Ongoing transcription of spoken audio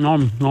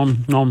Nom,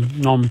 nom, nom,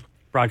 nom.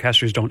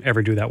 Broadcasters don't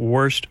ever do that.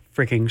 Worst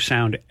freaking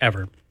sound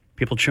ever.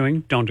 People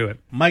chewing, don't do it.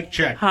 Mic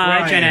check.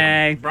 Hi,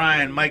 Jenny.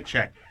 Brian, mic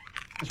check.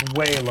 It's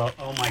way low.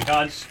 Oh, my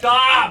God.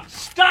 Stop!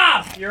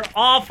 Stop! You're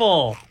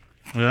awful.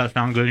 Does that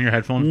sound good in your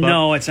headphones, bud?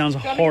 No, it sounds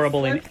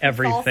horrible in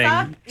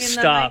everything.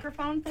 Stop.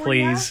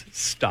 Please You?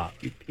 stop.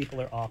 You people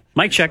are off.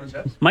 Mic check.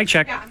 Mic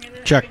check. Yeah,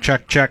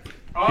 Check.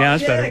 Yeah,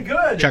 that's better.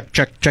 Good. Check.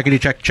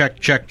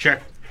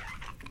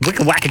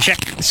 Wicka wacka check.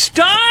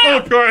 Stop! Oh,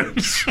 God.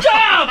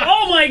 Stop!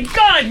 Oh, my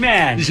God,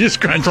 man. He's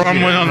just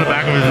crumbling on the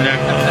back of his neck.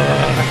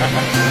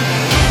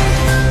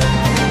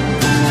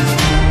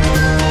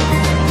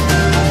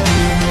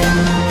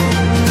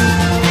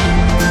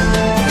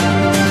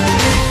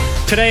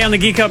 Today on the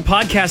Geek Up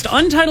podcast,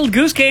 Untitled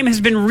Goose Game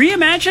has been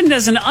reimagined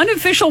as an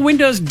unofficial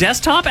Windows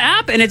desktop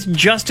app, and it's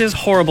just as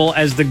horrible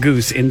as the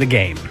goose in the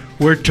game.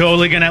 We're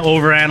totally going to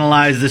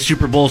overanalyze the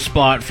Super Bowl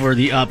spot for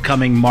the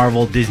upcoming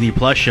Marvel Disney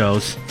Plus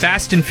shows.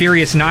 Fast and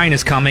Furious 9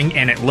 is coming,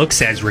 and it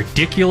looks as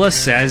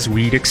ridiculous as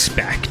we'd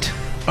expect.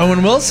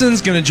 Owen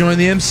Wilson's going to join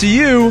the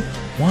MCU.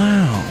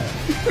 Wow.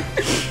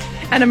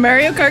 And a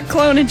Mario Kart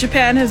clone in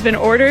Japan has been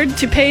ordered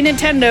to pay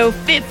Nintendo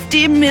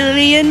 50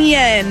 million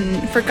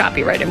yen for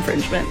copyright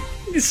infringement.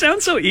 You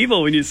sound so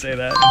evil when you say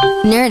that.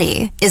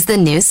 Nerdy is the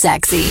new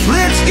sexy.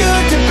 It's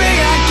good to be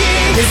a geek.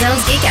 The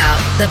Zones Geek Out,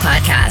 the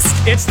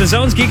podcast. It's the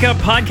Zones Geek Up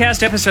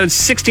podcast, episode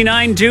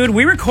 69. Dude,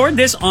 we record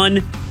this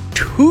on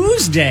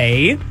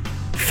Tuesday,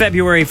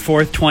 February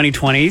 4th,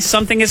 2020.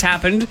 Something has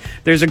happened.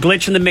 There's a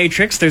glitch in the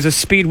Matrix. There's a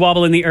speed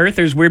wobble in the earth.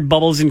 There's weird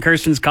bubbles in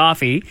Kirsten's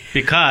coffee.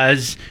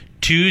 Because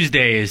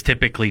Tuesday is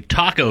typically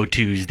Taco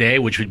Tuesday,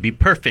 which would be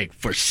perfect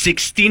for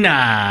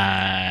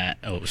 69.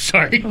 Oh,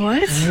 sorry.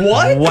 What?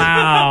 What?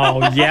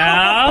 Wow.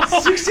 Yeah?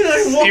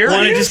 69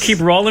 Want to just keep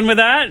rolling with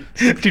that?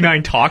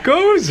 59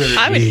 tacos?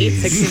 I would eat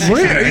 69.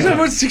 Wait, are you talking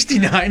about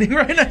 69ing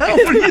right now?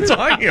 What are you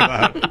talking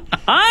about?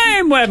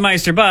 I'm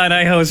Webmeister Bud.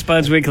 I host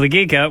Bud's Weekly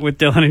Geek Out with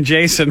Dylan and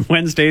Jason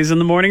Wednesdays in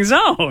the Morning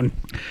Zone.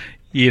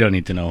 You don't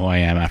need to know who I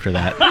am after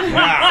that.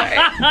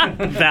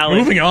 Valid.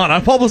 Moving on,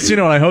 I'm Paul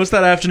Bocino and I host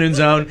that afternoon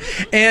zone.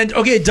 And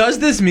okay, does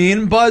this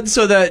mean, Bud,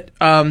 so that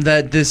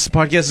that this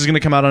podcast is going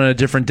to come out on a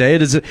different day?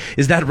 Is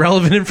that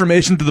relevant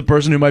information to the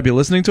person who might be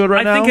listening to it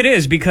right now? I think it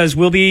is, because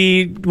we'll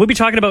be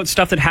talking about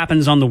stuff that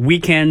happens on the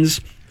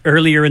weekends.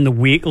 Earlier in the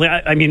week,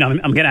 I mean, I'm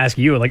going to ask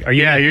you, like, are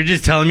you? Yeah, you're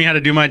just telling me how to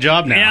do my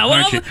job now. Yeah, well,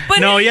 aren't you? but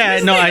no, we I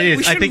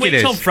think wait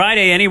it till is.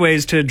 Friday,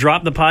 anyways, to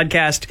drop the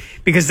podcast,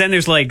 because then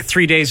there's like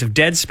 3 days of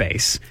dead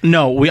space.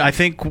 No, I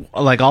think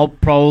like I'll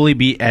probably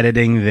be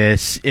editing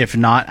this, if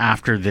not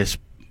after this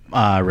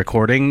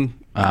recording,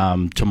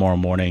 tomorrow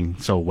morning,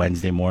 so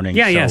Wednesday morning.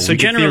 Yeah. So we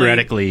can generally,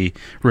 theoretically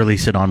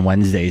release it on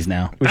Wednesdays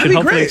now. We should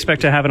hopefully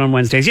expect to have it on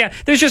Wednesdays. Yeah,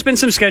 there's just been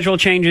some schedule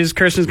changes.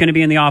 Kirsten's going to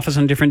be in the office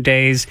on different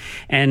days.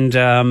 And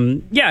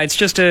it's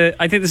just I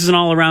think this is an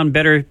all-around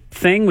better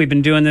thing. We've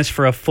been doing this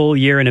for a full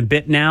year and a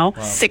bit now.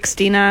 Wow.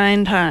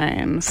 69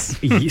 times.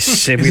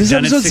 Yes, is this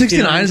episode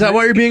 69? Is that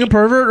why you're being a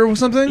pervert or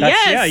something?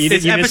 Yes. Yeah,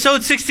 It's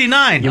episode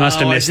 69. You must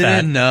have missed that. I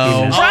didn't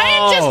know.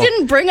 Brian just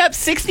didn't bring up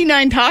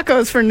 69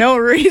 tacos for no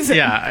reason.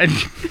 Yeah.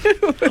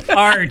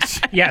 Art.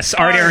 Yes,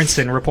 Art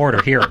Aronson,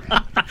 reporter, here.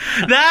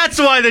 That's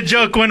why the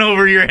joke went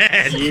over your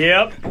head.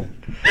 Yep.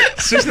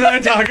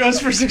 69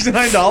 tacos for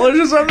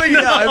 $69 or something?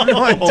 Yeah, I have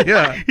no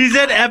idea. He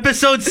said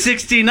episode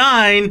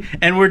 69,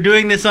 and we're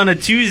doing this on a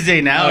Tuesday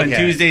now, and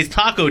Okay. Tuesday's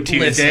Taco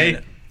Tuesday.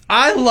 Listen,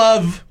 I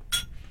love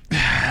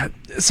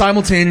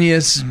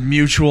simultaneous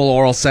mutual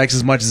oral sex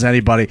as much as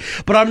anybody,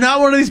 but I'm not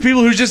one of these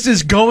people who just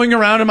is going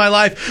around in my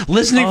life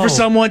listening for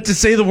someone to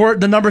say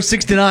the number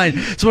 69,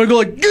 so I go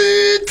like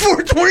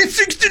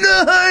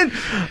 42069.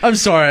 I'm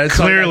sorry.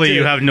 Clearly,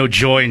 you have no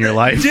joy in your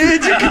life.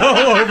 Did you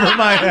go over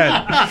my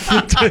head?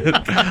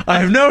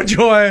 I have no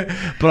joy,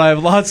 but I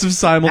have lots of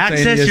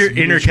simultaneous. Access your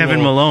inner mutual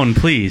Kevin Malone,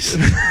 please.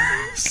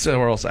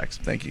 oral sex.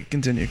 Thank you.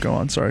 Continue. Go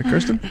on. Sorry,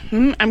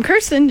 Kirsten. I'm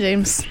Kirsten,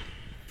 James.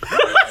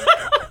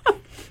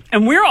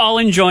 And we're all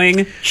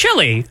enjoying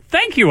chili.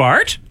 Thank you,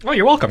 Art. Oh,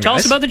 you're welcome, Tell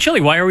us about the chili.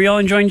 Why are we all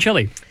enjoying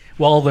chili?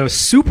 Well, the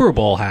Super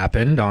Bowl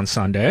happened on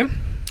Sunday,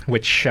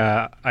 which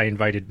I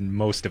invited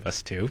most of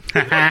us to.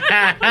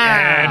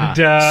 And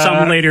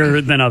Some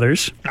later than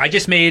others. I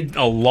just made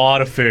a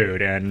lot of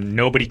food, and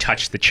nobody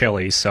touched the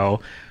chili, so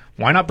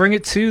why not bring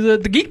it to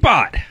the Geek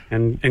Bot?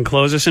 And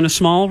close us in a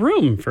small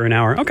room for an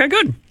hour. Okay,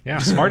 good. Yeah,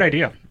 smart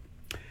idea.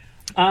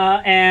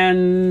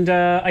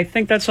 I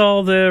think that's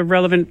all the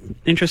relevant,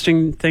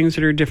 interesting things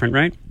that are different,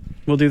 right?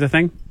 We'll do the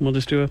thing. We'll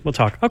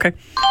talk. Okay.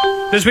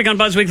 This week on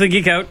Buzz Weekly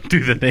Geek Out.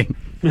 Do the thing.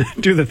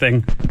 Do the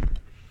thing.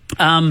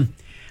 An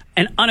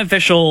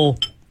unofficial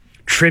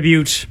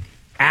tribute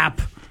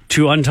app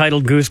to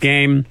Untitled Goose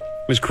Game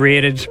was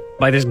created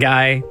by this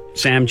guy,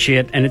 Sam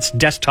Chiat, and it's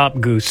Desktop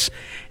Goose.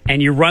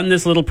 And you run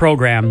this little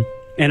program,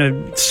 and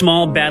a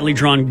small, badly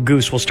drawn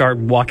goose will start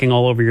walking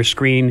all over your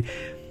screen.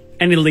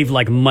 And it'll leave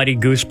like muddy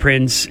goose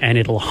prints, and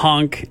it'll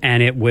honk,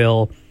 and it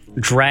will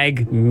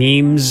drag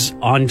memes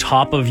on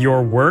top of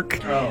your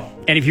work. Oh.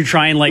 And if you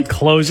try and like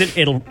close it,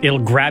 it'll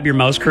grab your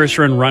mouse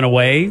cursor and run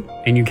away,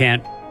 and you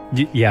can't.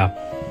 Yeah.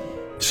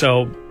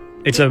 So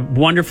it's a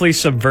wonderfully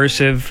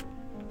subversive,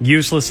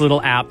 useless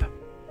little app,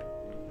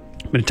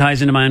 but it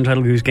ties into my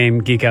Untitled Goose Game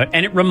Geek Out.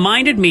 And it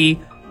reminded me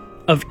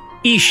of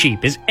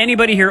eSheep. Is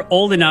anybody here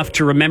old enough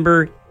to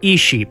remember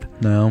eSheep?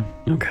 No.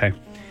 Okay.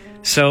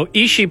 So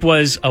eSheep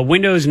was a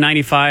Windows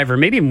 95 or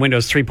maybe even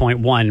Windows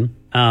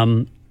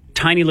 3.1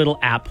 tiny little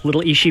app,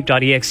 little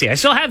eSheep.exe. I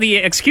still have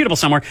the executable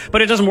somewhere,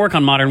 but it doesn't work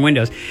on modern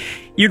Windows.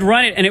 You'd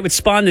run it and it would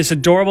spawn this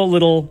adorable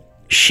little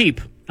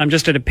sheep. I'm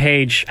just at a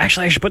page.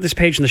 Actually, I should put this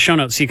page in the show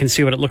notes so you can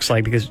see what it looks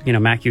like because,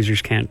 Mac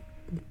users can't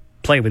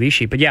play with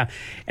eSheep. But yeah,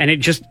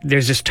 and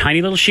there's this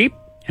tiny little sheep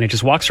and it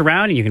just walks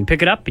around and you can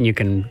pick it up and you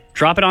can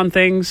drop it on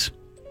things.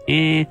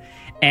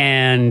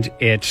 And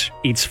it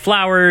eats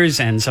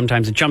flowers and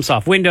sometimes it jumps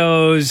off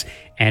windows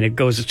and it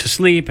goes to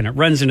sleep and it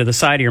runs into the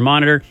side of your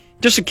monitor.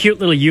 Just a cute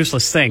little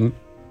useless thing.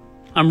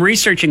 I'm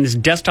researching this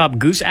desktop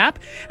Goose app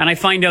and I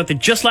find out that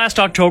just last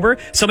October,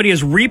 somebody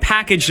has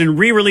repackaged and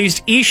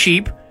re-released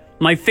eSheep,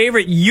 my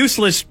favorite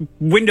useless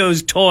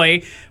Windows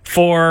toy,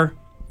 for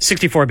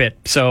 64-bit.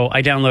 So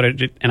I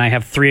downloaded it and I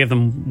have 3 of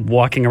them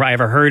walking around. I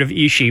have a herd of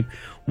eSheep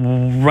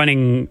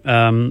running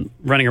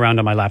around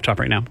on my laptop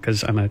right now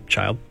because I'm a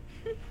child.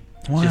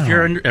 Wow. So if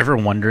you're ever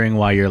wondering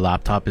why your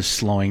laptop is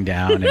slowing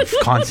down and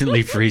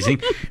constantly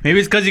freezing, maybe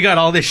it's because you got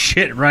all this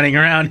shit running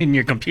around in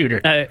your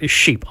computer.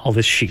 Sheep. All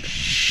this sheep.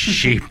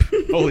 Sheep.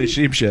 Holy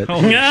sheep shit.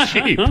 Holy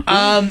sheep.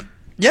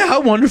 Yeah,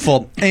 how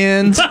wonderful.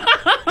 And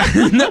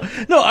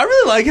no, I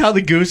really like how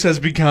the goose has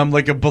become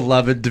like a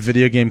beloved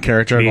video game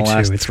character in the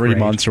last 3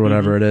 months or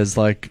whatever it is.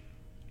 Like,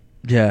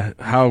 yeah,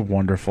 how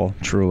wonderful,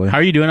 truly. How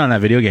are you doing on that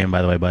video game,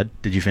 by the way, bud?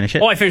 Did you finish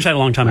it? Oh, I finished that a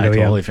long time ago. I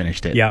totally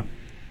finished it. Yeah.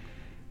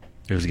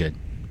 It was good.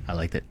 I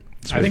liked it.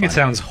 I think it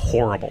sounds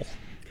horrible.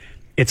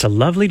 It's a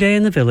lovely day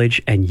in the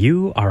village, and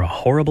you are a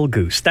horrible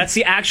goose. That's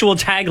the actual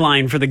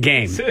tagline for the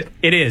game.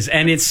 It is,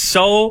 and it's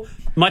so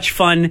much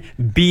fun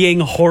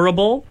being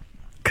horrible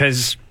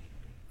because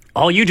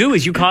all you do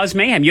is you cause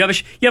mayhem. You have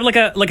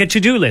like a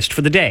to-do list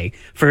for the day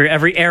for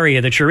every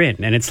area that you're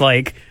in, and it's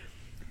like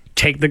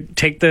take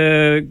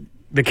the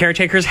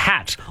caretaker's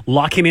hat,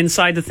 lock him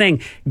inside the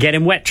thing, get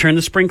him wet, turn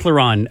the sprinkler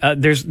on.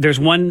 There's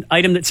one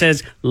item that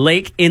says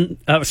rake in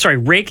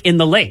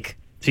the lake.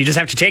 So you just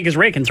have to take his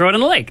rake and throw it in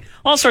the lake.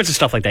 All sorts of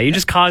stuff like that. You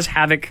just cause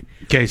havoc.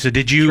 Okay, so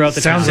did you...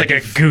 Sounds like a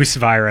goose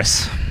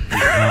virus.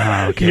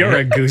 Okay. You're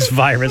a goose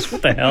virus.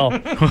 What the hell?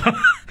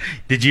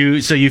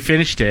 So you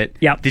finished it.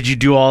 Yeah. Did you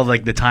do all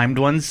like the timed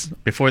ones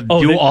before?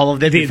 All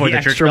of it before the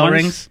church bell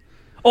rings?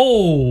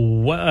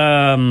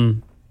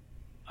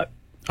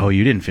 Oh,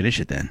 you didn't finish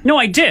it then? No,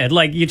 I did.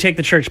 Like you take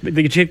the church,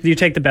 you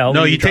take the bell.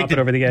 No, you drop take it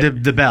over the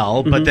gate. the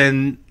bell, but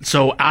then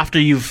so after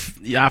you've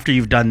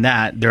done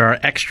that, there are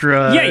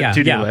extra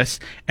to-do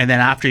lists, and then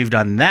after you've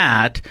done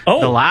that,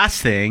 the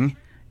last thing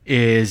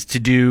is to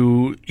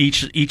do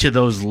each of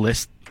those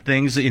list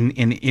things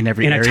in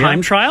every area. In a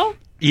time trial?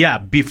 Yeah,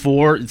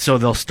 before, so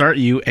they'll start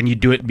you and you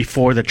do it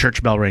before the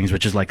church bell rings,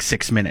 which is like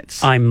 6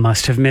 minutes. I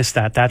must have missed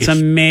that. That's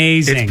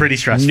amazing. It's pretty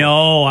stressful.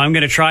 No, I'm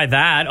going to try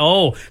that.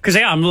 Oh, because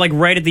I'm like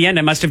right at the end.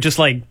 I must have just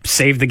like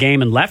saved the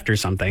game and left or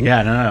something.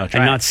 Yeah, no. I've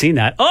not seen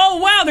that. Oh,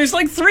 wow. There's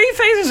like 3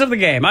 phases of the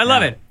game. I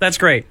love it. That's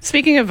great.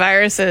 Speaking of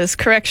viruses,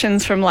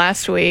 corrections from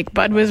last week.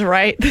 Bud was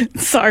right.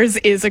 SARS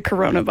is a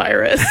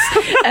coronavirus.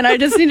 And I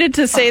just needed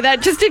to say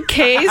that just in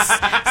case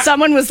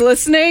someone was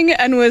listening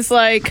and was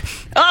like,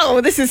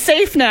 oh, this is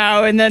safe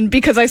now. And then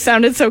because I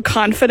sounded so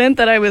confident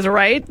that I was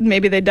right,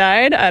 maybe they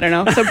died. I don't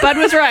know. So Bud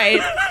was right.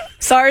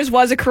 SARS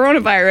was a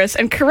coronavirus,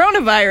 and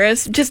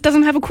coronavirus just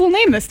doesn't have a cool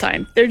name this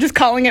time. They're just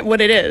calling it what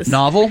it is.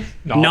 Novel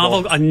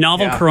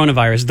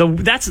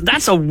coronavirus.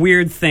 That's a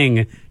weird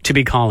thing to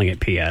be calling it.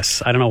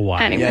 P.S. I don't know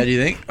why. Anyway, yeah, do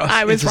you think?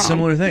 I was wrong. It's a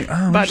similar thing.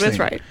 Oh, Bud was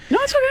right. No,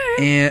 it's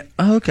okay. And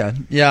okay,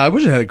 yeah, I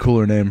wish it had a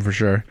cooler name for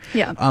sure.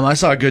 Yeah. I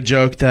saw a good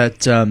joke that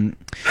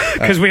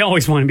because we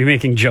always want to be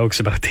making jokes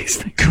about these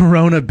things.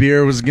 Corona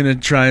beer was going to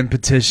try and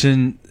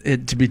petition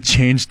it to be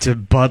changed to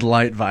Bud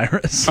Light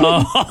virus.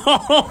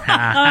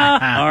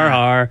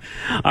 Har.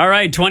 All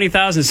right,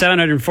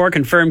 20,704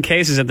 confirmed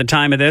cases at the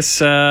time of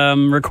this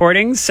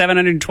recording.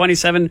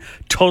 727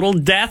 total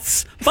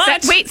deaths.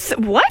 But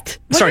what?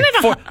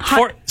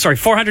 Sorry,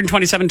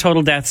 427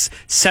 total deaths.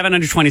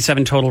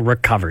 727 total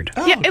recovered.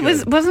 Yeah, it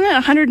wasn't it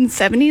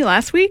 170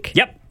 last week?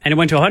 Yep, and it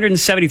went to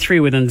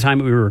 173 within the time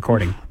that we were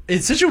recording.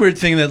 It's such a weird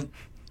thing that.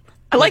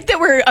 I like that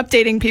we're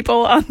updating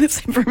people on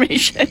this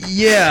information.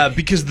 Yeah,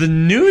 because the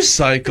news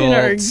cycle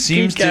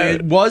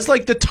it was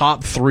like the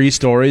top 3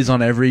 stories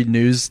on every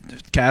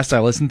newscast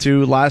I listened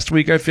to last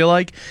week, I feel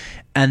like.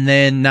 And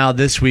then now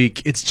this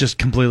week, it's just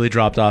completely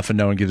dropped off and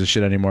no one gives a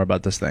shit anymore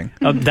about this thing.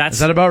 Is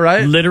that about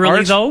right?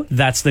 Literally, though,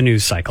 that's the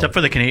news cycle. Except for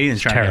the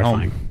Canadians trying to get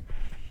home.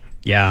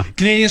 Yeah.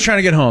 Canadians trying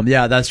to get home.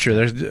 Yeah, that's true.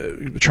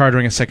 They're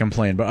chartering a second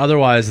plane. But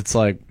otherwise, it's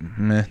like,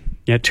 meh.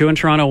 Yeah, 2 in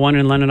Toronto, 1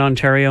 in London,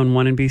 Ontario, and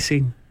 1 in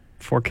BC.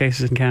 4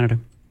 cases in Canada.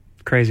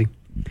 Crazy.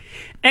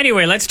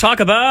 Anyway, let's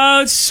talk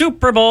about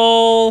Super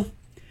Bowl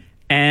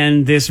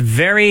and this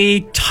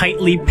very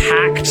tightly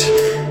packed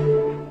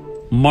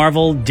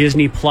Marvel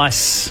Disney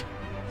Plus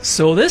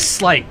So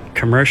this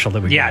commercial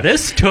that we got.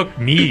 this took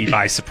me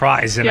by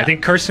surprise, and I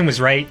think Kirsten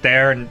was right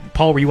there. And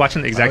Paul, were you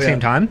watching at the exact same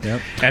time?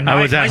 Yep. And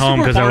I was at home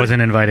because I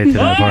wasn't invited to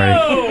that party.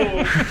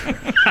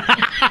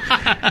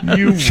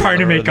 You trying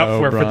to make up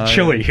for the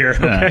chili here,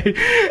 okay?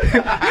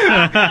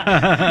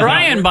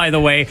 Brian, by the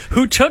way,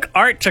 who took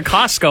Art to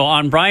Costco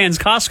on Brian's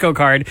Costco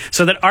card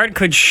so that Art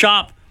could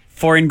shop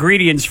for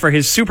ingredients for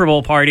his Super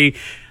Bowl party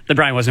that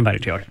Brian wasn't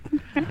invited to. Okay.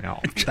 No.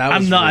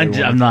 I'm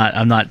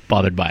not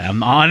bothered by it.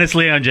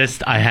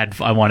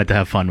 I wanted to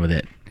have fun with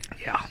it.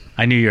 Yeah.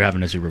 I knew you were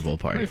having a Super Bowl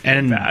party.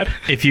 And bad.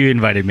 if you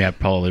invited me, I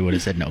probably would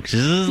have said no. Because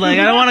this is I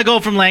don't want to go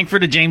from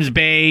Langford to James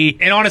Bay.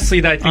 And honestly,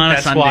 I think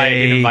that's Sunday. why I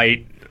didn't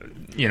invite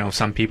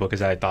some people,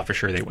 because I thought for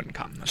sure they wouldn't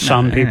come.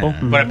 Some people.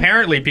 But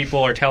apparently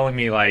people are telling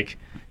me,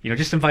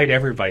 just invite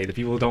everybody. The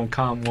people who don't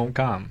come won't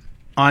come.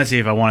 Honestly,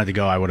 if I wanted to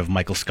go, I would have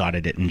Michael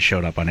Scotted it and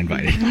showed up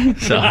uninvited.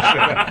 So,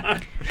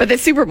 But the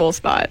Super Bowl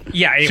spot.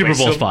 Yeah, anyway, Super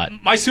Bowl spot.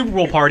 My Super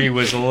Bowl party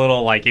was a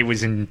little it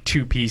was in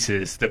two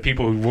pieces. The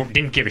people who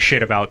didn't give a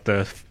shit about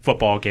the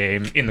football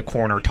game in the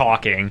corner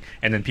talking,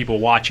 and then people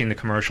watching the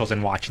commercials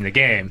and watching the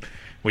game,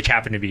 which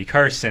happened to be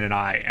Kirsten and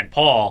I and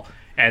Paul.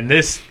 And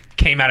this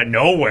came out of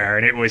nowhere,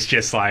 and it was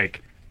just Well,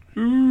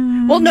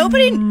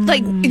 nobody,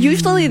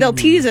 usually they'll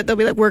tease it. They'll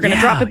be like, we're going to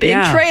drop a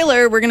big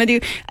trailer. We're going to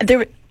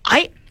do...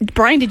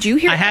 Brian, did you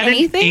hear I had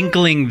anything? an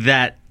inkling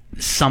that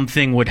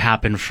something would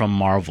happen from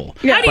Marvel.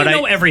 Yeah. How do you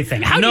know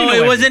everything? How do you know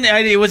it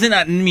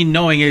wasn't me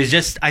knowing. It was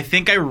just, I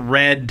think I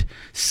read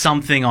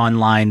something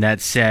online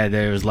that said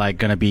there was going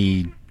to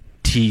be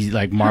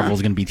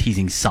Marvel's going to be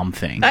teasing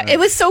something. It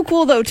was so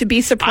cool, though, to be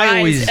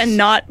surprised and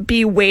not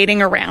be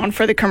waiting around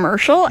for the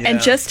commercial. Yeah. And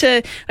just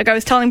to, I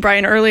was telling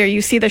Brian earlier,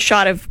 you see the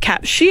shot of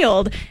Cap's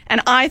shield, and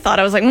I thought,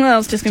 I was like, well,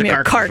 it's just going to be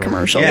a car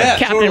commercial with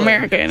Captain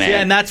America in it.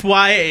 Yeah, and that's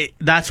why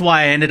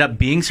I ended up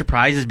being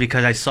surprised, is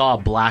because I saw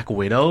Black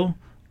Widow,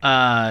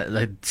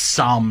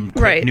 some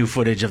quick new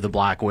footage of the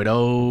Black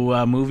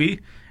Widow movie,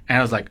 and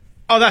I was like,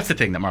 oh, that's the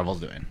thing that Marvel's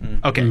doing.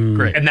 Okay,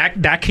 great. And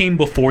that came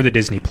before the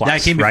Disney Plus,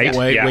 that came right?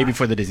 way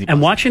before the Disney Plus.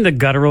 And watching the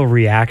guttural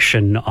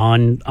reaction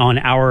on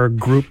our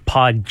group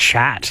pod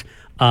chat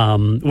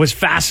was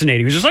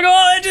fascinating. It was just like,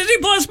 oh, Disney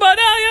Plus, but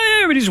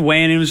yeah. Everybody's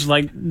weighing. It was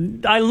like,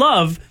 I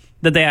love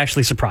that they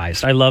actually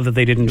surprised. I love that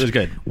they didn't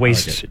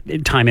waste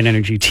time and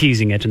energy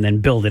teasing it and then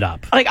build it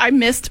up. I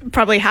missed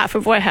probably half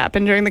of what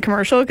happened during the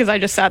commercial because I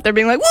just sat there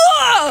being like,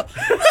 whoa,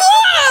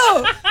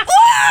 whoa,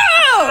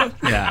 whoa.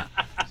 Yeah.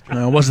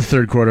 It was the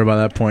third quarter by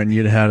that point.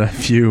 You'd had a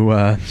few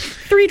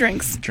 3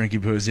 drinks. Drinky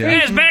poos, yeah.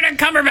 Where's Benedict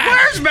Cumberbatch?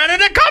 Where's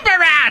Benedict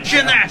Cumberbatch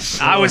in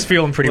this? I was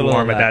feeling pretty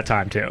warm at that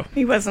time, too.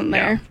 He wasn't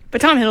there.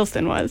 But Tom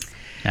Hiddleston was.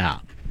 Yeah.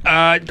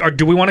 Or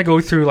do we want to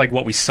go through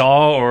what we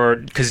saw, or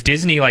because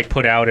Disney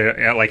put out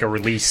a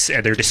release,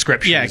 their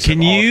descriptions?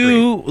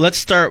 Yeah, let's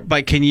start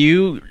by, can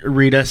you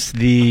read us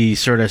the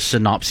sort of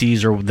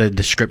synopses or the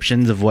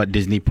descriptions of what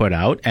Disney put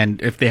out?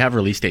 And if they have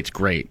release dates,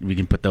 great, we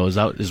can put those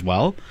out as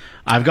well.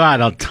 I've got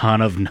a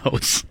ton of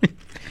notes.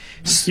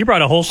 You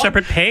brought a whole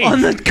separate page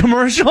on the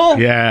commercial.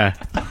 Yeah,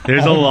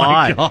 there's a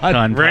lot.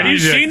 Ready to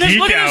seen this?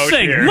 Look at this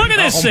thing. Here. Look at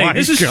this thing.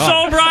 This is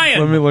so Brian.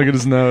 Let me look at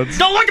his notes.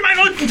 Don't look at my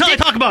notes until I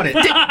talk about it.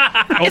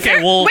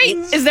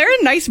 Is there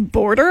a nice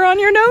border on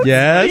your notes?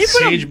 Yes. You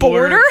put a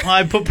border? Well,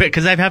 I put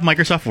because I have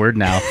Microsoft Word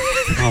now,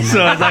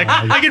 so it's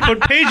I can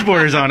put page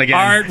borders on again.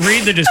 Art,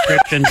 read the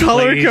description.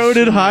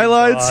 Color-coded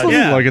highlights. Let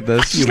me look at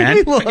this. You man.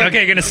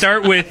 Okay, going to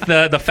start with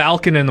the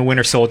Falcon and the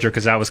Winter Soldier,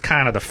 because that was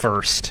kind of the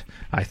first.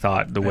 I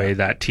thought the way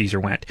that teaser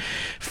went.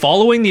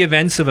 Following the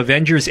events of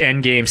Avengers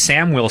Endgame,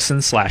 Sam Wilson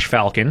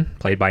 /Falcon,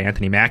 played by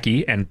Anthony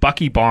Mackie, and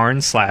Bucky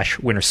Barnes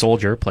 /Winter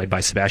Soldier, played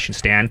by Sebastian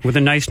Stan, with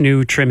a nice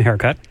new trim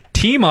haircut,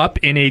 team up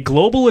in a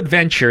global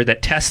adventure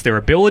that tests their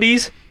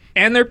abilities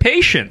and their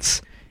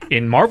patience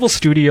in Marvel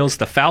Studios'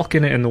 The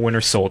Falcon and the Winter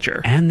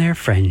Soldier. And their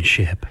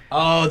friendship.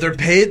 Oh, they're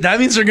paid.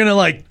 That means they're going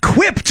to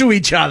quip to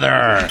each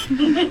other.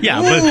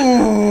 Yeah, but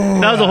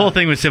that was the whole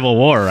thing with Civil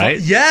War, right?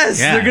 Yes,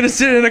 they're going to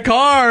sit in a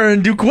car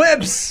and do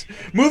quips.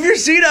 Move your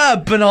seat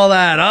up and all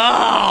that.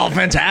 Oh,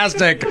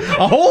 fantastic.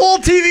 A whole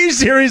TV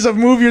series of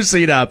Move Your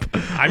Seat Up.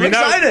 I'm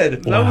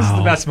excited. That was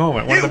the best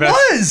moment. One of the best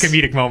was.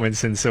 comedic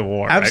moments in Civil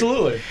War.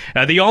 Absolutely.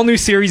 Right? The all-new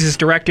series is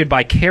directed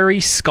by Kerry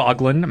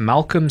Skoglund.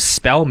 Malcolm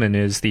Spellman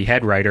is the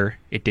head writer.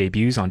 It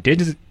debuts on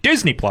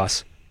Disney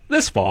Plus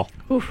this fall.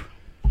 Oof.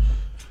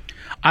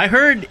 I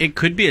heard it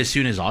could be as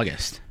soon as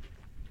August,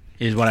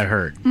 is what I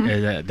heard,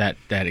 that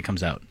it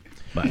comes out.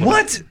 But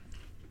what?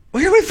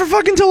 We're going to wait for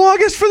fucking till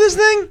August for this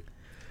thing?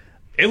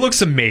 It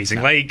looks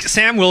amazing.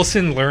 Sam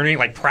Wilson learning,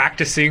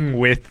 practicing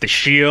with the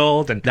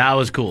shield. And that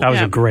was cool. That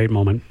was a great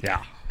moment.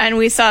 Yeah. And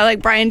we saw,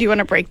 Brian, do you want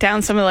to break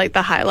down some of,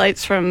 the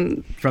highlights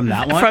from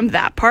that one? From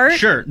that part?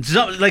 Sure.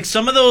 So,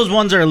 some of those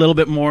ones are a little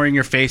bit more in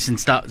your face and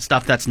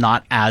stuff that's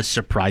not as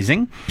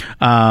surprising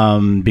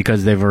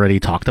because they've already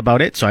talked about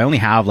it. So I only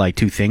have,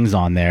 2 things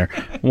on there.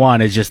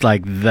 One is just,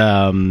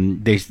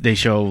 the they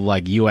show,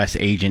 U.S.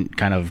 agent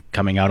kind of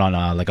coming out on,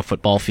 a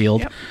football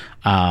field. Yep.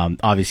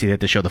 Obviously, they have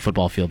to show the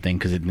football field thing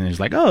because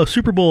there's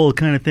Super Bowl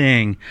kind of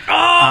thing.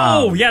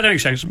 Oh, yeah, that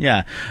makes sense.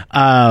 Yeah.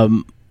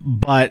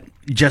 But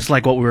just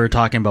like what we were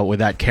talking about with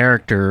that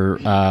character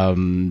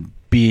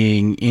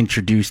being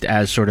introduced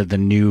as sort of the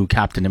new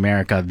Captain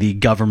America, the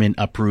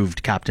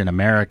government-approved Captain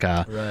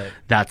America, Right.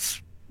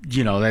 that's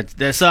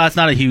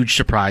not a huge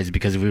surprise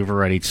because we've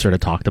already sort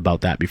of talked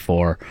about that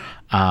before.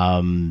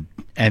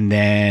 And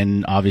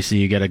then obviously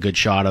you get a good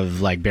shot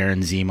of like Baron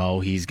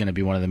Zemo. He's going to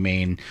be one of the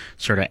main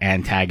sort of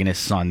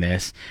antagonists on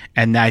this.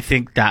 And I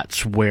think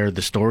that's where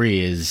the story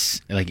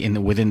is. Like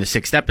within the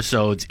 6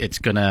 episodes, it's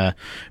going to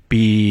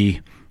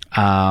be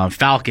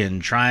Falcon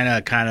trying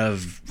to kind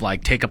of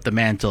like take up the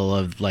mantle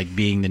of like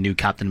being the new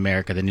Captain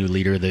America, the new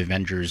leader of the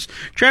Avengers,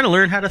 trying to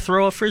learn how to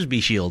throw a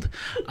Frisbee shield.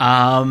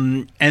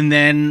 And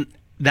then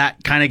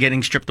that kind of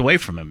getting stripped away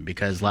from him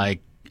because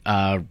like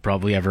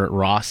probably Everett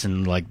Ross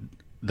and like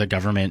the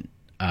government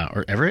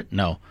or Everett?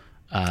 No.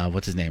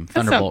 What's his name?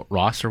 Thunderbolt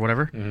Ross or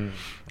whatever.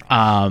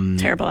 Mm-hmm.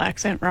 Terrible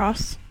accent,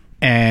 Ross.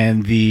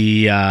 And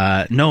the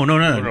no.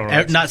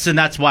 Not so.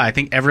 That's why I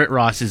think Everett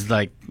Ross is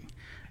the.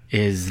 Are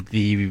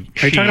you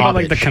talking about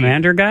like the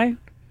commander guy?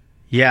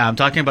 Yeah, I'm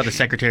talking about the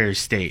Secretary of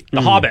State.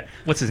 The Hobbit.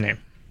 What's his name?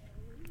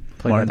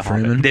 Martin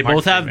Freeman. They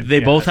both have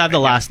the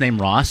last name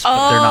Ross,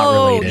 but they're not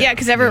related. Yeah,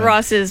 because Everett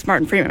Ross is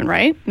Martin Freeman,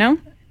 right? No.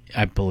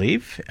 I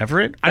believe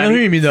Everett. I know who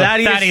you mean though.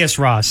 Thaddeus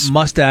Ross,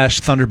 mustache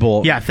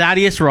Thunderbolt. Yeah,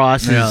 Thaddeus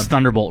Ross is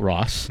Thunderbolt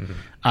Ross.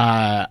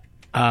 Mm-hmm.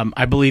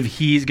 I believe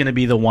he's going to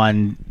be the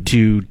one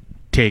to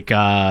take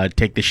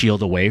the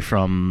shield away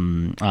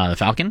from the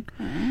Falcon,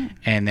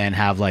 and then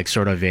have like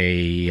sort of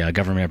a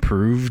government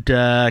approved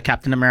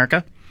Captain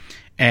America.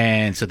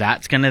 And so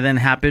that's going to then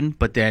happen.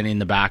 But then in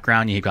the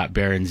background, you've got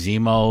Baron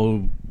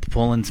Zemo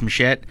pulling some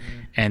shit,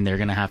 and they're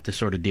going to have to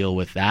sort of deal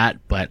with that.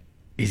 But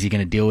is he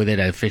going to deal with it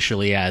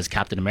officially as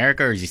Captain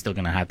America, or is he still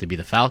going to have to be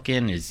the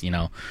Falcon?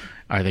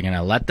 Are they going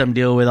to let them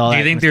deal with all that? Do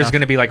you think there's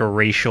going to be like a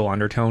racial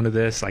undertone to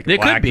this? Like a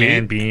black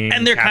man being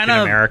and Captain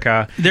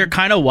America? There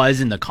kind of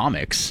was in the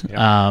comics.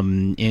 Yeah.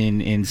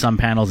 In some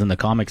panels in the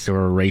comics, there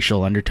were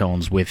racial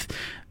undertones with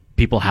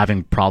people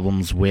having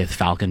problems with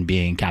Falcon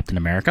being Captain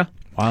America.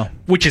 Wow.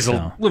 Which is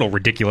a little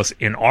ridiculous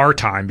in our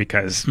time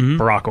because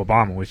Barack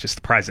Obama was just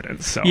the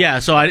president. So yeah,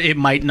 so it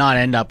might not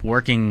end up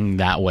working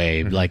that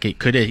way. Mm-hmm. Like it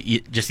could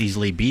just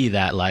easily be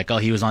that like, oh,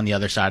 he was on the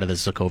other side of the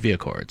Sokovia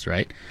Accords,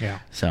 right? Yeah.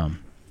 So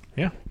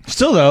yeah.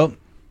 Still though,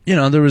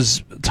 there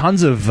was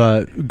tons of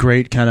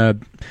great kind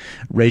of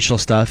racial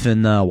stuff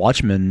in the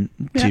Watchmen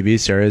TV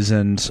series,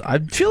 and I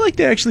feel like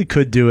they actually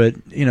could do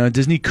it.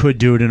 Disney could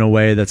do it in a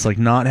way that's like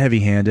not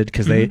heavy-handed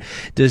because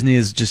Disney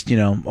is just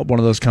one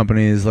of those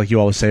companies, like you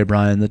always say,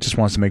 Brian, that just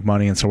wants to make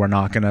money, and so we're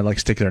not going to like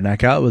stick their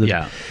neck out with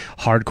a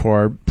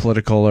hardcore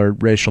political or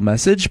racial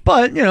message.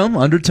 But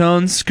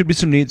undertones could be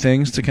some neat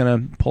things to kind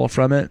of pull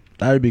from it.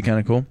 That would be kind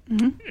of cool.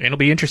 Mm-hmm. It'll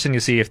be interesting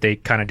to see if they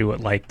kind of do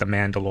it like The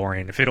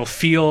Mandalorian. If it'll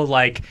feel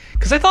like...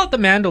 Because I thought The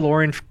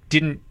Mandalorian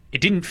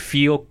didn't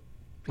feel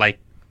like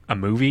a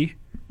movie.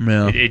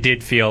 Yeah. It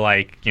did feel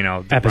like,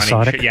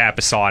 episodic.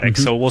 Episodic.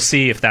 Mm-hmm. So we'll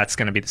see if that's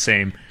going to be the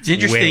same. It's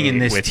interesting in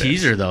this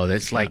teaser, though.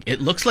 That's like,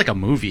 it looks like a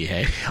movie,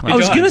 hey? I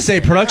was going to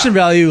say, production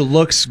value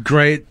looks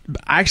great.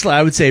 Actually,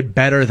 I would say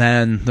better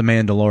than The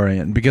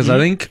Mandalorian, because I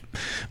think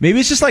maybe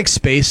it's just like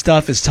space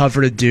stuff is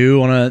tougher to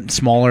do on a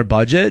smaller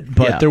budget,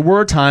 but there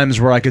were times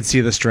where I could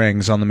see the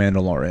strings on The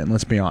Mandalorian,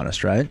 let's be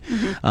honest, right?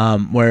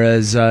 Mm-hmm.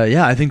 Whereas,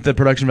 I think the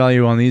production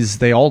value on these,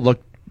 they all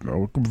look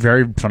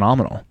very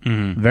phenomenal,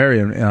 very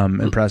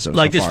impressive.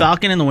 Like this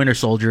Falcon and the Winter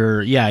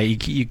Soldier,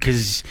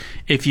 because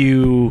if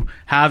you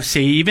have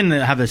even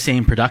have the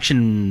same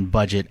production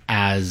budget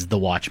as the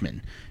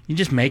Watchmen, you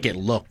just make it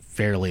look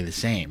fairly the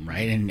same,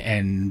 right?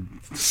 And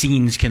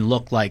scenes can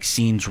look like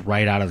scenes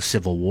right out of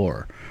Civil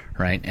War,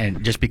 right?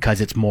 And just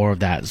because it's more of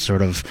that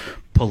sort of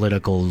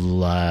political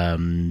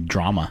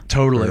drama.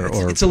 Totally.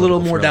 It's a little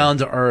more down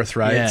to earth,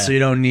 right? Yeah. So you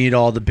don't need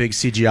all the big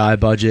CGI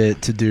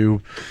budget to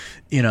do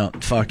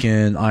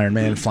fucking Iron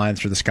Man flying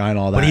through the sky and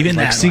all that. But even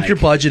that, sink your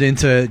budget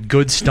into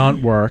good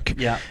stunt work.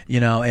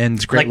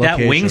 And great like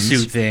locations. That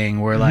wingsuit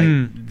thing where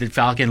the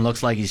Falcon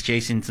looks like he's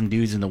chasing some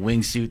dudes in the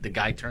wingsuit. The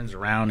guy turns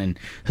around and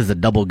has the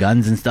double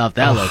guns and stuff.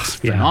 That looks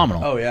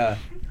phenomenal. Oh yeah.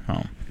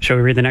 Shall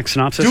we read the next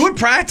synopsis? Do it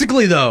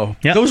practically though.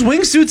 Yep. Those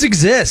wingsuits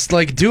exist.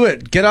 Like, do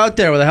it. Get out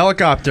there with a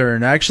helicopter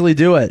and actually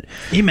do it.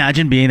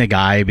 Imagine being a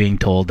guy being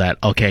told that,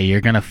 okay,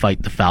 you're gonna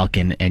fight the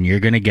Falcon and you're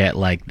gonna get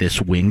like this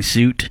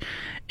wingsuit.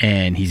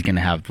 And he's going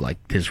to have,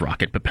 like, his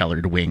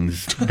rocket-propellered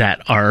wings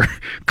that are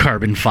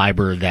carbon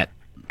fiber that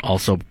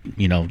also,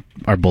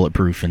 are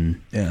bulletproof.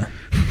 And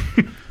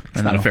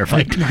it's not a fair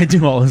fight. I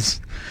do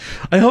always...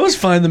 I always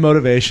find the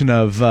motivation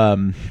of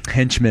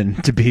henchmen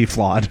to be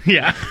flawed.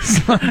 Yeah.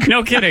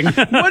 No kidding.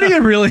 Why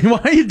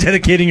are you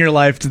dedicating your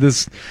life to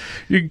this?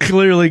 You're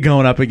clearly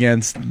going up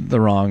against the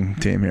wrong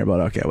team here,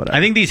 but okay, whatever. I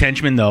think these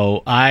henchmen,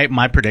 though,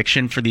 my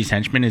prediction for these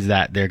henchmen is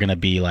that they're going to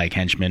be like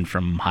henchmen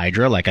from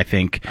Hydra. Like, I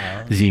think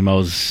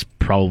Zemo's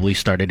probably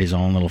started his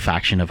own little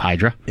faction of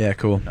Hydra. Yeah,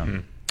 cool.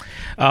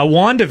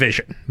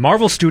 WandaVision.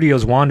 Marvel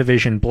Studios'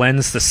 WandaVision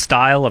blends the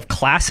style of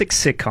classic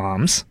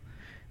sitcoms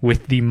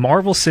with the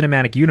Marvel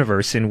Cinematic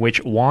Universe, in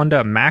which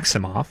Wanda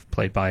Maximoff,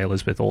 played by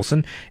Elizabeth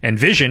Olsen, and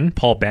Vision,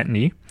 Paul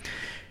Bettany,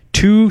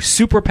 two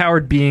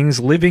superpowered beings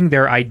living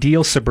their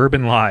ideal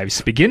suburban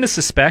lives, begin to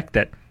suspect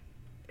that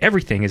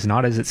everything is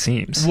not as it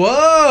seems.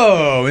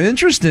 Whoa,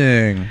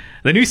 interesting.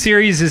 The new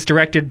series is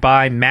directed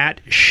by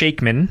Matt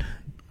Shakeman.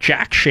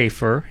 Jack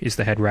Schaefer is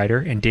the head writer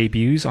and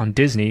debuts on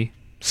Disney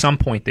some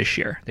point this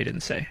year. They didn't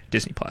say.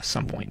 Disney Plus,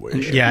 some point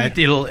this year. Yeah,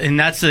 it'll, and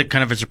that's a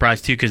kind of a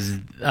surprise too, because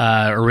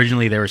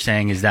originally they were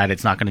saying is that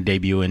it's not going to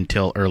debut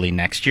until early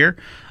next year.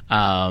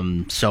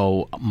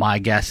 So my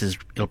guess is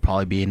it'll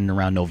probably be in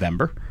around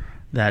November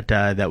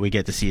that we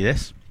get to see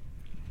this.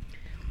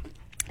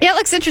 Yeah, it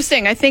looks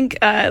interesting. I think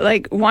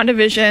like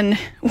WandaVision,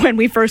 when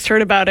we first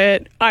heard about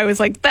it, I was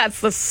like,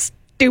 that's the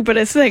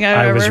stupidest thing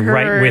I've ever heard. I was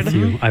right with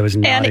you. I was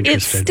not interested. And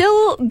it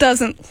still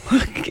doesn't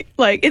look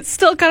like, it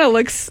still kind of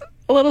looks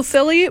a little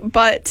silly,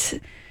 but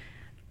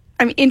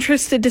I'm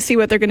interested to see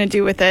what they're going to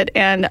do with it.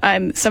 And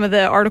some of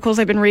the articles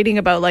I've been reading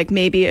about, like,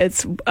 maybe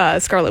it's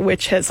Scarlet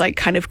Witch has like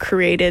kind of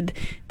created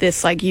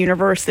this like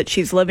universe that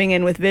she's living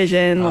in with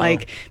Vision,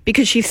 like,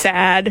 because she's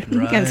sad,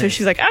 and so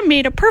she's like, I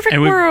made a perfect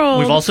world.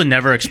 We've also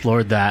never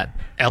explored that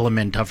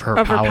element of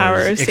her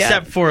powers,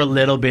 except for a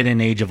little bit in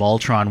Age of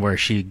Ultron, where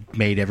she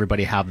made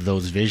everybody have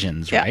those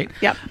visions, right?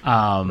 Yep.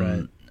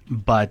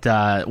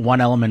 But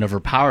one element of her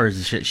powers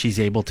is she's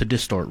able to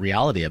distort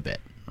reality a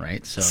bit.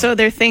 Right. So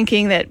they're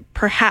thinking that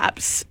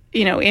perhaps,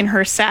 you know, in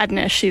her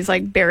sadness, she's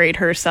like buried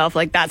herself.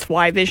 Like, that's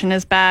why Vision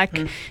is back,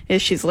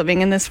 is she's living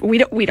in this. We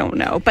don't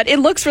know. But it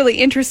looks really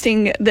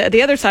interesting.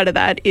 The other side of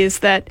that is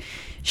that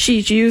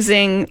she's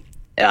using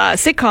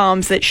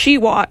sitcoms that she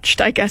watched,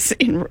 I guess,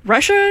 in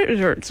Russia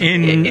or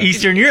in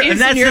Eastern Europe.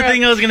 And that's the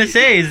thing I was going to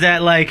say, is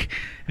that like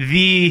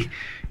the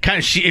kind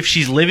of if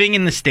she's living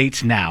in the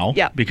States now,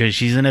 because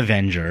she's an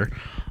Avenger,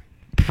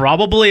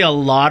 probably a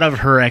lot of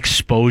her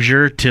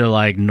exposure to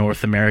like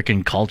North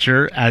American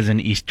culture as an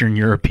Eastern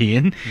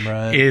European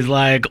is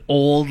like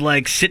old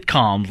like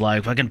sitcoms,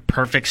 like fucking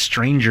Perfect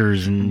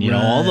Strangers and you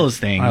know all those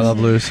things. I Love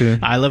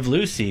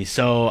Lucy.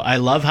 So I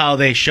love how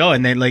they show,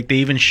 and they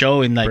even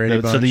show in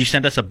like so you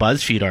sent us a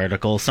BuzzFeed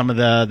article, some of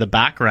the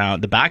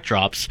background, the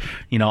backdrops.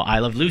 You know, I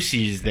Love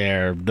Lucy's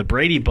there, the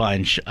Brady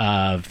Bunch,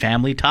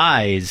 Family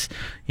Ties.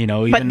 You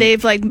know, but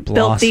they've like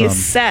built these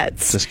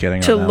sets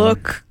to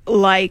look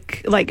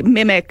like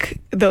mimic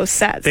those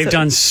sets. They've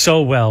done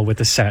so well with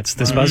the sets.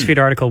 This BuzzFeed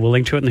article, we'll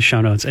link to it in the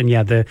show notes. And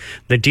yeah,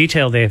 the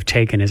detail they have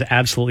taken is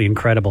absolutely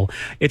incredible.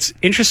 It's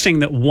interesting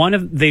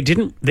that they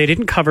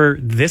didn't cover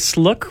this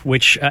look,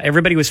 which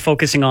everybody was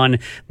focusing on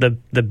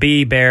the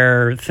bee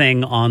bear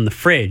thing on the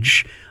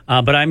fridge.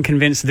 But I'm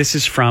convinced this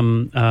is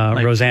from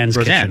Roseanne's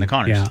kitchen. The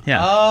Connors. Yeah.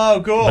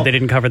 Oh, cool. But they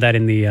didn't cover that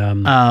in the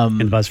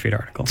BuzzFeed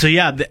article. So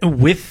yeah,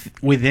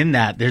 within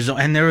that,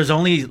 there was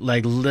only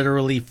like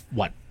literally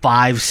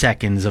 5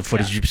 seconds of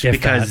footage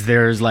because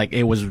there's like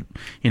it was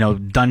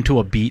done to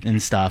a beat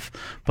and stuff,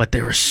 but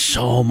there was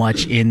so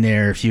much in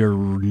there if you're a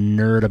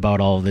nerd about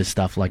all of this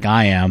stuff like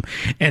I am.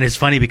 And it's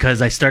funny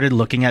because I started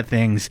looking at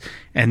things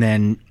and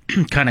then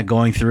kind of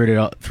going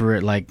through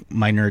it like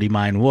my nerdy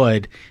mind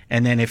would,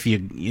 and then if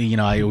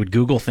I would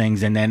Google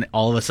things, and then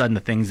all of a sudden the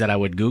things that I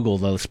would Google,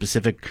 the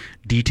specific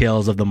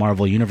details of the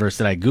Marvel universe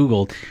that I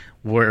Googled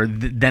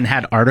then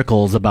had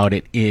articles about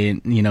it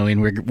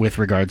with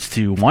regards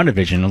to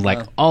WandaVision. I was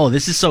like, oh,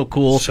 this is so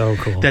cool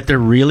that they're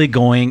really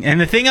going.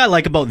 And the thing I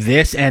like about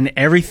this and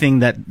everything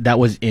that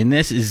was in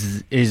this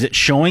is it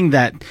showing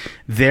that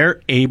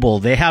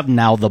they have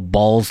now the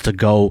balls to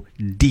go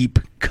deep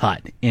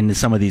cut into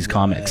some of these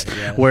comics,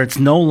 where it's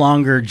no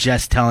longer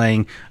just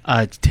telling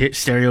a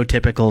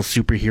stereotypical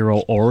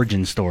superhero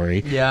origin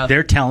story.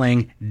 They're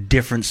telling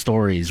different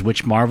stories,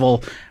 which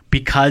Marvel,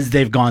 because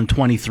they've gone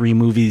 23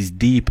 movies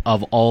deep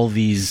of all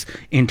these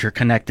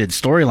interconnected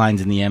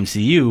storylines in the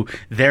MCU,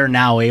 they're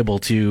now able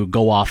to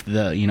go off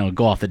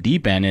the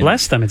deep end. And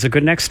bless them. It's a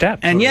good next step.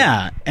 And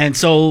and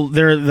so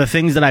the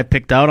things that I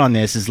picked out on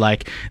this is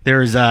like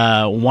there's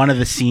one of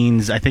the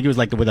scenes, I think it was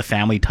like with a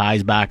Family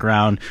Ties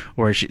background,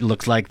 where it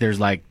looks like there's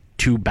like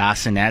two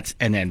bassinets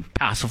and then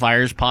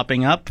pacifiers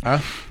popping up.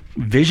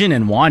 Vision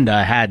and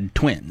Wanda had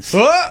twins.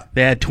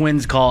 They had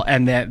twins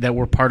that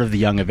were part of the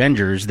Young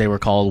Avengers. They were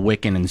called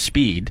Wiccan and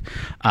Speed.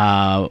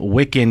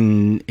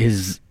 Wiccan,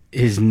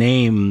 his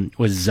name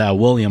was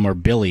William or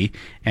Billy,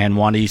 and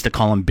Wanda used to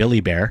call him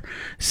Billy Bear.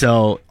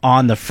 So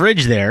on the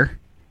fridge there,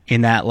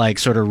 in that like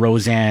sort of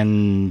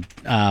Roseanne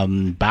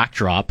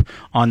backdrop,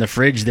 on the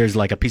fridge there's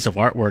like a piece of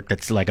artwork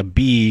that's like a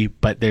bee,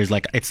 but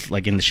it's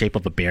like in the shape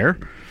of a bear.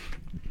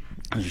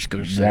 I just go,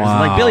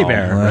 like Billy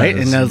Bear, right?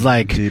 And there's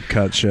like deep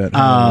cut shit.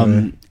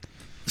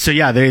 So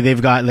yeah,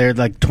 they're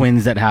like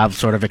twins that have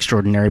sort of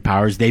extraordinary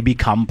powers. They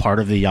become part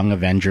of the Young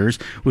Avengers.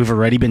 We've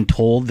already been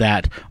told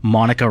that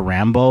Monica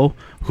Rambeau,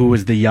 who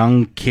was the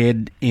young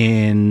kid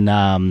in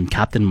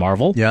Captain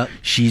Marvel,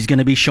 she's going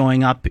to be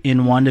showing up in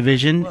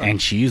WandaVision, and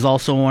she's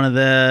also one of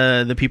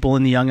the people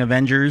in the Young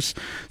Avengers.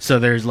 So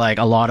there's like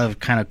a lot of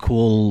kind of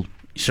cool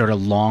sort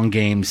of long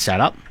game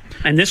setup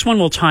And this one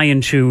will tie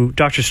into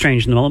Doctor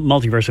Strange in the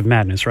Multiverse of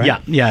Madness,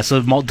 right? Yeah.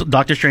 So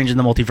Doctor Strange in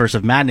the Multiverse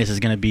of Madness is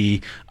going to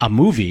be a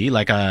movie,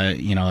 like a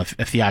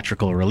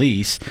theatrical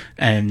release,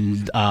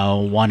 and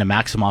Wanda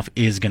Maximoff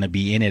is going to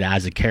be in it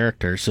as a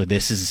character. So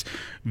this is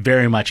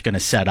very much going to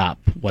set up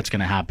what's going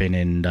to happen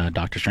in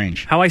Doctor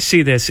Strange. How I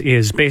see this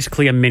is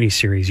basically a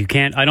miniseries.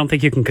 I don't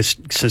think you can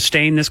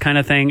sustain this kind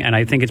of thing, and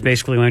I think it's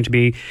basically going to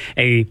be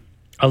a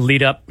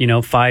lead up,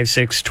 5,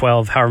 6,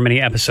 12, however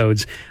many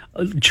episodes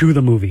to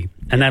the movie,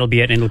 and that'll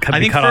be it. And it'll cut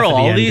off at the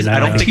end. These,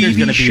 I don't think there's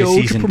going to be a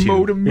season to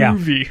promote 2. a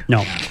movie.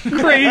 Yeah. No,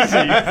 crazy.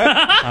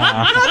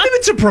 Not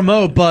even to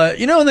promote, but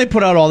when they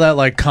put out all that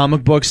like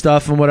comic book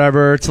stuff and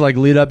whatever to like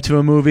lead up to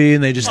a movie,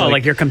 and they just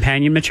like your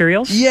companion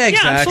materials. Yeah,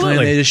 exactly. Yeah,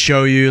 and they just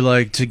show you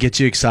like to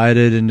get you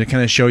excited and to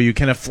kind of show you,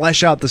 kind of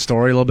flesh out the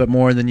story a little bit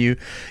more than you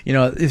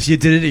if you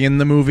did it in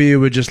the movie, it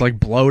would just like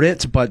bloat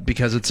it. But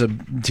because it's a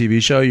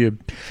TV show, you're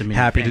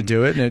happy to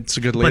do it, and it's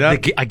a good lead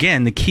up.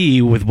 Again, the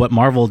key with what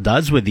Marvel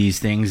does with these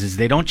things is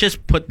they don't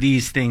just put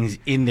these things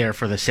in there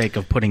for the sake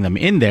of putting them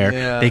in there.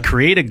 Yeah. They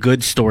create a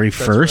good story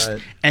first,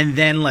 and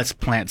then let's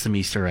plant some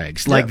Easter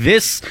eggs. Like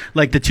this,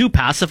 like the 2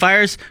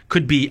 pacifiers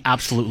could be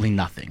absolutely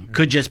nothing.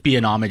 Could just be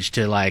an homage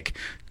to like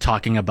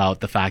talking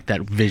about the fact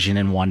that Vision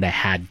and Wanda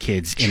had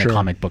kids in a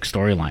comic book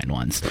storyline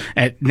once.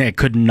 It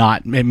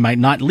might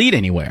not lead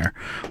anywhere,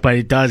 but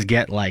it does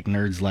get like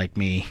nerds like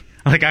me.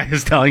 Like I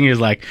was telling you,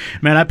 like,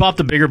 man, I popped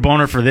a bigger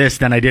boner for this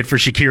than I did for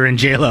Shakira and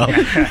J-Lo.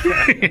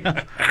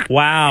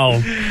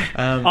 Wow.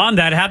 On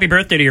that, happy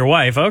birthday to your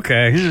wife.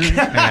 Okay.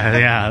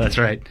 Yeah, that's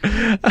right.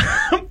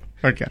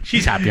 Okay.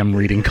 She's happy I'm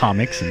reading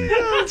comics and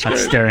not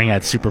staring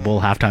at Super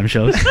Bowl halftime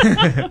shows.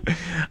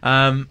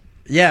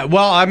 Yeah,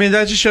 well, I mean,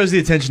 that just shows the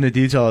attention to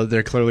detail that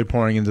they're clearly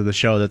pouring into the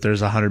show, that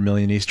there's 100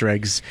 million Easter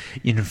eggs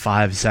in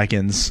 5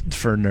 seconds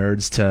for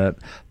nerds to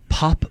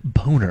pop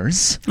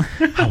boners.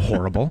 How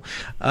horrible.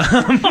 Oh,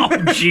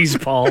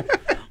 jeez, Paul.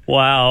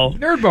 Wow.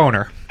 Nerd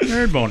boners.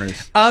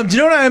 Do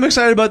you know what I am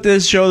excited about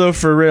this show, though,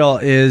 for real,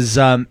 is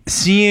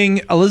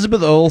seeing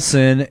Elizabeth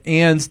Olsen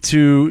and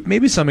to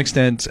maybe some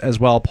extent as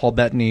well Paul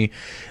Bettany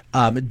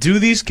do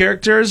these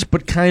characters,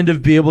 but kind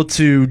of be able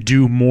to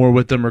do more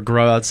with them or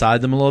grow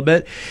outside them a little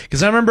bit.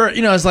 Because I remember,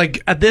 I was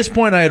like, at this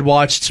point I had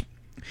watched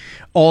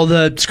all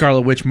the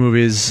Scarlet Witch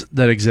movies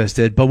that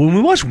existed, but when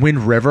we watched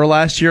Wind River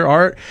last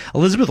year,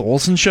 Elizabeth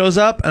Olsen shows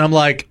up, and I'm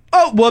like,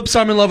 oh, whoops,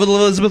 I'm in love with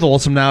Elizabeth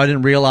Olsen now. I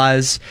didn't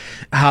realize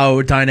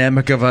how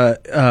dynamic of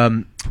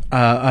an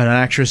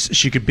actress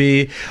she could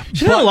be.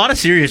 She's had a lot of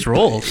serious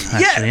roles,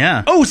 actually,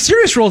 yeah. Oh,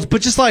 serious roles,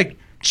 but just like,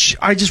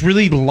 I just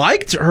really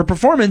liked her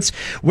performance,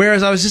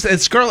 whereas I was just at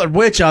Scarlet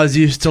Witch, I was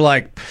used to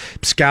like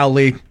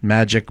scowly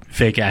magic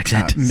fake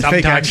accent.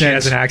 Sometimes she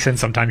has an accent,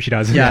 sometimes she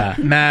doesn't. Yeah,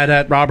 mad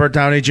at Robert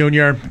Downey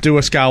Jr., do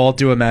a scowl,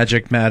 do a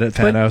magic, mad at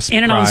Thanos. But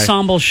in an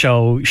ensemble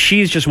show,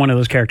 she's just one of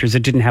those characters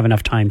that didn't have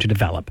enough time to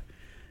develop.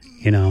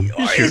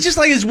 It's just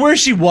like it's where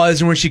she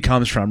was and where she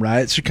comes from,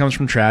 right? She comes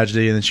from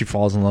tragedy, and then she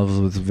falls in love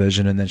with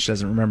Vision, and then she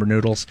doesn't remember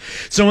Noodles.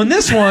 So in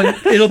this one,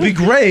 it'll be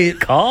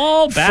great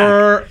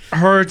for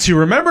her to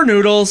remember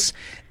Noodles.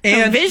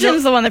 And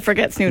Vision's the one that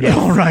forgets Noodles.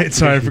 Oh, right.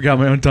 Sorry, I forgot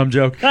my own dumb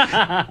joke.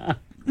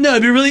 No,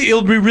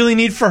 it'll be really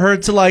neat for her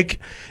to like,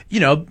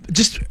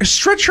 just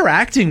stretch her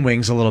acting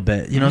wings a little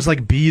bit. It's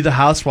like be the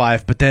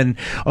housewife, but then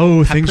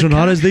things are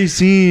not as they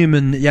seem.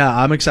 And yeah,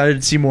 I'm excited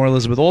to see more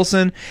Elizabeth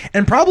Olsen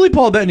and probably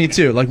Paul Bettany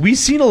too. Like we've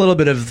seen a little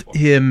bit of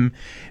him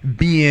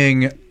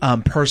being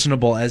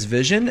personable as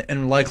Vision,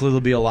 and likely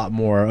there'll be a lot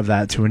more of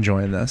that to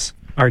enjoy in this.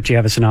 Art, do you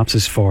have a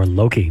synopsis for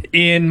Loki?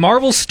 In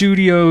Marvel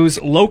Studios'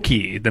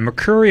 Loki, the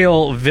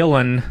mercurial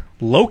villain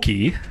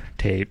Loki,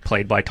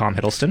 played by Tom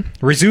Hiddleston,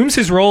 resumes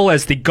his role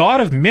as the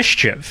God of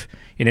Mischief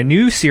in a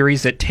new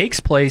series that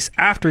takes place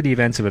after the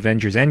events of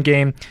Avengers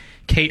Endgame.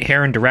 Kate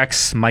Herron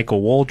directs,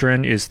 Michael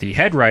Waldron is the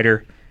head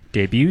writer,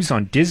 debuts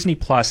on Disney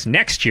Plus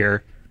next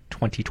year,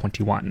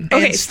 2021.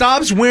 Okay. And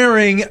stops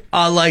wearing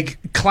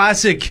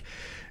classic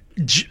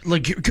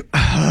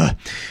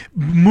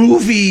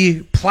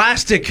movie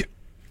plastic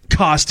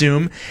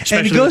costume, especially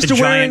and he goes to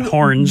wearing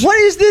horns. What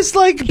is this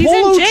polo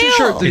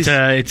t-shirt? It's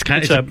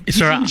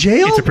in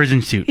jail. It's a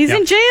prison suit. He's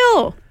in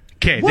jail.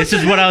 Okay, this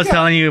is what I was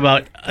telling you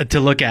about to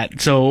look at.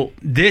 So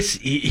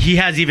he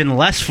has even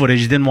less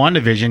footage than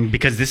WandaVision,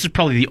 because this is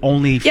probably the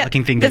only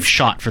fucking thing they've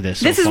shot for this.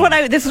 This is what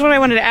I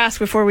wanted to ask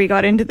before we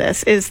got into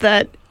this, is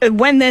that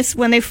when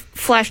they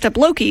flashed up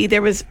Loki,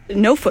 there was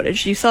no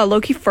footage. You saw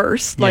Loki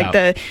first,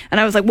 and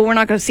I was like, well, we're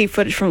not going to see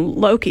footage from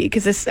Loki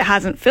because this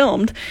hasn't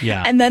filmed.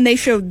 Yeah. And then they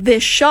showed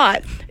this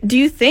shot. Do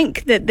you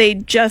think that they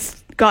just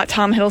got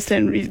Tom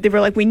Hiddleston? They were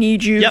like, we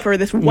need you for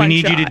this one shot. We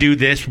need you to do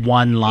this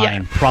one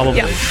line, probably.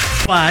 Yeah.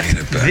 But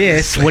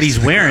what he's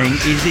wearing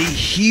is a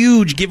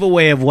huge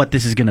giveaway of what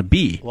this is going to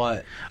be.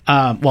 What?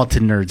 Well, to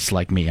nerds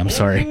like me, I'm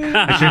sorry.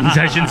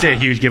 I shouldn't say a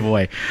huge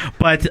giveaway.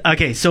 But,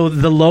 okay, so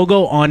the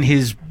logo on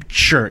his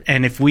shirt.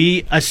 And if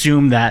we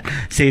assume that,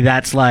 say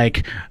that's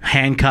like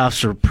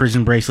handcuffs or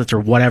prison bracelets or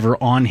whatever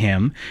on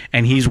him,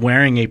 and he's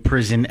wearing a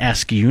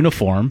prison-esque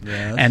uniform,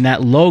 and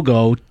that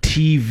logo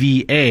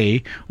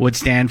TVA would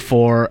stand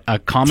for a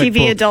comic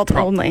book adult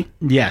only.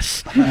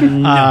 Yes.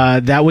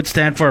 That would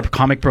stand for a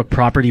comic book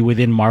property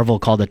within Marvel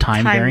called the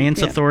Time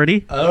Variance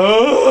Authority.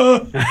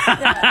 Oh.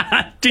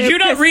 Did you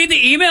not read the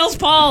emails,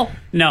 Paul?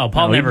 No,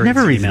 Paul never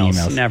reads the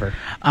emails. Never.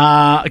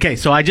 Okay,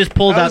 so I just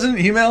pulled up. That was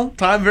an email?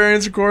 Time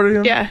Variance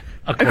Accordion? Yeah.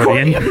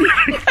 Accordion.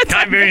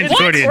 Time Variance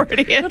Accordion.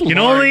 You can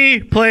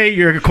only play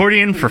your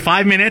accordion for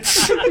 5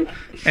 minutes,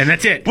 and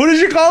that's it. What did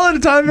you call it? A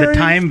Time Variance?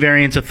 The Time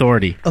Variance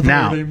Authority.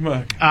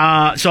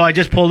 Now, so I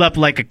just pulled up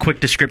like a quick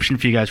description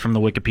for you guys from the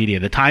Wikipedia.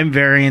 The Time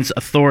Variance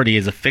Authority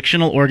is a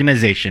fictional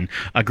organization,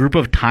 a group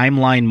of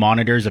timeline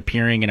monitors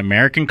appearing in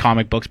American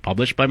comic books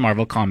published by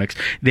Marvel Comics.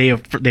 They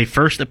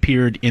first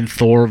appeared in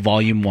Thor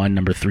Volume 1,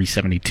 number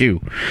 372.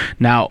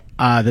 Now,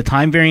 the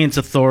Time Variance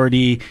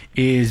Authority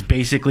is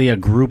basically a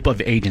group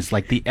of agents,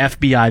 like the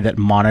FBI, that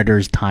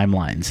monitors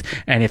timelines.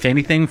 And if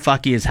anything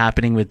fucky is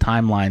happening with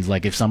timelines,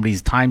 like if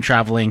somebody's time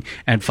traveling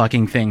and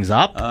fucking things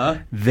up,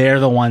 they're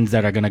the ones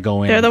that are going to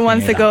go in. They're the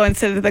ones that go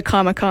into the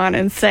Comic-Con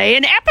and say,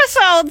 in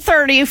episode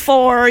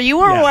 34, you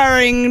were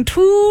wearing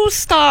 2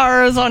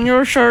 stars on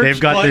your shirt. They've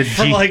got the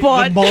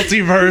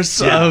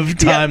multiverse of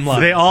timelines.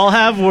 They all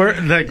have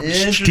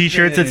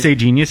t-shirts that say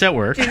Genius at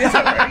Work. Genius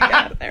at Work,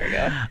 yeah. There we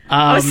go.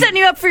 I was setting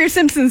you up for your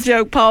Simpsons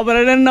joke, Paul, but I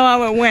didn't know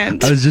how it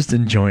went. I was just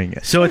enjoying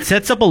it. So it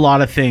sets up a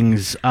lot of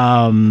things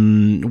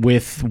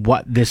with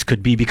what this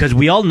could be, because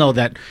we all know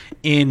that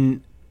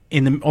in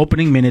the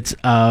opening minutes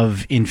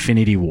of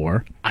Infinity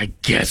War, I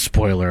guess,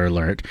 spoiler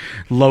alert,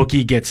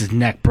 Loki gets his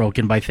neck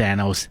broken by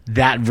Thanos.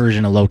 That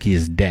version of Loki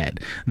is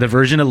dead. The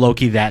version of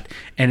Loki that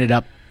ended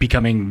up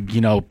becoming,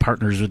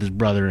 partners with his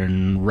brother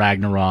in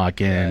Ragnarok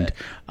and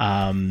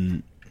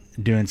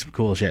doing some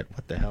cool shit.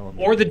 What the hell?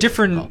 Or the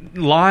different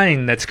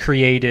line that's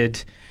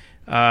created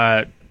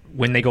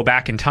when they go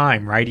back in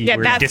time, right?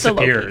 Where he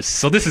disappears.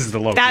 So this is the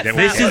Loki.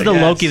 This is the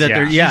Loki that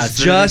they're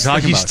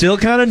he's still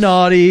kind of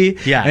naughty.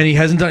 Yeah. And he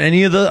hasn't done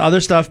any of the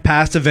other stuff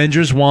past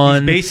Avengers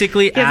 1. He's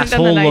basically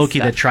asshole Loki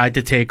that tried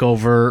to take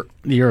over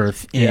the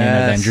Earth in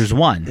Avengers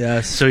 1.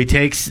 Yes. So he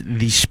takes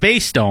the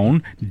Space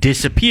Stone,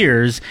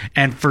 disappears,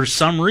 and for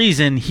some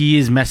reason he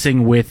is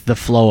messing with the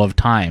flow of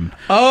time.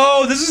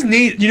 Oh, this is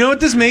neat. You know what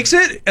this makes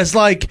it? It's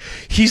like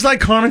he's like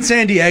Carmen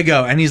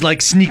Sandiego, and he's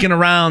like sneaking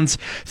around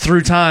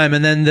through time,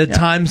 and then the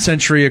Time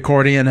Century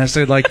Accordion has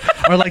to or like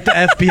the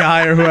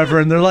FBI or whoever,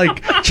 and they're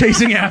like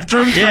chasing after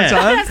him through time.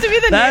 That has to be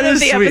the name of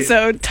the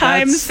episode.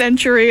 Time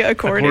Century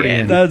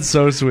Accordion. That's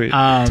so sweet.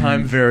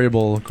 Time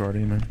variable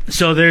accordion.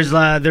 So there's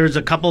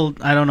a couple.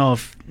 I don't know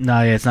if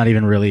it's not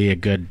even really a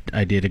good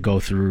idea to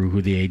go through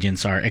who the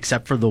agents are,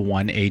 except for the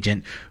one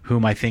agent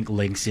whom I think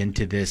links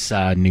into this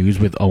news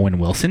with Owen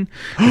Wilson.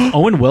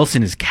 Owen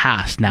Wilson is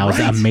cast now as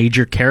a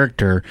major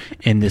character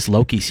in this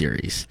Loki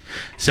series.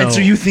 So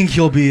you think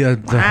he'll be the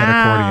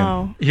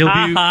head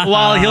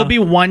accordion? He'll be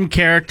one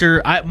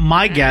character.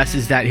 My guess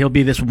is that he'll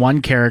be this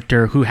one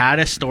character who had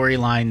a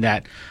storyline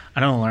that, I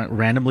don't know,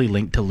 randomly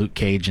linked to Luke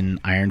Cage and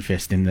Iron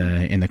Fist in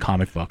the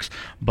comic books,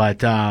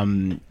 but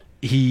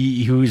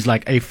who's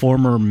like a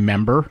former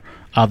member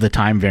of the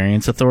Time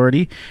Variance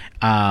Authority,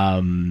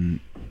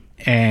 and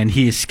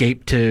he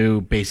escaped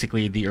to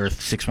basically the Earth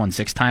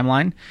 616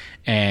 timeline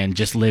and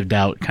just lived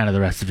out kind of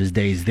the rest of his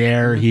days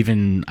there. He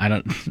even,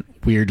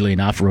 weirdly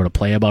enough, wrote a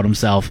play about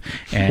himself,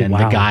 and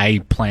the guy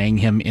playing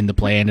him in the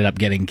play ended up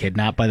getting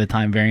kidnapped by the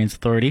Time Variance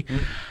Authority.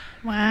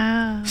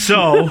 Wow.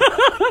 So,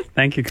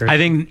 thank you, Chris. I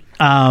think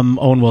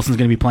Owen Wilson's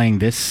going to be playing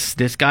this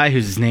guy,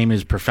 whose name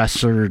is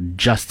Professor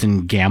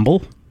Justin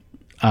Gamble.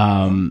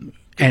 And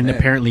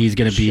apparently he's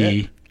going to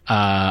be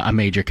a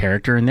major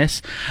character in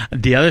this.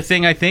 The other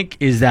thing I think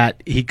is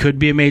that he could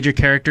be a major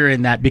character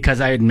in that,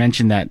 because I had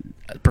mentioned that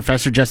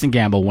Professor Justin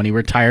Gamble, when he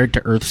retired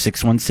to Earth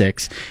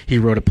 616, he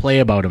wrote a play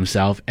about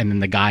himself, and then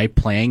the guy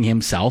playing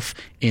himself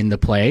in the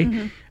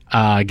play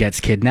gets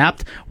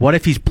kidnapped. What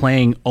if he's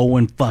playing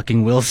Owen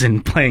fucking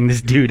Wilson playing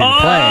this dude in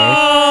play?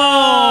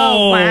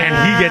 Wow. And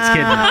he gets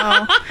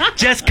kidnapped.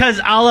 Just because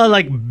a la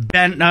like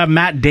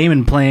Matt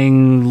Damon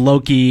playing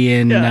Loki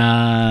in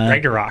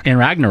Ragnarok.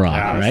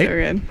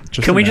 Right?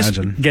 So can we just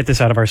get this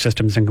out of our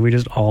systems, and can we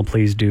just all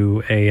please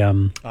do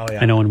an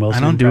Owen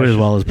Wilson? I don't do it as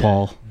well as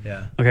Paul.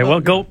 Yeah. Okay,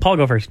 well, Paul,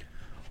 go first.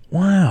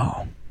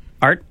 Wow.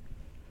 Art?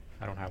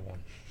 I don't have one.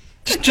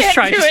 Just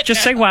try.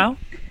 Just say wow.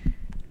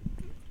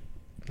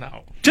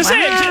 No. Just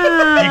say it.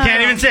 You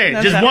can't even say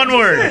it. Just one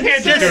word.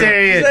 Just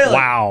say it.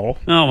 Wow.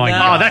 Oh my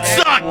god. Oh, that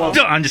sucked.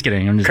 I'm just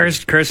kidding.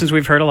 Curses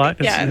we've heard a lot.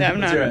 Yeah, no,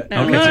 no, it.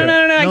 no, Okay.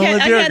 no, I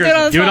can't do it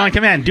on the Do it spot. on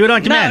command. Do it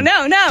on command.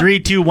 No. 3,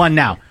 2, 1,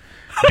 now.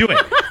 Do it.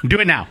 Do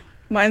it now.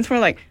 Mine's more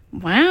like,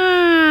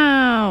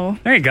 wow.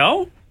 There you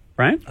go.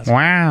 Right?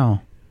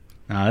 Wow.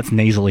 No, that's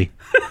nasally.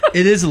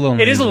 It is a little.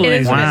 It is a little.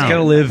 It is nasal. It's got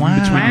to live Wow.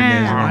 between the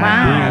nasal.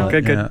 Wow.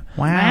 Good.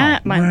 Wow.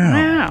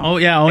 Wow. Oh,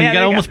 yeah. You there got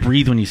to you almost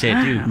breathe when you say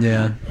it, too.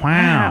 Yeah.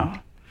 Wow.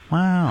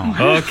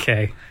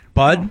 Okay.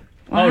 Bud?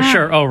 Oh,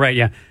 sure. Oh, right.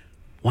 Yeah.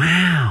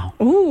 Wow.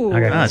 Ooh.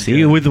 Okay.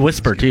 See, with the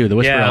Whisper too. The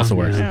Whisper also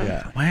works.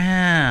 Yeah.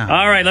 Wow.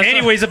 All right.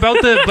 Anyways,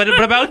 about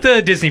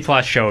the Disney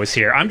Plus shows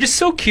here, I'm just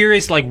so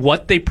curious, like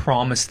what they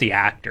promised the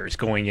actors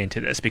going into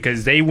this,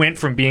 because they went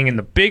from being in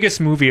the biggest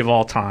movie of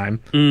all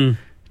time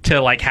to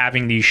like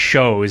having these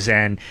shows,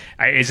 and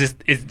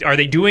are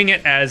they doing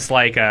it as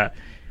like a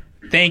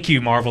thank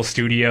you, Marvel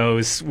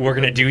Studios? We're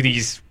gonna do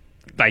these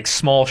like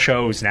small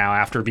shows now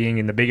after being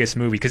in the biggest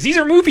movie, because these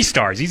are movie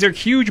stars. These are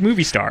huge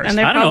movie stars, and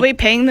they're probably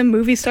paying the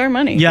movie star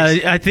money. Yeah,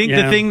 I think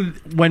the thing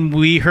when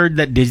we heard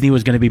that Disney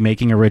was going to be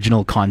making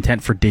original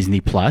content for Disney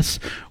Plus,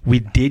 we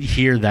did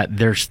hear that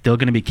they're still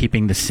going to be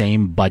keeping the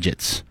same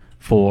budgets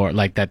for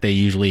like that they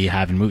usually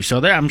have in movies.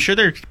 So I'm sure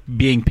they're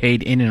being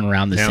paid in and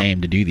around the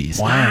same to do these.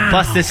 Wow.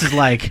 Plus, this is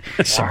like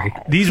Sorry.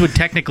 these would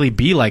technically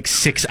be like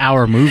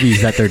 6-hour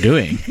movies that they're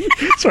doing.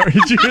 Sorry,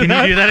 did you Can you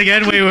do that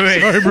again? Wait.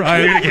 Sorry,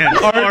 Brian. Do it again.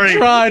 Art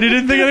tried. He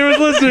didn't think anyone was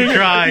listening. He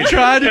tried. He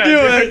tried to do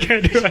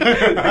it.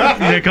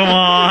 Yeah, come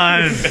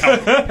on.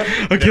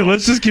 Okay,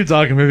 let's just keep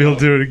talking. Maybe he'll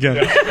do it again.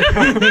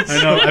 I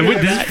know.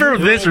 This is for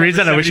this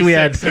reason. I wish we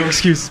had. No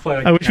excuses.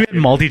 I wish we had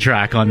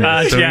multi-track on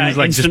this. So we just,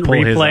 like, instant just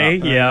pull his replay.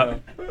 up. Yeah.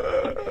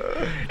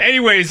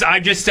 Anyways,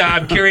 I'm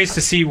curious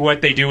to see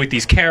what they do with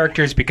these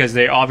characters, because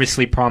they're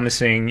obviously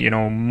promising,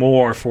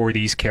 more for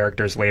these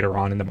characters later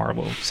on in the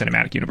Marvel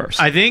Cinematic Universe.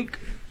 I think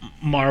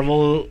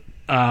Marvel,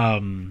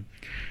 in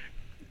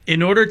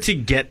order to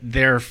get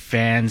their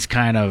fans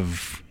kind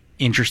of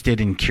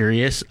interested and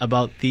curious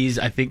about these,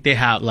 I think they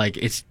have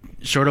it's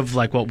sort of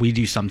like what we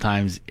do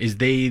sometimes is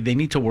they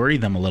need to worry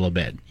them a little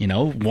bit.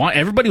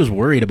 Everybody was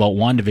worried about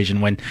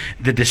WandaVision when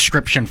the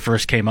description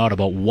first came out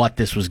about what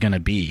this was going to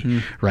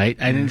be, right?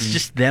 And it's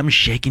just them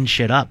shaking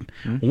shit up.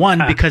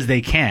 One, because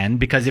they can,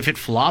 because if it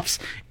flops,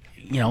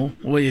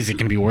 what is it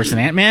going to be worse than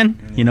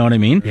Ant-Man? You know what I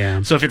mean?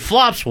 Yeah. So if it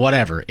flops,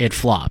 whatever, it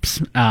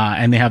flops.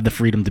 And they have the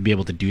freedom to be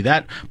able to do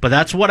that. But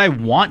that's what I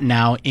want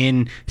now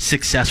in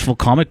successful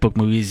comic book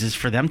movies, is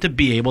for them to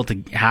be able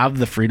to have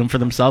the freedom for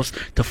themselves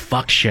to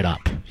fuck shit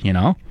up,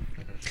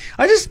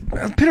 I just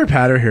pitter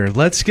patter here.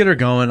 Let's get her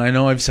going. I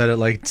know I've said it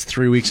like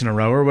 3 weeks in a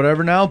row or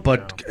whatever now,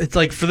 but it's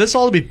like for this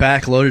all to be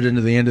backloaded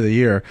into the end of the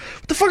year.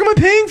 What the fuck am I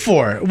paying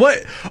for?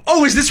 What?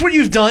 Oh, is this what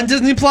you've done,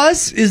 Disney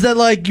Plus? Is that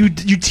like you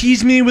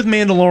tease me with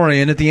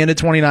Mandalorian at the end of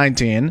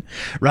 2019,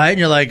 right? And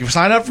you're like,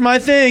 sign up for my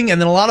thing,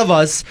 and then a lot of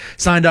us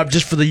signed up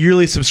just for the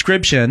yearly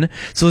subscription.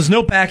 So there's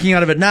no backing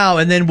out of it now.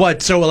 And then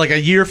what? So like a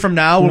year from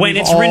now, when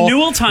it's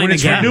renewal time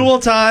again. Renewal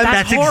time.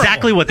 That's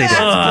exactly what they did.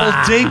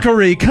 That's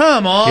dinkery.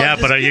 Come on. Yeah,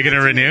 but are you going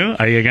to renew?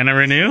 Are you going to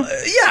renew?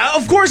 Yeah,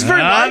 of course.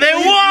 Very much. They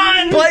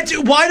won! But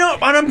why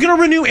not? And I'm going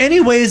to renew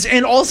anyways,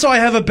 and also I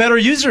have a better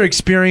user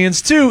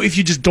experience too if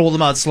you just dole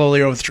them out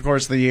slowly over the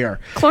course of the year.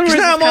 Clone Wars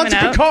now is I'm on coming to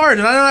out. Picard,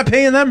 and I'm not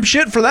paying them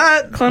shit for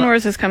that. Clone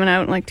Wars is coming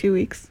out in like 2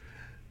 weeks.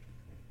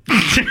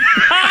 I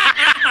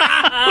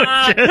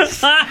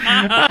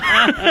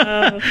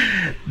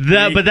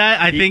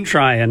think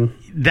trying.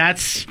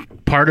 That's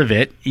part of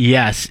it.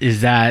 Yes,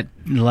 is that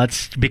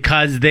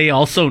because they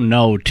also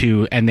know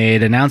too, and they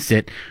had announced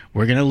it.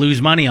 We're going to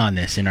lose money on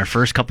this in our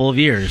first couple of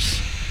years,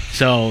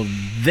 so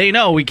they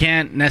know we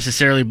can't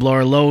necessarily blow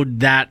our load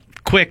that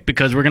quick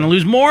because we're going to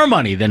lose more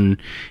money than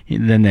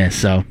this.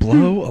 So Blow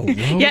a load.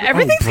 Yeah,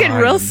 everything's getting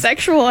real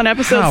sexual on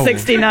episode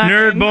 69.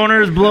 Nerd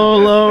boners, blow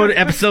a load,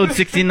 episode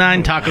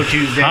 69, Taco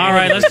Tuesday. All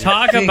right, let's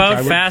talk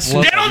about Fast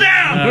and Settle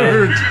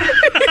down!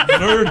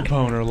 Nerd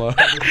boner load.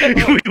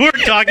 We were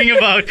talking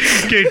about,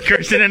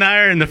 Kirsten and I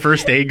are in the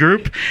first aid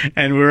group,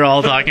 and we were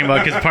all talking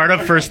about, because part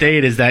of first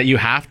aid is that you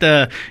have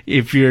to,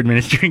 if you're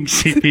administering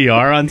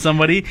CPR on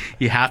somebody,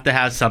 you have to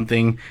have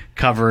something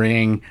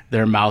covering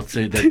their mouth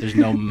so that there's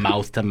no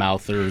mouth to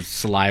mouth or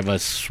saliva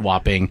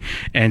swapping.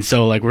 And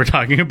so we're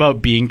talking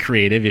about being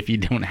creative if you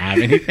don't have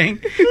anything.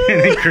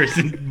 And then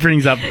Kirsten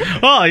brings up,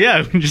 oh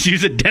yeah, just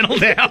use a dental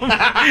dam. and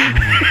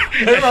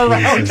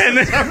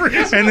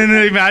then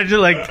imagine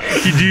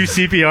you do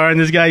CPR and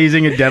this guy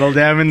using a dental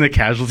dam and the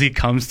casualty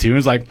comes to and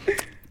is like,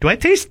 do I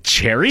taste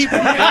cherry? Oh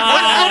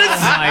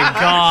my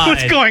God.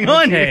 What's going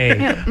on here?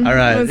 Yeah. All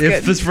right. If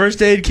Good. this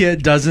first aid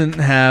kit doesn't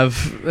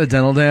have a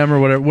dental dam or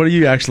whatever, what do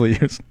you actually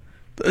use?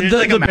 The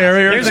mask.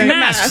 barrier. There's thing?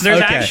 masks.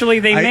 There's actually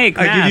they make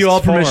I give you all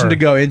masks permission for- to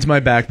go into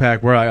my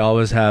backpack where I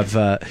always have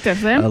Dental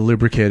dam? a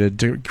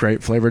lubricated,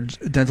 great flavored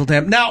dental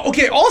dam. Now,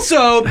 okay.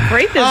 Also,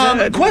 Grape is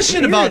a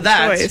question weird about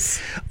that.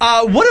 choice.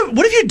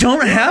 What if you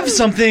don't have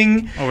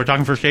something? Oh, we're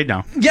talking first aid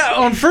now. Yeah,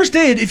 on first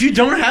aid, if you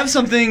don't have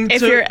something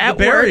If to you're at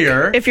the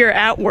barrier, work, if you're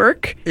at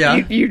work, Yeah.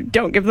 you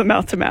don't give them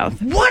mouth to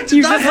mouth. what?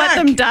 You the just let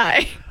heck? them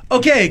die.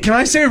 Okay, can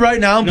I say right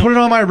now and put it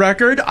on my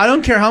record? I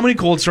don't care how many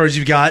cold sores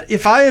you've got.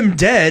 If I am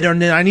dead or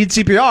I need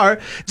CPR,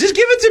 just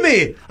give it to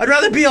me. I'd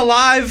rather be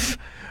alive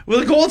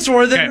with a cold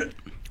sore than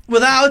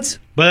without.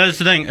 But that's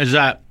the thing, is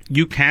that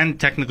you can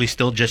technically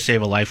still just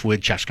save a life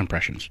with chest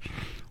compressions.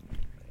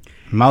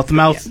 Mouth to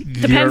mouth.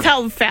 Depends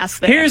how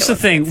fast they Here's the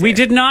thing. We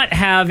did not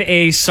have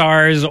a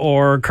SARS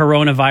or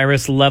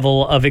coronavirus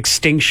level of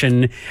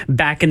extinction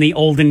back in the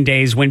olden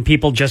days when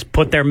people just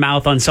put their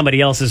mouth on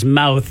somebody else's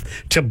mouth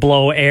to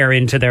blow air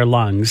into their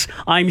lungs.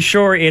 I'm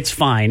sure it's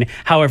fine.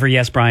 However,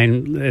 yes,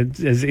 Brian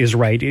is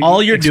right.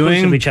 All you're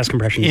doing chest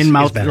compressions in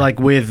mouth, like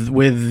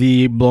with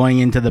the blowing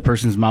into the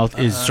person's mouth,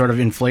 is sort of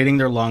inflating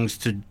their lungs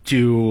to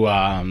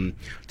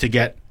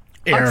get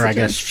air, oxygen. I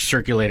guess,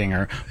 circulating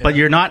her. Yeah. But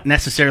you're not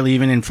necessarily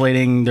even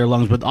inflating their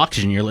lungs with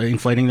oxygen. You're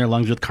inflating their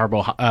lungs with carbon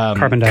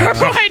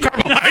dioxide.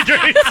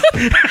 Carbohydrates.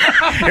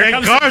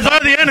 And carbs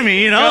are the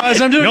enemy, you know?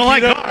 Guys, I'm doing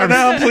carbs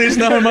now, please.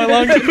 Not in my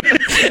lungs.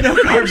 No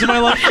carbs in my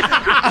lungs.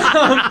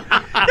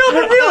 No,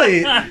 but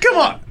really, come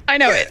on. I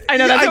know it. I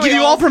know that. I give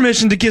you all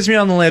permission to kiss me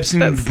on the lips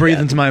and breathe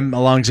into my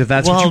lungs if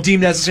that's what you deem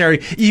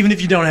necessary, even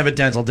if you don't have a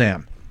dental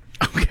dam.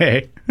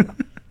 Okay.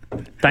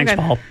 Thanks,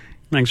 Paul.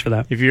 Thanks for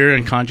that. If you're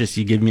unconscious,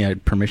 you give me a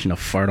permission to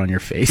fart on your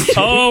face.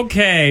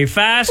 Okay,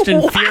 Fast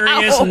and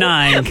Furious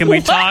 9. Can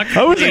we talk?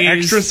 That was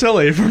extra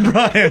silly from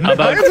Brian.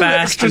 About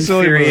Fast and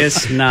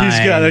Furious 9. He's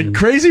got a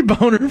crazy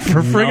boner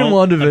for friggin'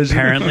 WandaVision.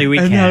 Apparently we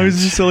and can't. now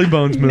he's a silly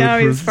bones move. Now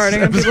he's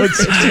farting on people's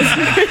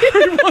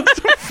He wants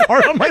to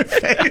fart on my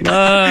face.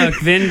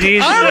 Look, Vin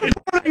Diesel. I'm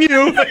reporting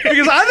you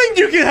because I think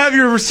you can have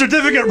your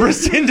certificate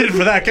rescinded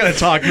for that kind of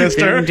talk,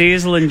 mister. Vin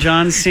Diesel and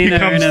John Cena. He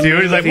comes to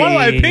he's like, why do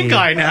I have pink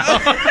eye now?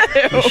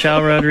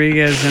 Michelle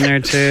Rodriguez in there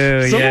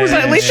too.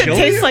 At least it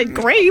tastes like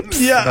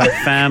grapes. Yeah. The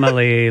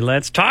family.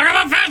 Let's talk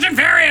about Fast and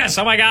Furious.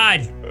 Oh my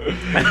God.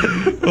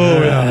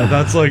 Oh yeah,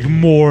 that's like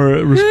more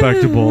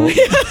respectable.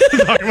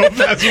 Talking about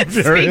Fast and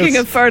Furious. Speaking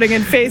of farting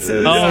in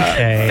faces,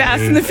 Okay.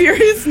 Fast and the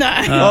Furious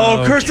 9.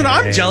 Oh, Kirsten,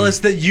 I'm jealous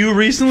that you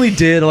recently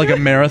did like a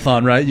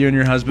marathon, right? You and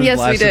your husband Yes,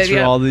 we blasted did, through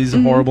yeah. all these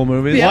horrible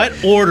movies. Yeah.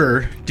 What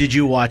order did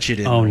you watch it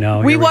in? Oh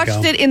no. We here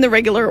watched go. it in the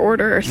regular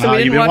order, so we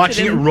You've didn't been watch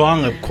watching it it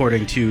wrong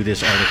according to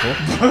this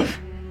article.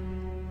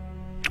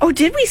 Oh,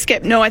 did we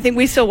skip? No, I think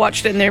we still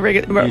watched it in the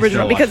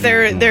original because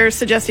they're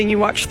suggesting you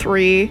watch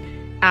 3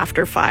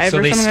 after 5 So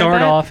or they something start like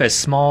that. off as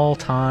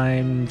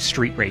small-time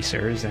street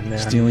racers, and then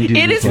Stealing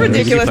DVD It is players.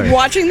 ridiculous.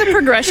 Watching the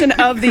progression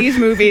of these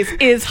movies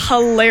is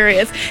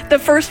hilarious. The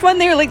first one,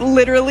 they're like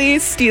literally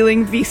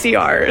stealing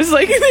VCRs,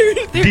 like they're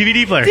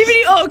DVD players.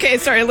 DVD. Oh, okay,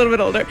 sorry, a little bit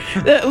older,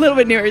 a little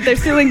bit newer. They're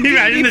stealing Can you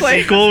imagine DVD the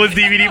players. sequel with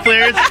DVD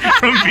players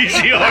from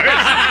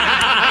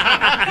VCRs?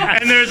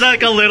 And there's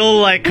like a little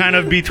like kind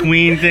of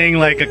between thing,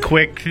 like a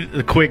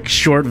quick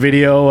short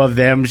video of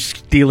them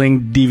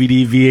stealing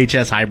DVD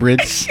VHS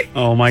hybrids.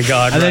 Oh my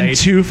God. And then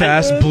Too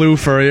Fast Blue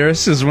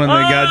Furious is when they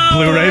got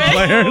Blu-ray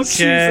players.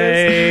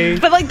 Okay.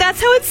 But like that's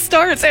how it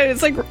starts, and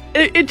it's like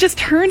it just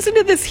turns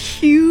into this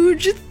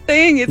huge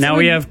thing. It's Now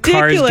we have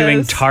cars ridiculous.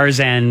 doing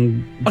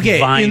Tarzan. Okay,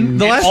 Vine. in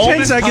the last all 10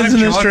 this seconds time,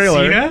 in this John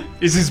trailer. Cena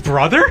is his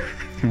brother.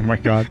 Oh my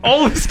God.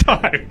 All this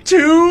time.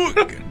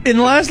 In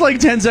the last like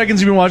 10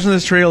 seconds you've been watching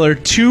this trailer,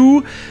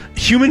 2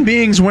 human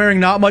beings wearing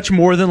not much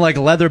more than like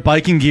leather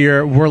biking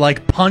gear were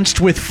like punched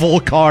with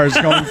full cars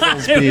going full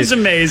speed. It was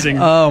amazing.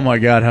 Oh my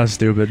God, how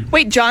stupid.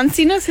 Wait, John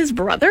Cena's his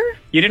brother?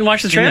 You didn't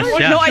watch the trailer?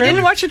 Yeah. No, I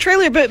didn't watch the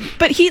trailer, but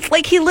he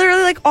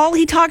literally like all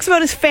he talks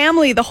about is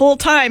family the whole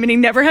time, and he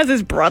never has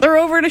his brother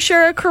over to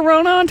share a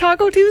Corona on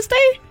Taco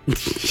Tuesday.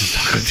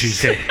 Taco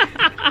Tuesday.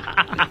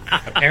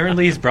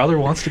 Apparently, his brother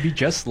wants to be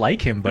just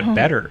like him, but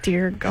better.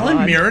 Dear God.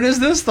 Helen Mirren is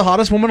this? The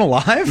hottest woman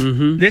alive?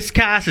 This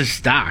cast is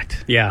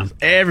stacked. Yeah.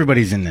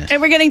 Everybody's in this.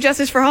 And we're getting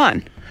justice for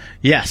Han.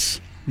 Yes.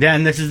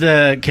 Then this is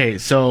the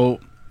case. So,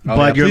 Oh, but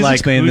yeah, you're please like,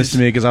 explain this to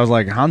me because I was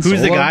like, Han Solo?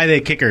 who's the guy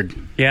they kickered?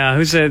 Yeah.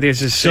 Who's there's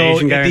this So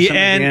Asian guy at or the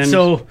something end, at the end.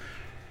 so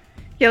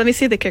Yeah, let me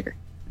see the kicker.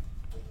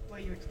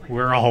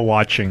 We're all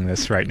watching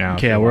this right now.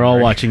 okay, we're all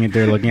watching it.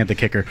 They're looking at the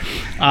kicker.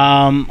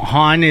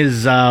 Han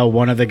is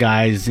one of the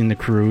guys in the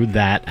crew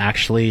that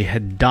actually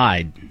had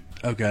died.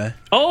 Okay.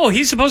 Oh,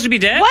 he's supposed to be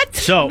dead? What?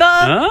 So- the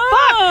Oh.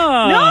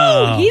 fuck?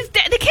 No, he's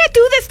dead. They can't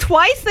do this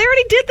twice. They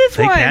already did this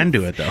They once. can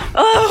do it though.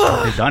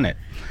 Ugh. They've done it.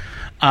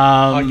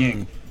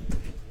 Hugging.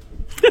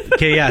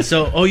 Okay, yeah.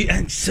 So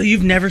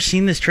you've never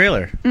seen this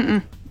trailer?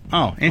 Mm-mm.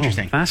 Oh,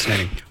 interesting.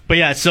 Fascinating. But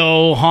yeah,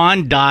 so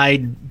Han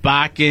died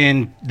back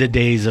in the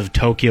days of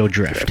Tokyo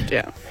Drift.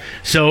 Yeah.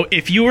 So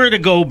if you were to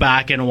go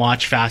back and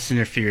watch Fast and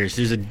the Furious,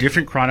 there's a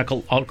different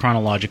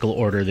chronological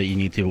order that you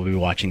need to be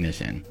watching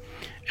this in.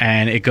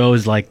 And it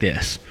goes like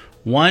this: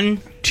 1,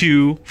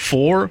 2,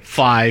 4,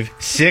 5,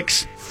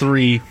 6,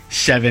 3,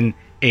 7,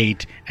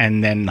 8,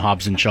 and then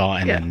Hobbs and Shaw,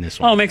 and then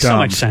this one. Oh, it makes so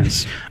much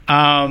sense.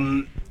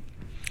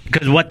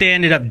 Because what they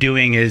ended up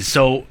doing is,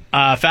 so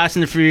Fast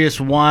and the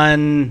Furious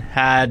 1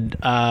 had,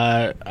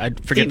 I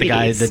forget the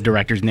guy, DVDs. the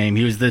director's name.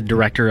 He was the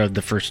director of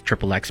the first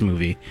XXX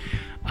movie.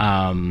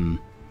 And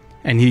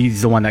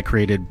he's the one that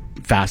created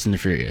Fast and the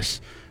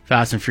Furious.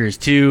 Fast and Furious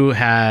 2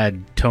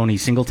 had Tony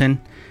Singleton.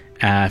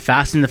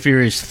 Fast and the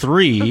Furious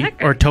 3,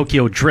 or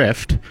Tokyo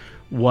Drift,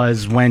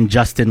 was when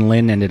Justin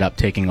Lin ended up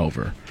taking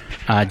over.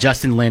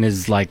 Justin Lin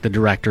is like the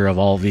director of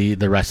all the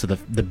rest of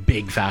the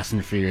big Fast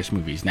and the Furious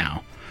movies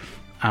now.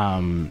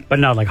 But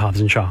not like Hobbs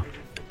and Shaw.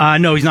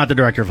 No, he's not the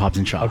director of Hobbs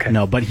and Shaw. Okay.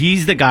 No, but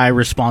he's the guy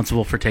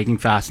responsible for taking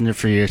Fast and the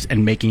Furious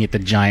and making it the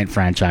giant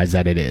franchise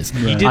that it is.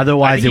 Right.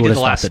 Otherwise, it would have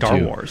the last stopped Star it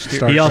too. Wars.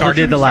 He also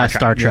did the last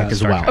Star Trek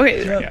as well.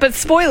 Okay, but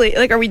spoily.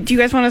 Like, do you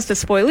guys want us to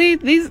spoily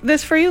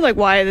this for you? Like,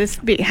 why this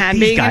being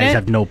These in guys it?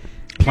 have no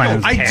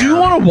plans. I do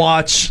want to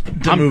watch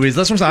the movies.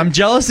 That's what I'm saying. I'm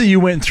jealous that you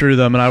went through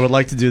them, and I would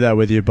like to do that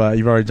with you, but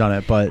you've already done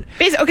it. But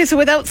Okay, so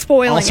without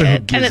spoiling also, who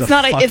it, gives and it's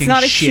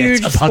not a shit huge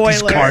about spoiler.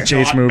 these car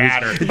chase movies.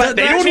 Matter. But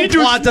They don't need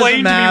to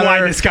explain to me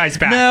why this guy's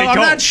back. No, They I'm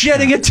don't. not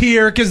shedding a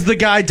tear because the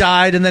guy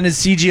died, and then his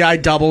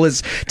CGI double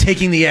is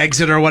taking the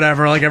exit or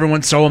whatever. Like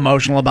everyone's so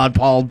emotional about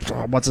Paul.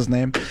 What's his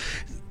name?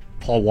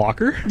 Paul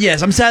Walker?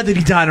 Yes, I'm sad that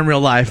he died in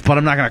real life, but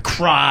I'm not gonna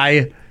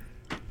cry.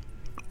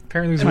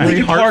 Apparently, it's a Linkin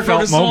very Park wrote a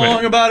heartfelt song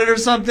moment. about it or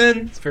something.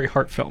 It's a very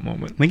heartfelt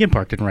moment. Linkin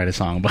Park didn't write a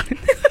song about it.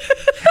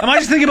 Am I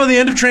just thinking about the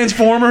end of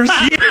Transformers?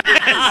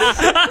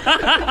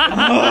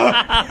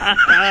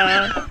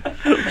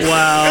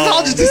 Wow. It's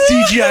all just a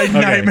CGI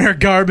nightmare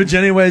garbage,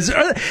 anyways.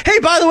 Hey,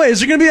 by the way, is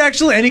there going to be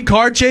actually any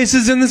car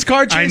chases in this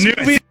car chase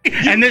movie?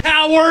 And this,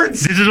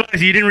 Cowards! This is what,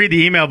 you didn't read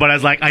the email, but I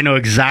was like, I know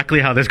exactly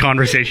how this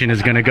conversation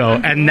is going to go,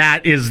 and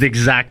that is the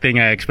exact thing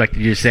I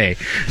expected you to say.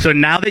 So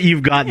now that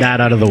you've got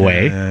that out of the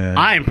way,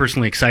 I am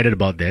personally excited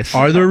about this.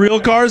 Are there real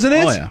cars in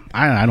it? Oh yeah,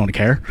 I don't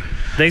care.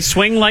 They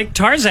swing like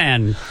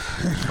Tarzan.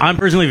 I'm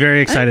personally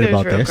very excited there's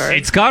about real this. cars.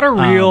 It's got a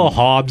real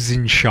Hobbs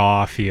and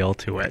Shaw feel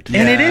to it.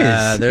 And it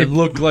is. They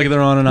look like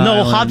they're on an No,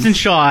 island. Hobbs and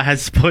Shaw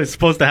is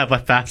supposed to have a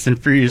Fast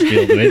and Furious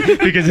feel to it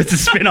because it's a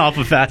spin-off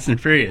of Fast and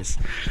Furious.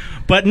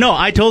 But no,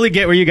 I totally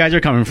get where you guys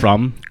are coming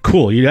from.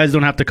 Cool. You guys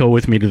don't have to go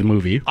with me to the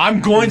movie. I'm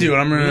going to,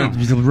 and I'm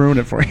going to ruin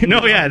it for you.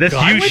 No, yeah, that's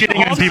I you went to shitting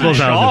on Hobbs people's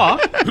and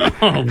houses. Shaw.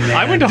 Oh, man.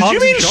 I went to Did Hobbs you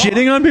mean and Shaw.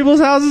 shitting on people's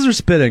houses or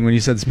spitting when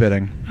you said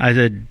spitting? I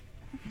said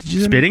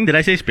spitting. Did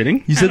I say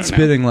spitting? You said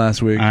spitting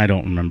last week. I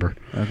don't remember.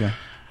 Okay.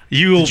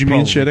 You Did you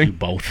mean probably shitting? do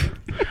both.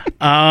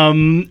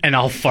 And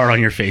I'll fart on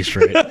your face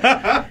for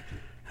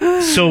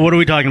it. So what are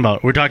we talking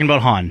about? We're talking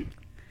about Han.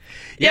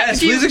 Yes,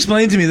 do you- please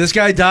explain to me. This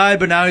guy died,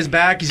 but now he's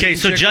back. He's Okay,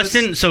 eating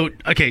so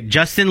chiclets.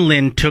 Justin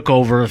Lin took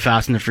over the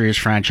Fast and the Furious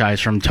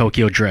franchise from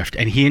Tokyo Drift,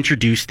 and he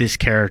introduced this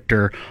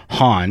character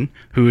Han,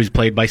 who is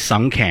played by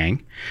Sung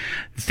Kang.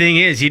 The thing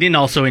is, he didn't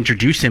also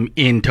introduce him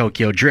in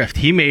Tokyo Drift.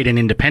 He made an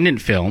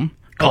independent film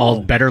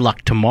called Better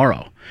Luck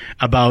Tomorrow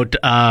about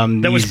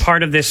That was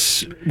part of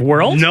this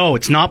world? No,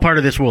 it's not part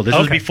of this world. This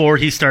was Okay. before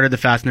he started the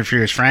Fast and the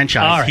Furious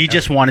franchise. All right, he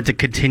just wanted to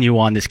continue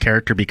on this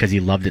character because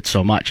he loved it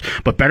so much.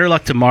 But Better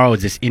Luck Tomorrow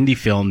is this indie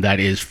film that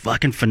is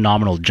fucking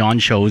phenomenal. John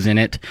Cho's in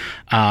it,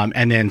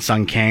 and then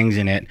Sung Kang's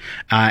in it,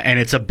 and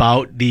it's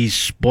about these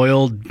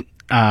spoiled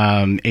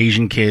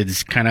Asian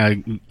kids kind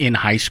of in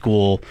high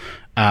school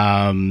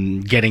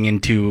getting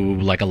into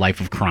like a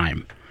life of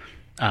crime.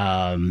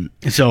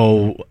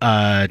 So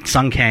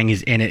Sung Kang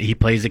is in it. He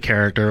plays the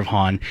character of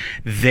Han.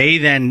 He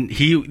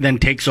then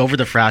takes over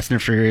the Fast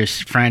and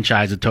Furious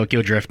franchise of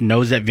Tokyo Drift,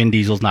 knows that Vin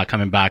Diesel's not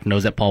coming back,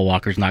 knows that Paul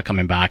Walker's not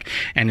coming back,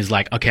 and is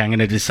like, okay, I'm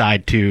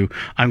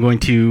going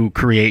to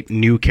create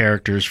new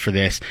characters for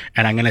this,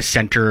 and I'm going to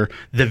center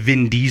the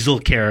Vin Diesel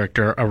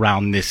character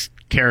around this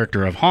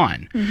character of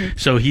Han.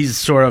 So he's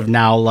sort of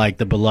now like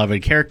the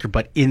beloved character,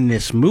 but in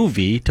this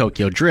movie,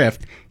 Tokyo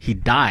Drift, he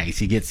dies.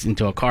 He gets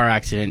into a car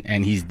accident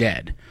and he's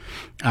dead.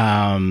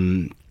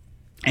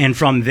 And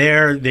from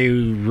there, they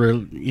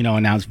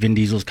announced Vin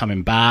Diesel's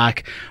coming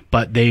back,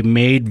 but they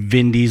made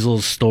Vin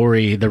Diesel's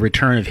story, the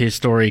return of his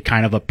story,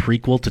 kind of a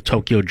prequel to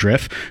Tokyo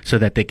Drift, so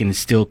that they can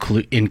still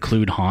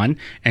include Han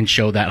and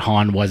show that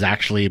Han was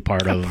actually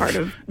part of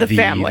the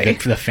family,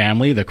 the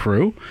family, the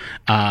crew.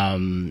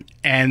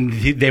 And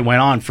they went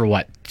on for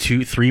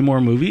 2-3 more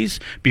movies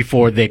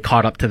before they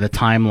caught up to the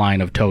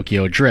timeline of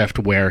Tokyo Drift,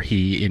 where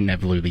he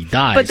inevitably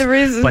dies. But the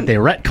reason- But they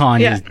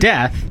retcon his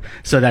death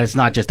so that it's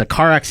not just a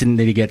car accident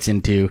that he gets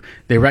into.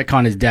 They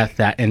retcon his death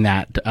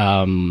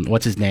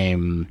what's his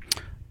name?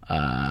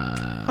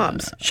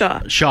 Hobbs.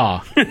 Shaw.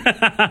 Shaw.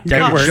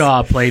 David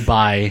Shaw, played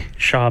by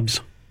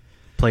Shobs.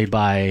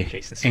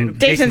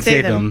 Jason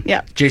Statham.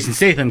 Yeah. Jason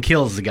Statham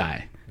kills the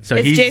guy. So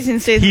It's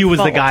Jason Statham's he was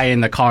the fault. guy in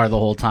the car the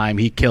whole time.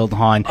 He killed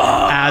Han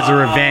as a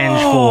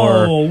revenge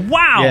Oh, for...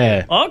 wow.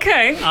 Yeah.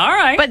 Okay. All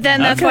right. But then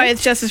that's why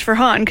it's justice for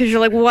Han, because you're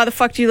like, well, why the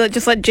fuck do you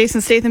just let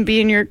Jason Statham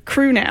be in your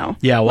crew now?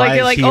 Yeah, why like, you're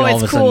is like, he oh, all it's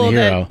of a sudden cool the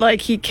hero? that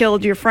like he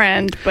killed your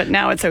friend, but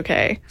now it's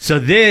okay. So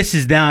this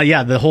is now,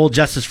 the whole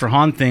Justice for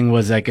Han thing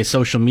was like a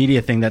social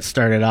media thing that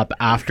started up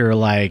after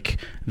like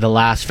the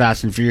last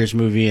Fast and Furious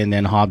movie and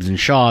then Hobbs and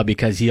Shaw,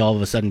 because he all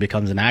of a sudden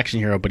becomes an action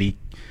hero, but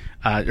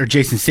or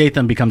Jason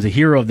Statham becomes a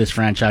hero of this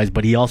franchise,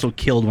 but he also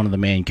killed one of the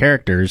main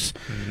characters.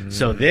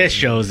 So this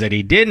shows that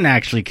he didn't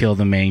actually kill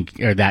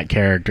that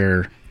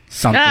character.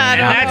 Something I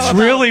don't happened. know. That's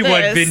about really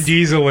what this. Vin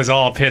Diesel was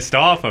all pissed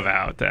off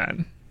about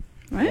then.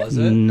 Was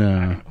it?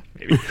 No.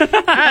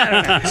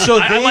 So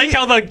I like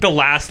how the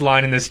last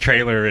line in this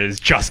trailer is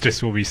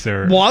 "Justice will be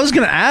served." Well, I was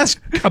going to ask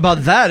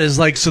about that. Is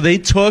like, so they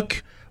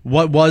took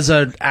what was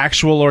an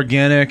actual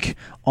organic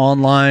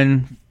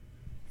online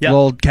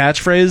little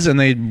catchphrase, and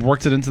they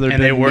worked it into their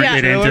and they worked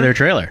it into their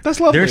trailer. That's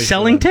lovely. They're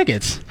selling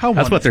tickets. How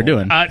That's what they're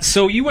doing.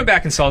 So you went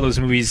back and saw those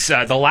movies.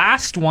 The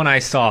last one I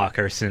saw,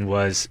 Kirsten,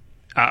 was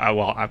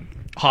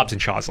Hobbs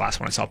and Shaw's last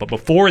one I saw, but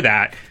before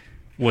that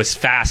was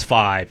Fast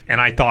 5, and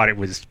I thought it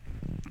was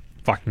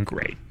fucking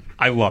great.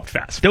 I loved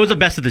Fast 5. That was the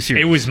best of the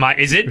series. It was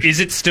is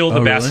it still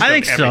the best? Really? I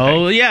think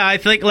so. Yeah, I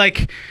think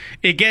like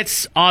it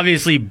gets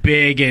obviously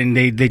big, and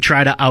they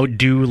try to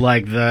outdo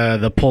like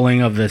the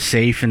pulling of the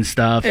safe and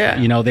stuff. Yeah.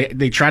 You know,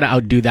 they try to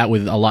outdo that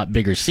with a lot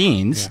bigger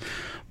scenes. Yeah.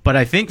 But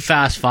I think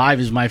Fast 5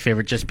 is my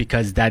favorite just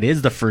because that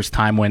is the first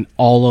time when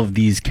all of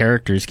these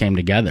characters came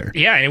together.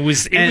 Yeah, it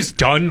was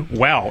done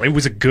well. It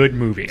was a good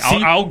movie.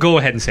 I'll go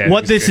ahead and say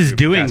what this is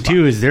doing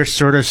too is they're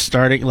sort of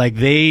starting like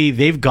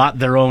they've got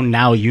their own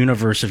now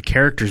universe of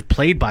characters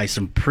played by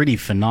some pretty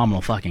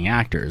phenomenal fucking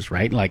actors,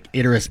 right? Like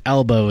Idris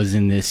Elba is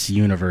in this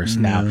universe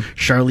now.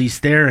 Charlize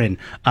Theron,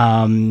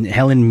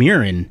 Helen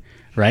Mirren.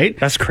 Right?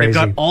 That's crazy.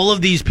 They've got all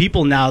of these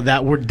people now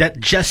that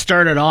just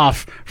started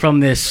off from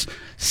this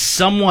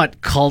somewhat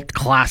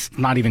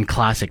not even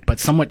classic, but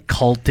somewhat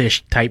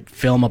cultish type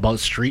film about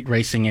street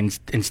racing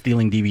and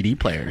stealing DVD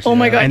players. Oh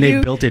my God. And they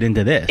built it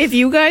into this. If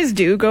you guys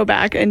do go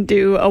back and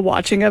do a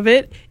watching of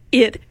it,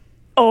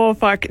 oh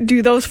fuck,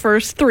 do those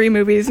first 3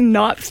 movies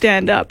not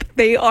stand up?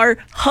 They are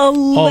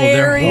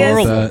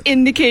hilarious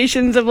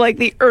indications of like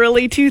the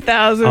early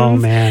 2000s. Oh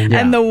man. Yeah.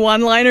 And the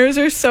one-liners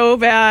are so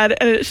bad,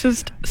 and it's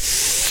just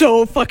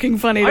so fucking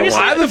funny to watch.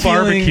 I have the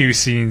barbecue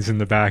scenes in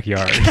the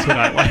backyard. That's what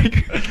I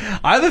like.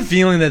 I have a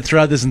feeling that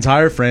throughout this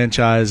entire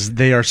franchise,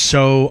 they are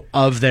so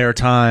of their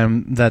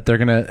time that they're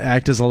going to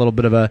act as a little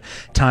bit of a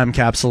time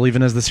capsule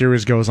even as the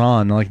series goes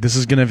on. Like, this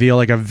is going to feel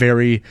like a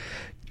very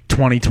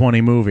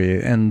 2020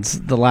 movie, and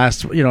the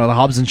last, the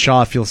Hobbs and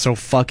Shaw feels so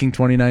fucking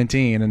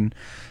 2019, and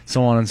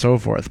so on and so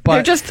forth. But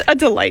they're just a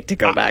delight to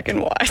go back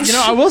and watch.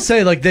 I will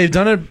say, like, they've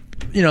done a,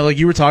 like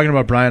you were talking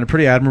about, Brian, a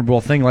pretty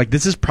admirable thing. Like,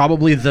 this is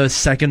probably the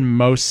second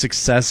most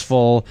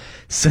successful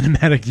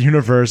cinematic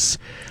universe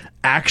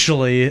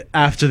actually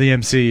after the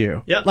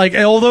MCU. Yeah. Like,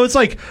 although it's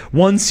like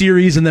one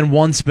series and then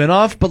one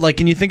spin-off, but like,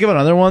 can you think of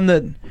another one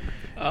that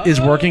is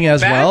working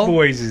as well? Bad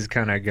Boys is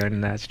kind of good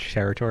in that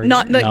territory.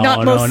 Not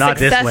most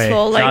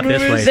successful. Like, not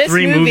this way. This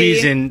three movie,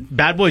 movies in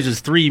Bad Boys was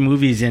 3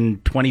 movies in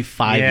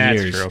 25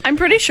 years. True. I'm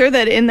pretty sure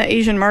that in the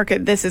Asian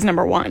market, this is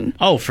number 1.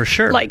 Oh, for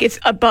sure. Like, it's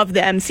above the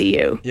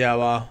MCU. Yeah,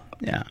 wow.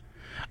 Yeah.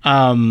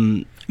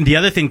 The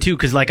other thing too,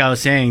 because like I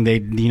was saying, they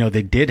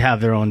did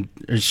have their own,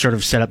 sort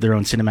of set up their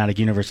own cinematic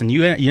universe, and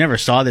you never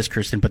saw this,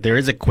 Kirsten, but there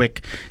is a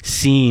quick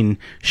scene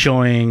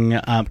showing.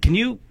 Can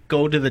you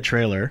go to the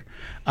trailer?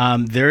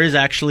 There is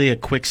actually a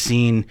quick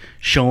scene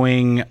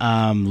showing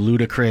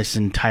Ludacris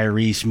and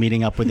Tyrese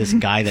meeting up with this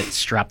guy that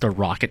strapped a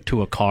rocket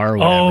to a car or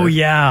whatever. Oh,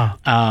 yeah.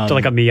 To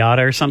like a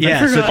Miata or something.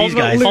 Yeah, so these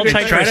guys... Hold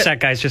tight for a sec,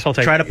 guys. Just hold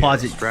tight. Try to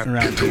pause it.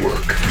 Get to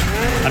work.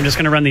 I'm just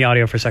going to run the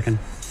audio for a second.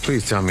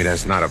 Please tell me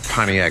that's not a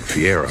Pontiac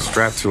Fiero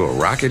strapped to a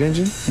rocket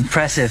engine?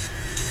 Impressive.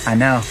 I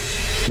know.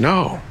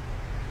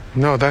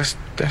 No, that's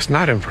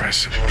not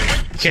impressive.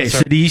 Okay,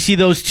 so do you see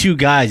those 2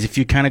 guys? If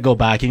you kind of go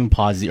back, you can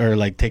pause or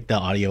like take the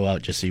audio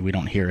out just so we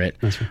don't hear it.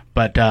 That's right.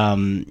 But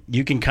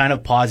you can kind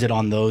of pause it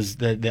on those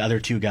the other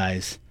 2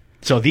 guys.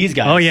 So these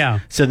guys. Oh yeah.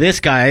 So this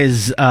guy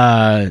is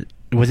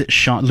was it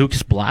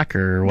Lucas Black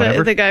or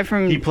whatever? The guy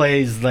from... He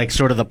plays like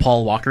sort of the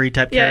Paul Walker-y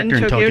type character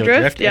in Tokyo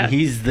Drift. Yeah. And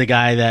he's the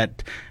guy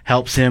that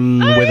helps him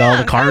with all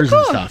the cars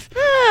and stuff.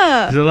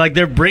 So like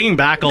they're bringing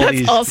back all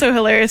these. That's also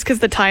hilarious because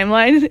the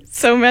timeline is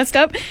so messed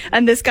up.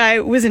 And this guy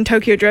was in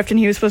Tokyo Drift, and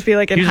he was supposed to be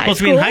like in high school. He was supposed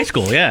to be in high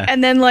school, yeah.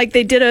 And then like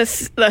they did a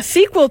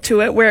sequel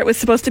to it where it was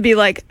supposed to be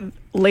like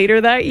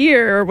later that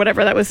year or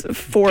whatever. That was 4 or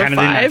 5. Kind of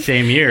in that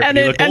same year. And,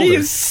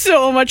 he's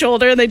so much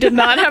older. And they did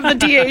not have the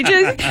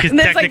de-ages. And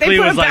it's like they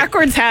put a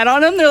backwards hat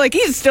on him. They're like,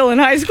 he's still in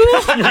high school.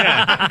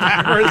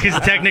 Because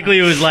technically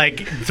it was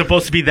like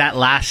supposed to be that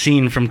last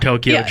scene from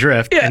Tokyo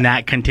Drift, and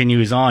that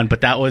continues on.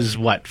 But that was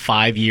what,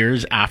 5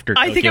 years after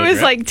Tokyo I think it was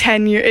Drift? like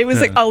 10 years. It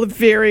was like a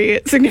very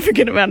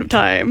significant amount of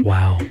time.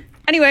 Wow.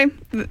 Anyway,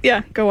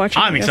 yeah, go watch it.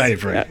 I'm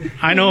excited for it.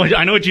 I know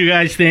what you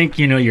guys think.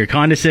 Your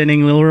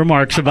condescending little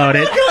remarks about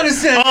it.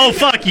 Oh,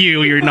 fuck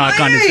you. You're not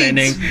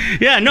condescending.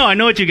 Yeah, no, I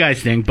know what you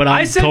guys think, but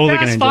I'm totally going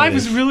to enjoy Fast 5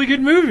 this. was a really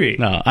good movie.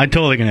 No, I'm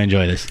totally going to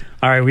enjoy this.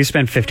 All right, we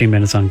spent 15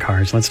 minutes on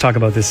cars. Let's talk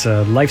about this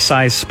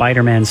life-size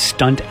Spider-Man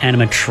stunt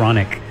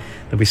animatronic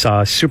that we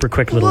saw a super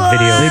quick little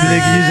video. Maybe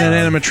they could use that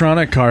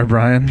animatronic car,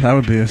 Brian. That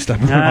would be a step.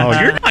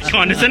 Oh, you're not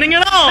condescending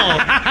at all.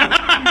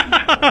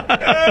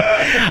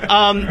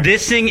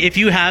 This thing, if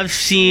you have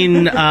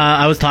seen,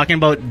 I was talking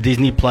about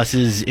Disney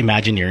Plus's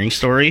Imagineering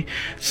story.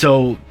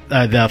 So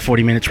the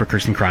 40 minutes where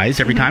Kirsten cries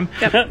every time.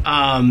 Yep.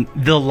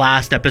 The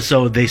last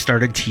episode, they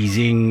started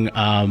teasing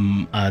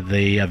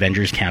the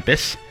Avengers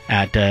campus.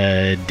 at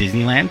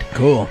Disneyland.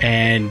 Cool.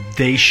 And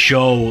they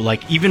show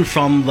like even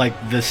from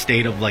like the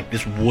state of like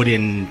this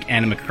wooden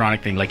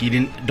animatronic thing, like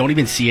you don't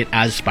even see it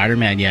as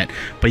Spider-Man yet,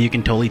 but you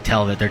can totally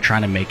tell that they're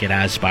trying to make it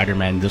as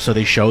Spider-Man. So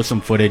they show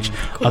some footage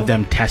of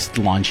them test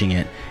launching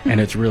it,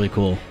 and it's really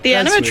cool. The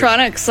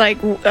animatronics, like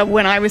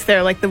when I was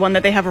there, like the one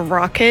that they have a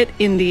rocket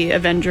in the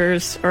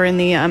Avengers or in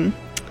the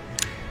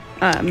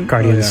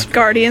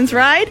Guardians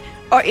ride.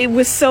 Oh, it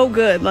was so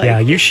good. Like,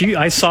 yeah,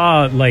 I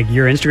saw like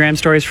your Instagram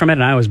stories from it,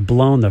 and I was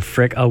blown the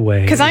frick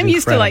away. Because I'm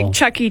used to like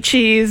Chuck E.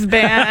 Cheese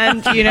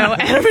band,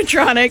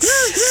 animatronics.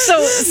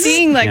 So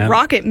seeing like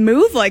Rocket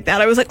move like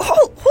that, I was like,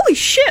 oh, holy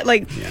shit!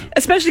 Like,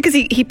 especially because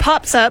he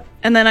pops up,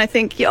 and then I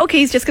think, okay,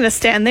 he's just gonna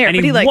stand there, and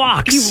but he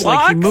walks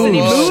and he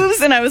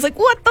moves, and I was like,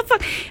 what the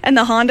fuck? And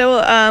the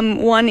Hondo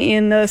one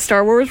in the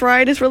Star Wars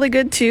ride is really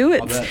good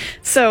too.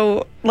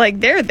 So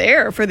like they're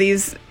there for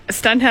these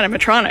stunt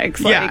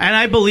animatronics. Yeah, and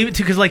I believe it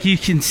too, because like you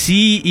can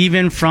see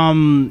even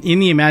from in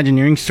the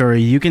Imagineering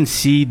story, you can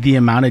see the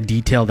amount of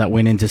detail that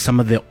went into some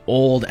of the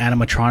old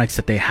animatronics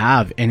that they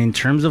have, and in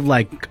terms of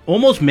like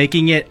almost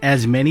making it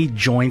as many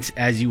joints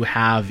as you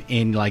have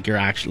in like your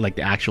actual like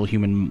the actual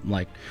human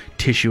like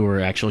tissue or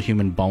actual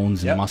human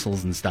bones and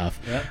muscles and stuff.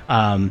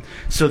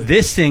 So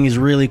this thing is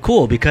really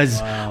cool because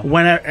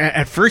when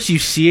at first you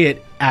see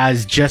it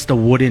as just a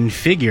wooden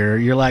figure,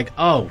 you're like,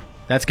 oh,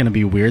 that's going to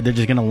be weird. They're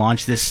just going to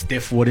launch this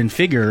stiff wooden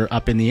figure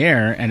up in the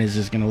air and it's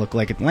just going to look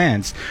like it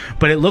lands.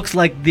 But it looks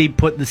like they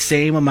put the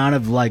same amount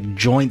of like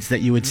joints that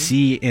you would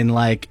see in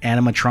like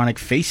animatronic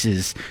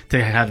faces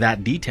to have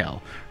that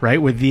detail,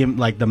 right? With the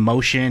like the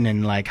motion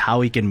and like how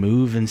he can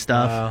move and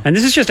stuff. Wow. And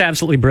this is just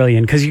absolutely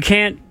brilliant because you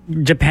can't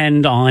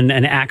depend on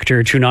an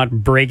actor to not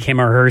break him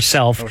or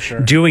herself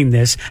doing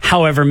this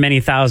however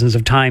many thousands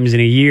of times in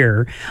a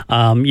year, or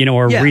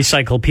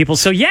recycle people.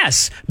 So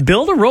yes,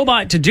 build a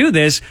robot to do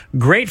this.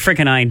 Great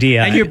freaking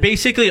idea. And you're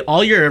basically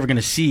all you're ever going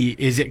to see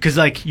is it, because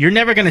like you're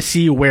never going to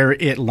see where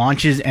it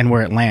launches and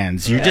where it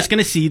lands. You're just going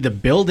to see the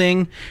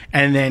building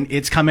and then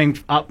it's coming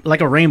up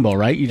like a rainbow,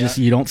 right?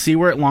 You don't see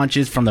where it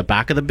launches from the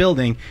back of the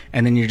building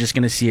and then you're just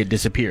going to see it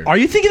disappear. Are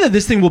you thinking that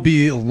this thing will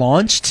be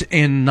launched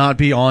and not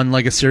be on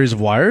like a series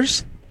of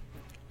wires?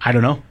 I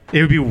don't know. It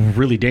would be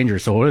really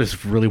dangerous. So it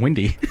is really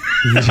windy.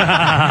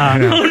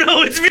 Oh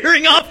no, it's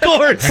veering off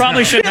course.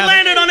 Probably should have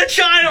landed on a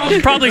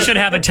child. Probably should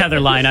have a tether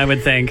line, I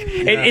would think.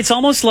 It's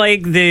almost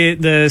like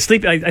the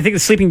sleep. I think the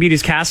Sleeping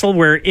Beauty's castle,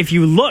 where if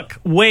you look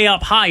way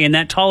up high in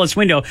that tallest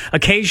window,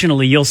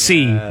 occasionally you'll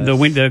see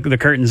the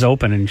curtains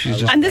open, and she's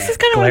just. And this is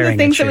kind of one of the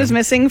things that was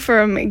missing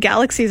from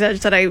Galaxy's Edge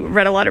that I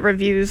read a lot of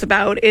reviews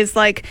about. Is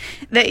like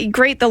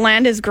the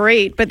land is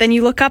great, but then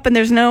you look up and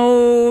there's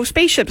no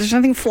spaceships. There's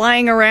nothing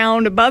flying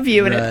around above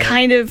you, and it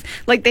kind of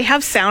like they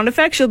have sound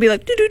effects. You'll be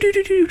like do do do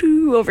do do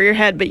do over your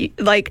head, but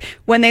like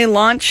when they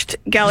launched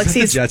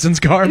Galaxy's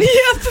Jetsons car.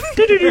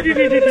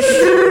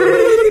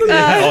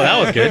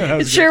 That was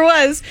good. It sure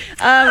was.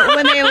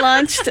 When they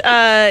launched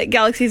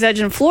Galaxy's Edge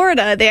in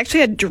Florida, they actually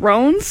had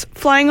drones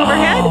flying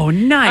overhead. Oh,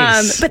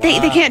 nice. But they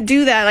can't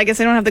do that. I guess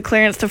they don't have the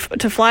clearance to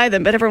fly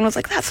them, but everyone was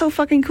like, that's so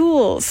fucking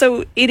cool.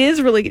 So it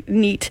is really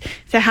neat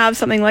to have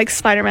something like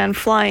Spider-Man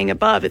flying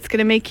above. It's going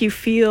to make you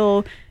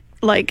feel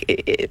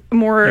like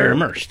more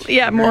immersed.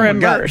 Yeah, more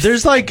immersed. God.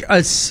 There's like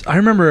I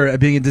remember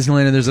being at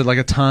Disneyland and there's like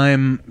a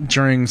time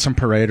during some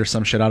parade or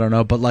some shit, I don't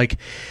know, but like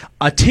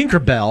a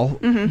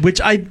Tinkerbell, which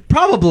I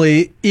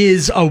probably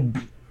is oh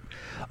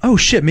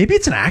shit, maybe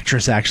it's an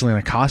actress actually in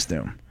a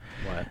costume.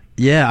 What?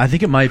 Yeah, I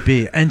think it might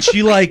be. And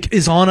she like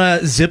is on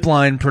a zip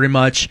line pretty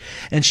much,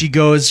 and she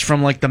goes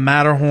from like the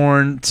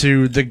Matterhorn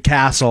to the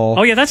castle.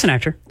 Oh yeah, that's an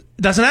actor.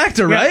 That's an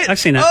actor, right? I've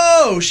seen that.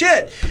 Oh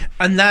shit!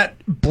 And that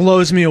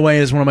blows me away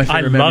as one of my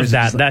favorite memories.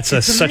 I love that.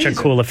 That's such a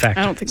cool effect.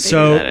 I don't think they do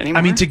that anymore.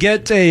 I mean, to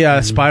get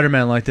a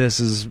Spider-Man like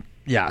this is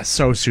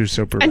so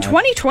super. And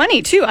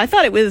 2020 too. I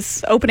thought it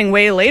was opening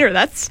way later.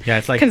 That's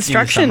it's like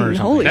construction.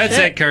 Holy shit! That's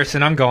it,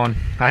 Kirsten. I'm going.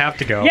 I have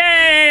to go. Yay!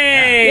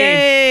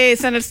 Yay!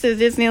 Send us to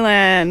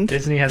Disneyland.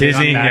 Disney,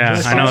 yeah,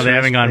 I know they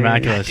haven't gone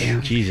back to us.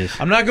 Jesus,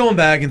 I'm not going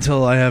back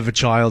until I have a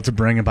child to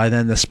bring, and by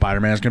then the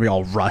Spider-Man is gonna be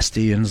all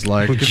rusty and it's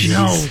like because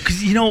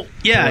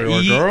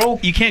girl,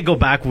 you can't go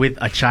back with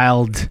a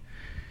child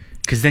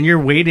because then you're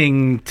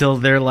waiting till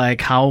they're like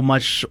how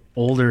much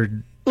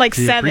older. Like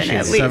 7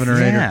 at least. 7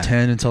 or 8 or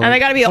 10 until. And they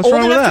got to be old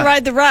enough to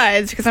ride the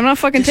rides because I'm not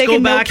fucking Just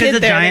taking go no back kid as a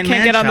there that giant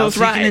can't get on those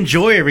so rides. You can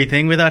enjoy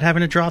everything without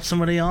having to drop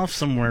somebody off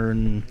somewhere.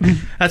 And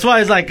that's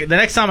why it's like the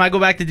next time I go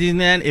back to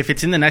Disneyland, if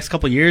it's in the next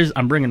couple of years,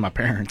 I'm bringing my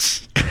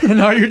parents.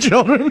 Not your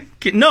children.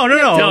 No.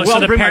 Well, so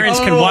the parents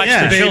can watch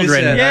the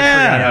children.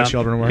 Yeah,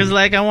 children work. Because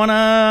like I want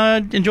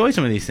to enjoy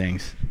some of these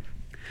things.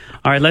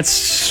 All right, let's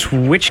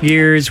switch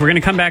gears. We're going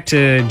to come back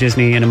to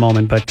Disney in a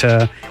moment, but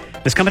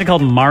this company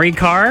called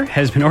Maricar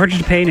has been ordered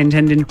to pay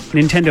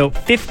Nintendo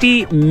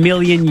 50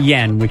 million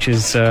yen, which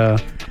is,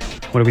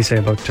 what do we say,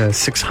 about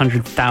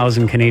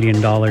 600,000 Canadian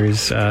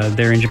dollars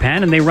there in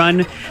Japan. And they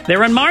run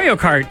Mario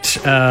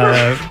Kart.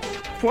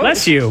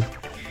 Bless you.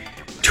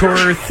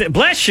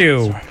 Bless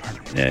you.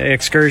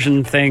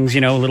 excursion things, a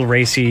little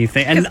racy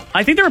thing. And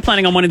I think they were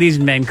planning on one of these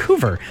in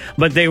Vancouver,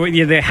 but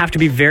they have to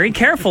be very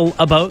careful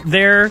about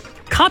their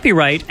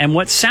copyright and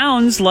what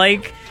sounds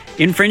like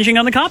infringing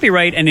on the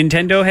copyright, and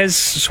Nintendo has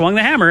swung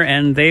the hammer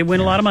and they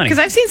win a lot of money. Because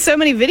I've seen so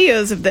many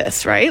videos of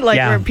this, right?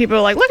 Where people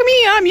are like, look at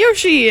me, I'm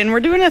Yoshi, and we're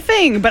doing a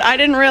thing. But I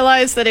didn't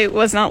realize that it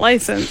was not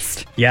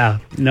licensed. Yeah,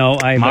 no,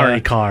 Mario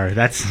Kart.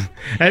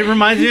 It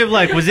reminds me of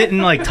was it in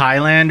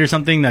Thailand or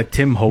something, that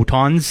Tim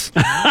Hortons?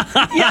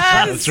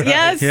 Yes, right.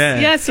 yes,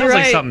 you're Sounds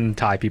right. like something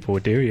Thai people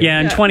would do.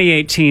 Yeah, in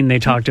 2018 they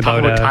talked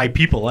about Thai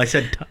people. I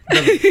said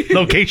the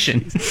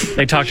location.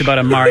 They talked about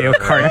a Mario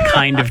Kart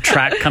kind of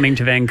track coming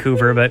to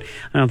Vancouver, but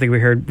I don't think we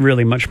heard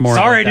really much more.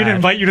 Sorry, I about didn't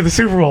invite you to the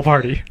Super Bowl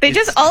party. They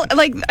just all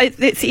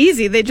it's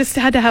easy. They just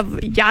had to have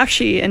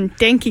Yashi and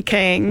Donkey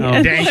Kong.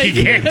 Oh,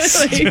 Donkey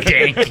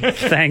Kong.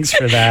 Thanks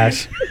for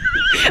that.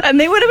 And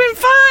they would have been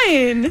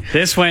fine.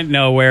 This went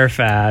nowhere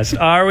fast.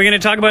 Are we going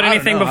to talk about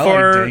anything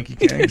before?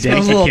 There's a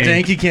little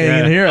Donkey Kong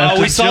in here.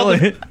 We saw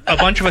a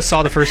bunch of us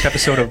saw the first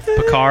episode of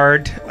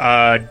Picard.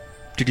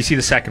 Did you see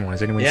the second one?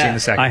 Has anyone seen the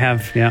second? I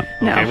have. Yeah.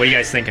 No. Okay, what are you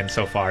guys thinking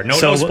so far? No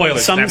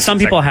spoilers. Some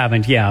people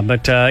haven't. Yeah,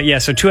 but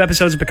so 2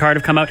 episodes of Picard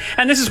have come out,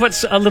 and this is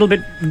what's a little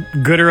bit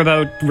gooder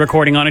about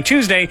recording on a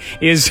Tuesday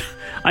is.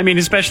 I mean,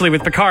 especially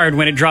with Picard,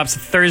 when it drops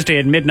Thursday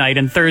at midnight,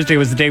 and Thursday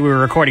was the day we were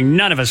recording,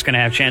 none of us going to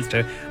have a chance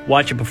to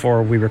watch it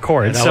before we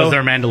record. Yeah, that was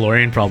our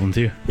Mandalorian problem,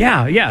 too.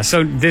 Yeah.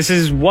 So this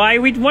is why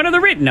one of the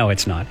written. No,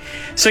 it's not.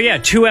 So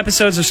 2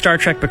 episodes of Star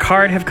Trek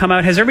Picard have come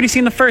out. Has everybody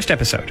seen the first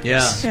episode?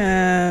 Yeah.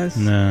 Yes.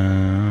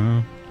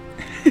 No.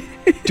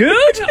 Dude,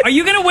 are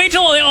you going to wait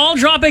till they all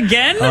drop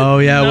again? Oh,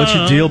 yeah. What's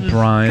your deal,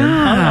 Brian?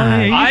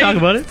 You can talk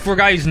about it. For a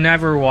guy who's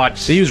never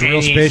watched They use real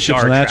any spaceships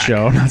Star in that Trek.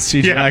 show, not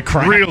CGI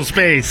crap. Real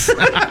space.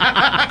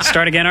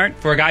 Start again, Art?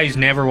 For a guy who's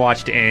never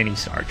watched any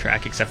Star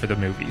Trek except for the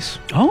movies.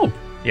 Oh.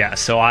 Yeah,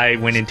 so I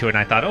went into it and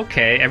I thought,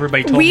 okay,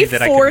 everybody told me We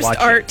that I could watch forced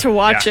Art to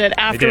watch Yeah, it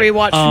after they we did.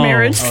 watched Oh.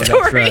 Marriage Oh, that's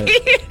Story. right.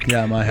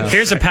 Yeah, my house.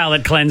 Here's a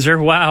palate cleanser.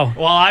 Wow.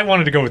 Well, I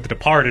wanted to go with The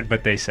Departed,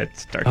 but they said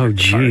Star Trek. Oh,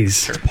 Departed.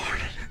 jeez.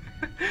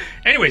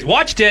 Anyways,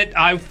 watched it.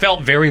 I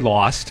felt very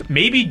lost.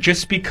 Maybe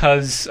just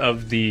because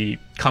of the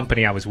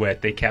company I was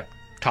with. They kept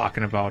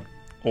talking about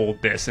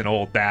old this and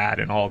old that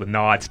and all the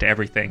nods to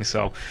everything.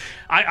 So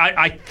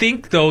I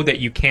think, though, that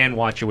you can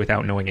watch it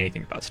without knowing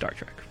anything about Star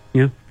Trek.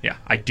 Yeah. Yeah,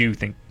 I do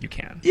think you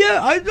can. Yeah,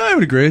 I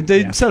would agree.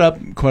 They set up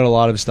quite a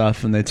lot of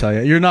stuff, and they tell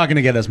you you're not going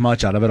to get as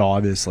much out of it,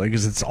 obviously,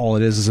 because it's all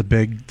it is a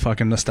big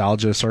fucking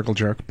nostalgia circle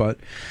jerk. But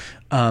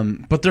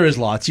there is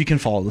lots. You can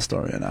follow the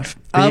story enough.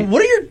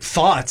 What are your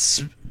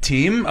thoughts,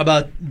 team,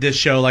 about this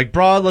show?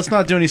 Broad. Let's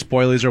not do any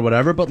spoilers or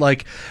whatever,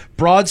 but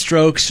broad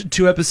strokes.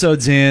 2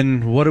 episodes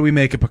in, what do we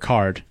make of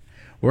Picard?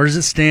 Where does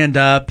it stand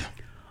up?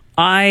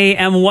 I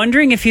am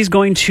wondering if he's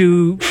going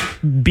to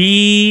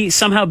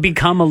somehow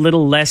become a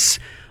little less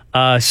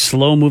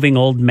slow-moving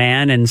old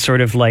man and sort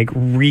of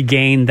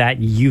regain that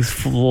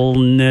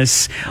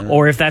youthfulness,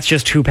 or if that's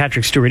just who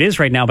Patrick Stewart is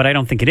right now, but I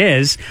don't think it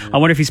is. I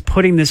wonder if he's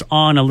putting this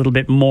on a little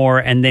bit more,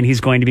 and then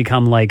he's going to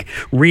become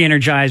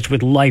re-energized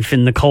with life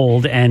in the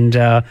cold and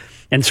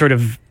sort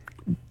of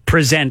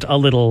present a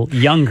little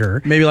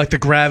younger. Maybe the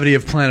gravity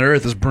of planet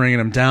Earth is bringing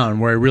him down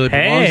where he really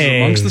belongs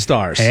amongst the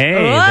stars. Hey,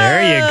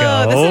 there you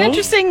go. That's an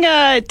interesting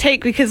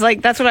take, because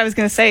that's what I was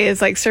going to say is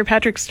Sir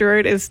Patrick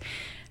Stewart is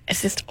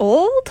just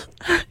old.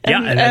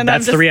 And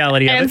that's the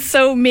reality of it. And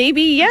so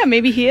maybe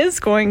he is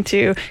going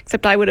to,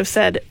 except I would have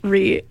said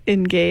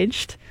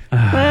re-engaged.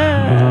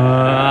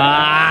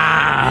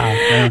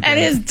 And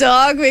his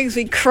dog makes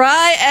me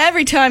cry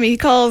every time he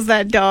calls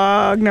that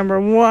dog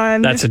number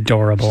 1. That's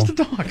adorable. Just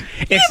a dog. Yeah,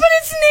 but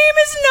its name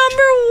is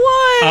number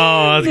 1.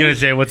 Oh, I was going to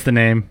say, what's the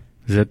name?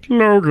 Is it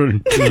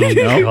Logan?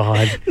 Oh,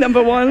 God.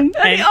 Number 1.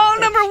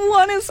 Number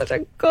 1 is such a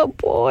good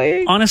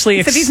boy. Honestly,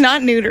 except he's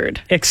not neutered.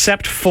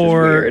 Except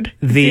for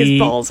He has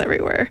balls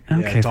everywhere.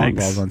 Okay, dog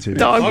thanks. balls on TV.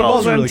 Dog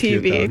balls are on really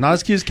TV. Cute, though. Not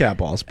as cute as cat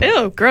balls. But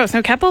Ew, gross.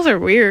 No, cat balls are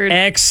weird.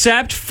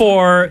 Except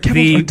for cat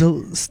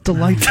balls are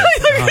delightful.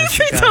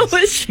 They're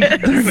delicious. They're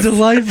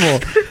delightful.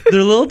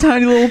 They're little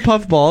tiny little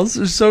puff balls.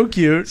 They're so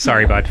cute.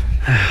 Sorry, bud.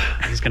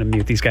 I'm just going to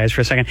mute these guys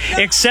for a second.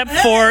 Except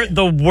for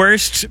the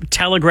worst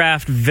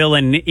telegraphed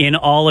villain in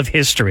all of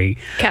history.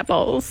 Cat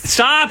balls.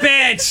 Stop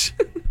it!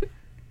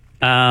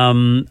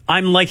 I'm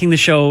liking the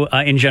show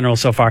in general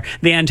so far.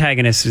 The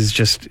antagonist is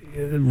just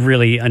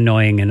really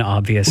annoying and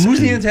obvious. Who's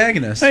the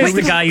antagonist? It's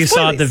the guy you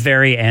saw at the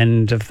very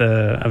end of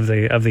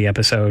the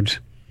episode.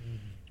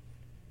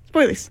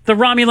 Spoilers. The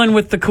Romulan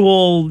with the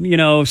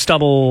cool,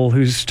 stubble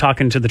who's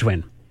talking to the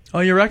twin. Oh,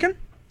 you reckon?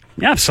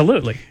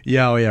 Absolutely.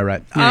 Yeah. Oh, yeah.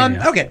 Right.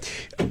 Yeah. Okay.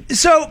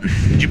 So,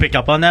 did you pick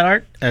up on that,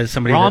 Art? As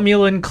somebody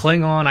Romulan,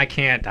 Klingon, I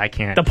can't.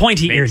 The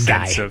pointy-eared make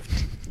guy. sense of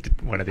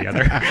one or the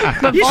other.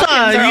 But You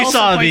Vulcans saw are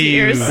also pointy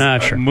ears.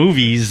 the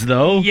movies,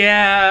 though.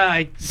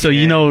 Yeah. So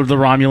you know the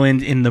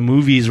Romulans in the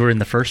movies were in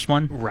the first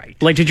one? Right.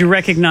 Did you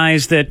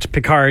recognize that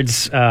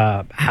Picard's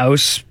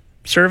house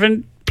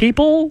servant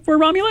people were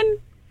Romulan?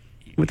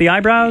 with the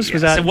eyebrows.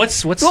 Was that so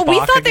what's Well, Spock we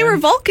thought they again? were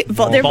Vulcans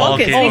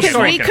because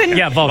we couldn't.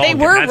 Yeah, Vulcan.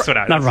 They were That's what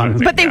I, not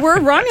Romulan. but they were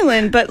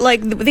Romulan. But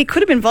like they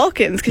could have been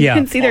Vulcans because Yeah.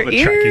 you couldn't see their All the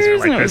Trekkies ears. are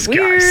And like, it was this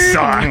guy weird.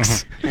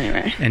 sucks.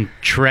 Anyway, And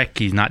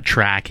Trekkies, not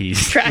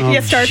Trackies. Star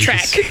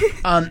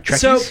jeez. Trek.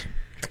 So,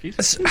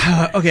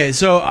 okay,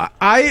 so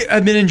I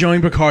have been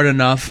enjoying Picard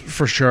enough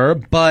for sure,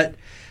 but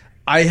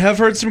I have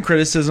heard some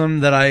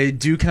criticism that I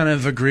do kind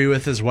of agree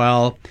with as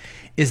well.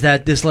 Is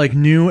that this like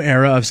new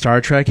era of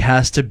Star Trek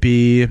has to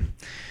be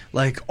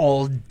like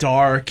all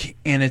dark,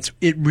 and it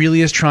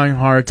really is trying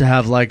hard to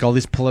have like all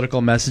these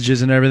political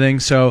messages and everything.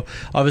 So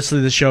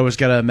obviously the show has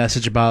got a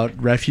message about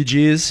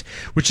refugees,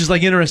 which is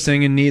like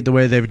interesting and neat the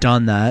way they've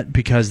done that,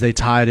 because they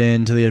tied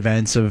into the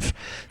events of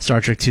Star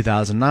Trek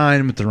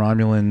 2009 with the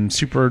Romulan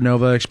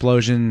supernova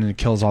explosion, and it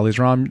kills all these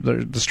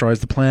destroys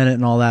the planet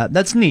and all that.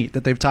 That's neat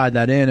that they've tied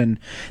that in, and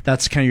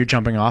that's kind of your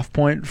jumping off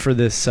point for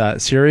this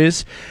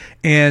series.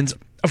 And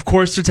of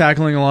course, they're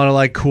tackling a lot of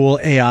like cool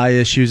AI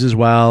issues as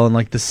well, and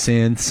like the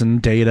synths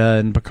and data,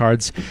 and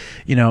Picard's,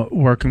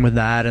 working with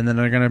that, and then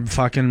they're gonna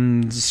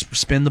fucking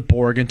spin the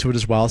Borg into it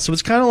as well. So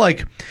it's kind of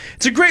like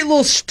it's a great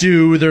little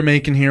stew they're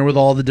making here with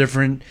all the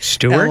different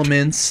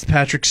elements.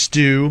 Patrick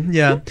Stew,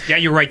 yeah,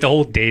 you're right. The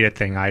whole data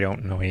thing, I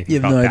don't know anything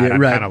you have about no idea, that.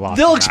 I'm right? kinda lost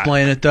They'll on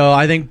explain it though,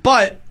 I think,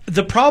 but.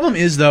 The problem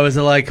is though, is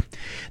that like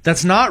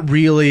that's not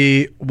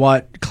really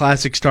what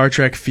classic Star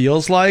Trek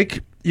feels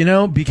like,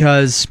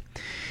 because.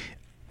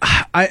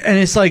 And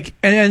it's like,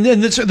 and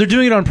they're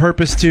doing it on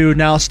purpose too.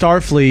 Now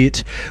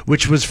Starfleet,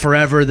 which was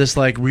forever this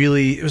like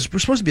really, it was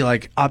supposed to be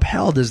like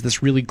upheld as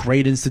this really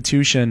great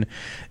institution,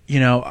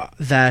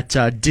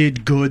 that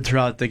did good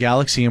throughout the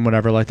galaxy and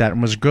whatever like that,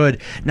 and was good.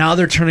 Now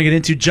they're turning it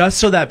into just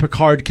so that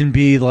Picard can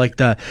be like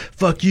the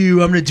fuck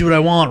you, I'm gonna do what I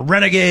want,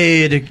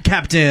 renegade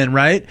captain,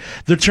 right?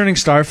 They're turning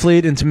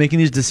Starfleet into making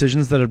these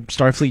decisions that a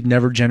Starfleet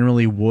never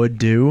generally would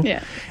do.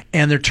 Yeah.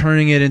 And they're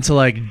turning it into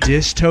like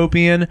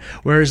dystopian,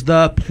 whereas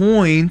the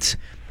point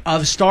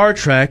of Star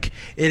Trek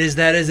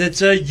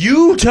it's a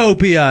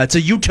utopia. It's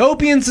a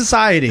utopian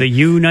society. The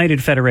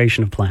United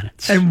Federation of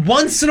Planets. And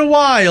once in a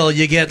while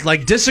you get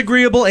like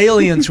disagreeable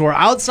aliens who are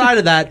outside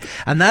of that,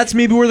 and that's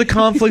maybe where the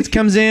conflict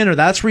comes in, or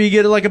that's where you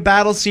get like a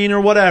battle scene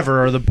or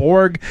whatever, or the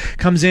Borg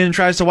comes in and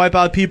tries to wipe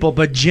out people.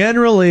 But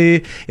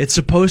generally it's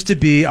supposed to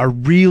be a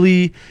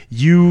really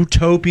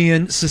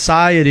utopian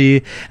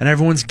society, and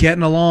everyone's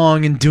getting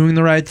along and doing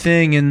the right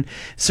thing. And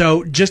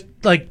so just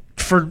like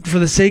for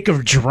the sake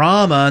of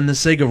drama and the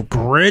sake of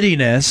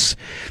grittiness,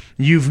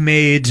 you've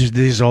made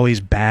all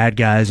these bad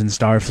guys in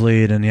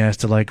Starfleet, and he has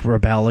to like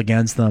rebel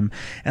against them.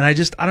 And I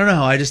don't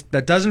know.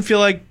 That doesn't feel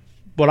like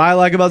what I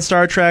like about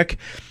Star Trek.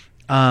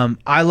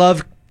 I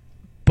love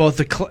both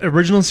the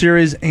original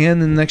series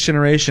and the Next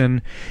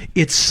Generation.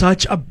 It's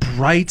such a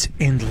bright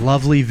and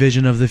lovely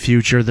vision of the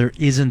future. There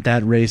isn't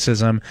that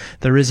racism.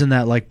 There isn't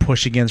that like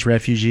push against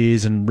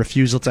refugees and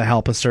refusal to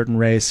help a certain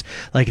race.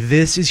 Like,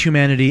 this is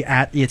humanity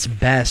at its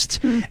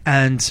best.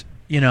 And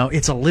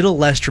it's a little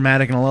less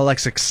dramatic and a little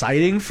less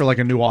exciting for like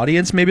a new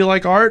audience, maybe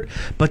like art,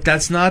 but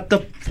that's not the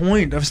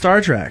point of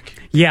Star Trek.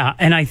 Yeah,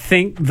 and I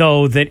think,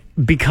 though, that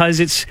because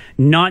it's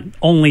not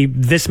only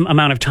this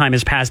amount of time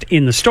has passed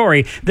in the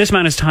story, this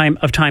amount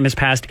of time has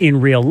passed in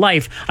real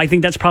life, I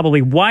think that's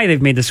probably why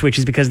they've made the switch,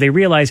 is because they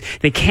realize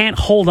they can't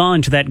hold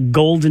on to that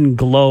golden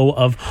glow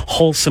of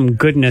wholesome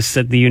goodness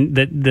that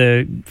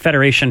the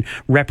Federation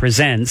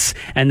represents,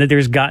 and that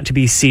there's got to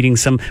be seeding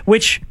some,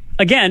 which,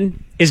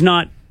 again, is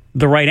not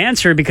the right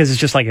answer, because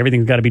it's just like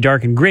everything's got to be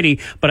dark and gritty,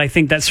 but I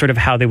think that's sort of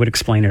how they would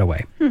explain it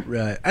away.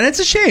 Right. And it's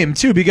a shame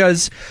too,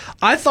 because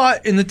I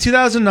thought in the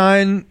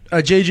 2009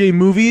 JJ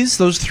movies,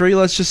 those three,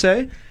 let's just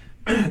say,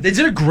 they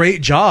did a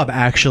great job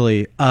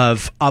actually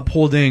of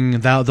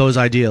upholding those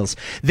ideals.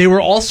 They were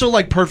also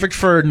like perfect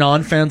for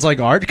non-fans like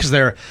art, because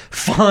they're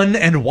fun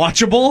and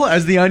watchable,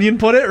 as the Onion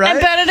put it, right? And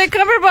Benedict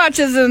Cumberbatch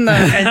is in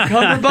them. And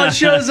Cumberbatch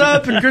shows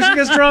up and Kristen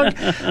gets drunk.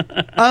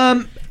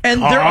 And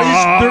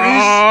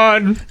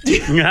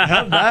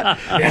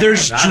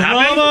there's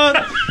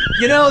drama.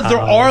 There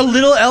are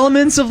little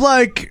elements of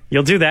like.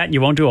 You'll do that. You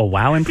won't do a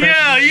wow impression.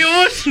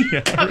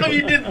 Yeah, how come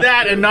you did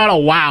that and not a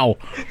wow?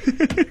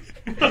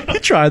 He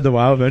tried the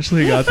wow.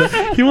 Eventually, he got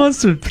there. He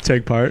wants to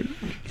take part.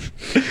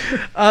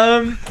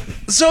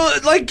 So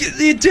like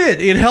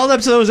it held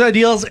up to those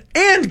ideals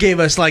and gave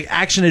us like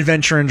action,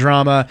 adventure, and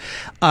drama.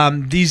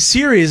 These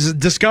series,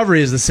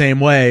 Discovery is the same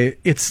way.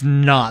 It's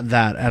not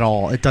that at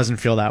all. It doesn't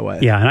feel that way.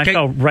 Yeah, and I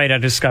felt right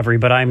at Discovery,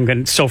 but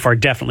I'm so far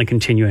definitely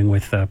continuing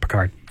with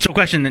Picard. So,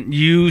 question: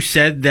 you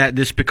said that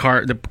the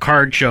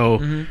Picard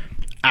show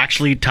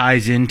actually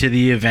ties into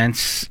the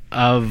events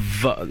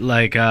of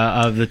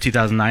the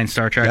 2009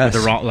 Star Trek, yes,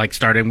 with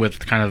starting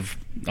with kind of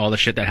all the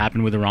shit that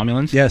happened with the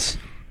Romulans. Yes.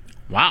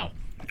 Wow.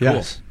 Cool.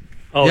 Yes.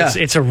 Oh, Yeah.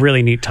 it's a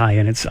really neat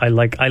tie-in. I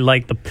like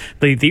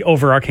the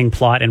overarching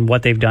plot and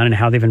what they've done and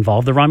how they've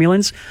involved the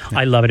Romulans.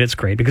 I love it. It's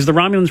great because the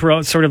Romulans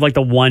were sort of like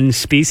the one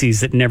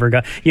species that never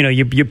got.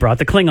 You brought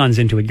the Klingons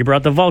into it. You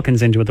brought the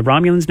Vulcans into it. The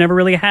Romulans never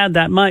really had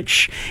that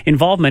much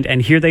involvement,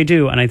 and here they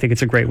do. And I think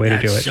it's a great way to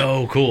do it.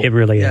 So cool. It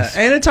really is.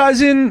 And it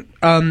ties in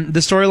the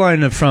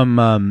storyline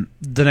from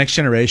The Next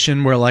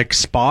Generation, where like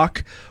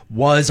Spock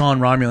was on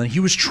Romulan.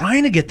 He was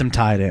trying to get them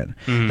tied in.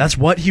 Mm-hmm. That's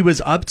what he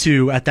was up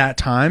to at that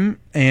time.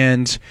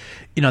 And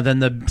then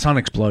the sun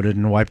exploded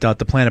and wiped out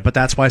the planet. But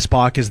that's why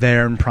Spock is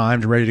there and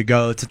primed and ready to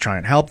go to try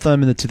and help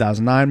them in the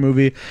 2009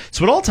 movie.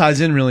 So it all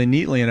ties in really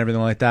neatly and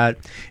everything like that.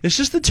 It's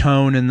just the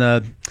tone and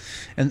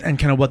and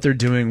kind of what they're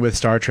doing with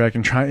Star Trek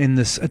and trying in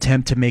this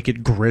attempt to make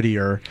it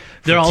grittier.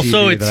 They're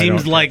also, it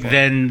seems like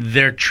then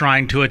they're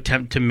trying to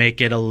attempt to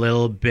make it a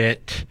little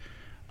bit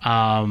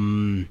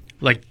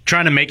like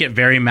trying to make it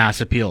very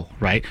mass appeal,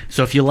 right?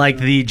 So if you like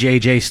the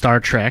JJ Star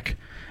Trek,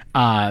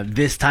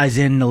 this ties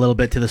in a little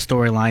bit to the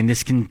storyline.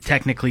 This can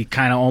technically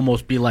kind of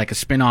almost be like a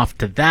spin-off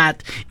to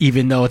that,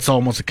 even though it's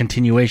almost a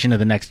continuation of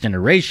the Next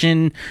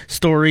Generation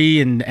story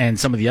and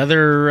some of the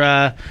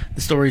other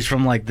stories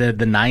from like the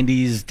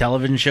 90s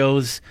television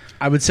shows.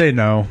 I would say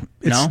no.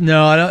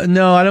 No,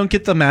 I don't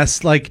get the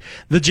mass, like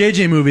the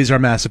JJ movies are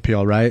mass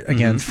appeal, right?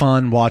 Again,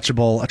 fun,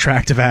 watchable,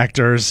 attractive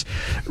actors.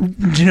 Do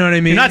you know what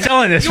I mean? You're not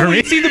telling this for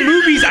me. See, the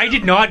movies, I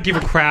did not give a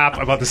crap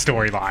about the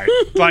storyline.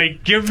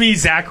 Like, give me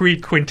Zachary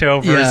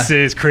Quinto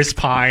versus Chris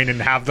Pine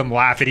and have them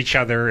laugh at each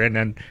other in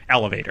an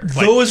elevator.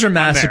 Like, those are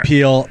mass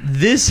appeal.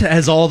 This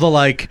has all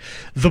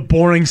the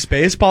boring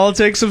space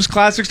politics of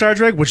classic Star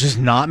Trek, which is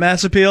not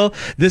mass appeal.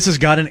 This has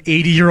got an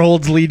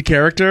 80-year-old lead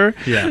character,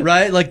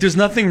 right? Like, there's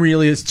nothing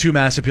really is too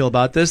mass appeal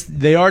about this.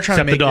 They are trying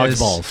to make the dog's this,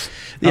 balls.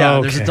 Yeah,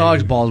 Okay. there's the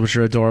dog's balls, which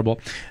are adorable.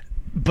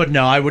 But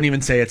no, I wouldn't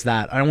even say it's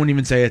that. I wouldn't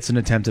even say it's an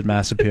attempt at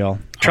mass appeal.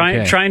 Try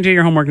and do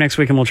your homework next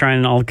week, and we'll try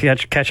and I'll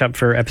catch up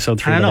for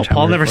episode 3. I don't know.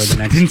 Paul never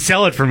didn't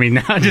sell it for me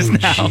now. Just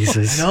now.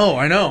 Jesus.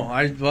 I know.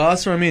 Well,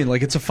 that's what I mean.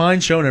 Like, it's a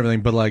fine show and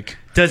everything, but like,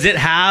 does it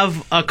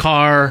have a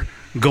car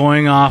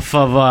going off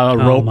of a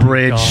rope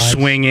bridge,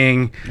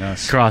 swinging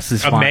across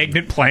this a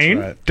magnet plane?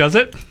 Right. Does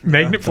it?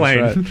 Magnet plane.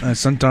 Right.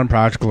 It's done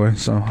practically.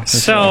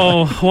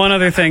 So one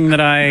other thing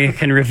that I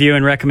can review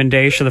and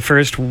recommendation: the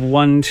first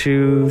 1,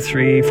 2,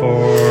 3,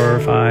 4,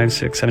 5,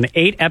 6, 7,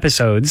 8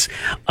 episodes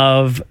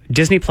of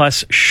Disney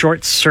Plus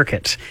Short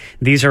Circuit.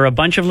 These are a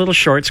bunch of little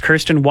shorts.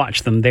 Kirsten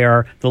watched them.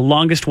 The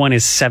longest one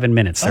is 7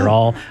 minutes. They're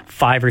all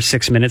 5 or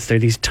 6 minutes. They're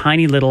these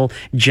tiny little,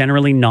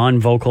 generally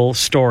non-vocal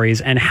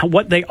stories, and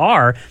what they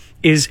are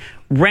is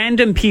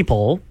random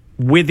people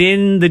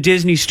within the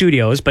Disney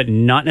studios, but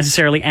not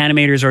necessarily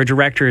animators or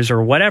directors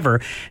or whatever.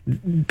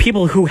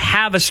 People who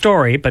have a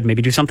story, but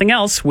maybe do something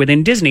else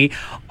within Disney,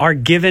 are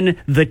given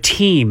the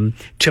team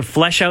to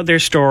flesh out their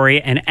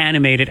story and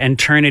animate it and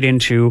turn it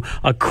into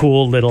a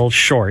cool little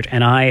short.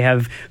 And I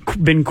have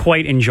been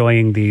quite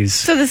enjoying these.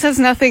 So this has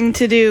nothing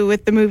to do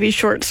with the movie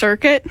Short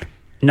Circuit?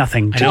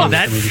 Nothing. I know,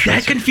 that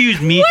confused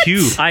me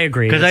too. I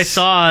agree. Because I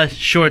saw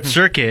Short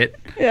Circuit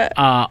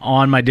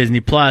on my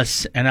Disney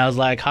Plus, and I was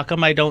like, how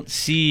come I don't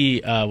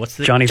see what's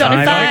the Johnny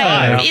Five.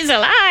 Five. He's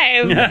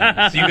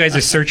alive. So you guys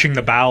are searching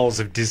the bowels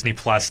of Disney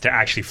Plus to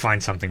actually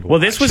find something to Well,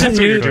 watch. this was a That's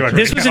what new you're doing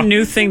right a now.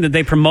 new thing that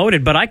they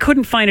promoted, but I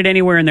couldn't find it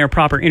anywhere in their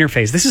proper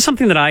interface. This is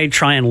something that I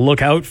try and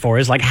look out for.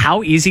 Is like,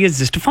 how easy is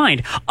this to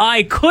find?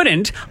 I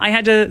couldn't. I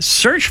had to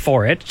search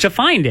for it to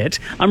find it.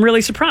 I'm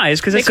really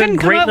surprised because it's a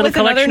great little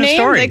collection of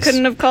stories. They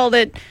couldn't have called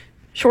it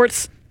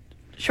short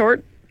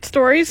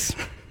stories.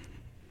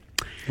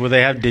 Well,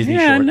 they have Disney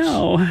Yeah,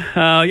 Shorts.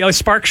 no.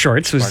 Spark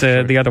Shorts was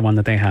the other one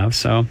that they have.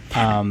 So,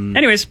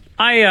 anyways,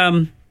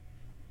 I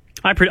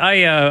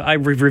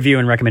review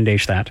and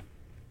recommendation that.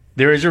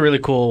 There is a really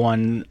cool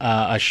one,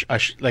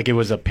 like it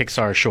was a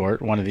Pixar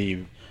short, one of the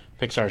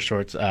Pixar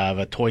shorts of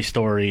a Toy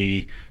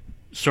Story,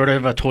 sort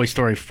of a Toy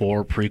Story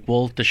 4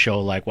 prequel to show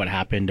like what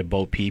happened to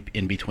Bo Peep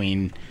in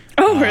between.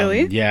 Oh,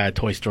 really? Yeah,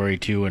 Toy Story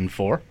 2 and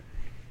 4.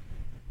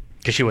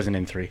 Because she wasn't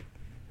in 3.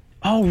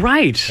 Oh,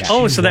 right. Yeah.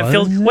 Oh, so that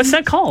feels. What's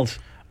that called?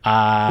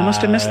 I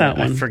must have missed that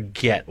one. I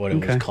forget what it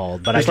Okay. was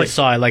called, but I just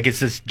saw it. Like it's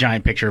this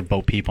giant picture of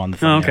Bo Peep on the Oh,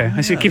 thumbnail. okay. I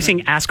see. Keep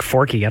seeing Ask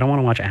Forky. I don't want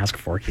to watch Ask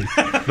Forky.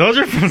 Those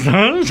are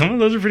some of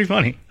those are pretty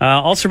funny.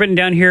 Also written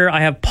down here, I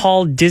have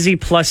Paul Dizzy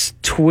plus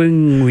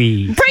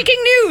Twingly.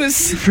 Breaking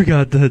news! I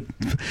forgot that.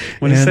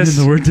 What is this?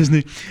 The word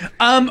Disney.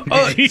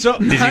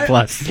 Disney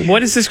Plus.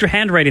 What is this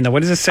handwriting though?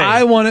 What does it say?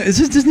 Is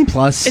this Disney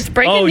Plus? It's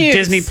breaking news.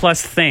 Disney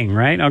Plus thing,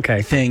 right?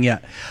 Okay. Thing, yeah.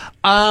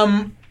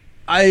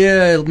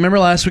 I remember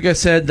last week I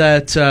said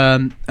that,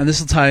 and this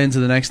will tie into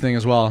the next thing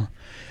as well.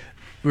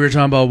 We were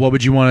talking about what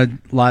would you want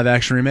a live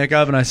action remake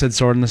of, and I said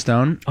Sword in the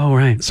Stone. Oh,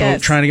 right. So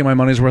Yes. trying to get my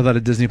money's worth out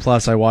of Disney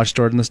Plus, I watched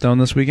Sword in the Stone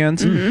this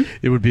weekend.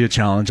 It would be a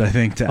challenge, I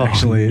think, to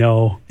actually.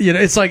 No. You know,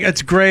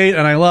 it's great,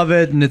 and I love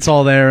it, and it's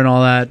all there and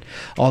all that,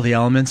 all the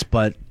elements,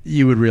 but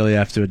you would really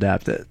have to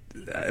adapt it.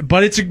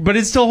 But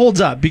it still holds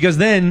up because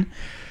then.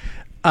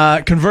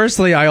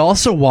 Conversely, I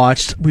also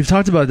watched, we've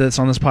talked about this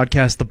on this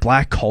podcast, The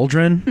Black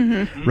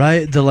Cauldron,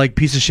 right? The like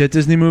piece of shit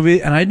Disney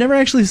movie. And I'd never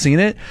actually seen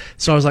it.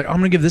 So I was like, I'm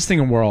going to give this thing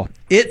a whirl.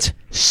 It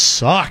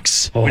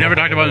sucks. We never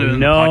talked about it in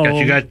the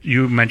podcast.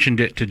 You mentioned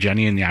it to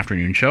Jenny in the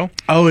afternoon show.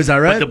 Oh, is that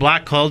right? But The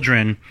Black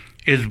Cauldron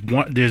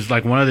is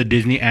like one of the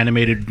Disney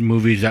animated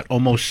movies that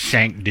almost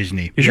sank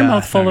Disney. Is your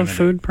mouth full of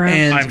food, perhaps?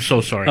 And I'm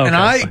so sorry. And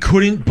I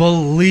couldn't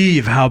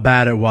believe how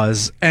bad it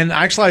was. And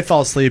actually, I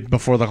fell asleep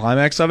before the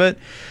climax of it.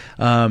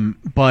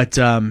 But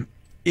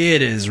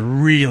it is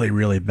really,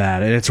 really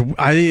bad. And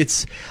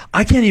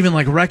I can't even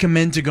like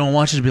recommend to go and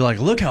watch it to be like,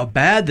 look how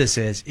bad this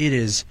is. It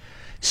is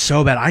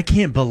so bad. I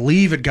can't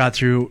believe it got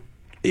through.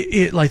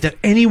 It like that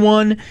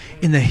anyone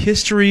in the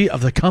history of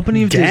the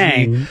company of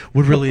Disney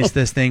would release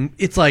this thing.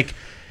 It's like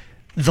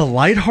the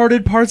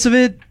lighthearted parts of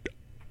it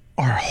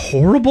are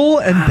horrible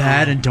and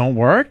bad and don't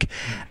work.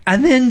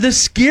 And then the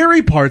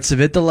scary parts of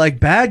it, the like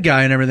bad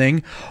guy and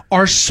everything,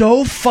 are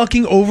so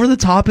fucking over the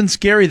top and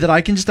scary that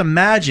I can just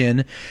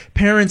imagine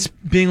parents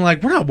being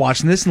like, we're not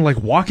watching this, and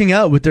like walking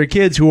out with their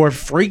kids who are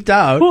freaked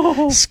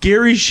out,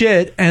 scary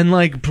shit, and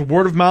like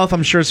word of mouth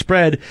I'm sure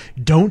spread,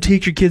 don't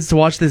take your kids to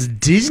watch this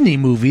Disney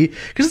movie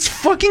because it's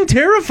fucking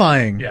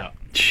terrifying. Yeah.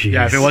 Jeez,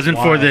 yeah, if it wasn't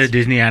for the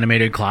Disney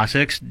animated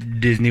classics,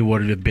 Disney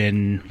would have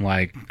been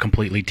like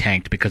completely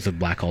tanked because of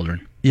Black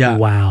Cauldron. Yeah.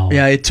 Wow.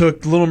 Yeah, it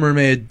took Little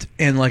Mermaid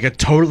and like they had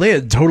to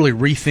totally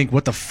rethink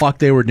what the fuck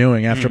they were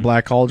doing after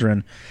Black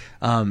Cauldron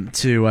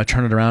to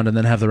turn it around and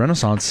then have the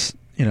Renaissance,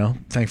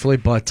 thankfully.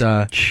 But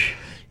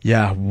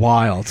yeah,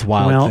 wild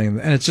thing.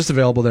 And it's just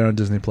available there on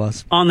Disney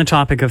Plus. On the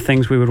topic of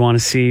things we would want to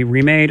see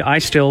remade, I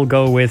still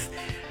go with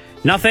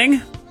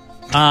nothing.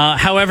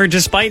 However,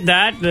 despite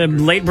that, the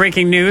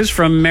late-breaking news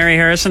from Mary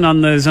Harrison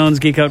on the Zones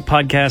Geek Out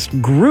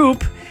podcast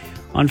group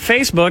on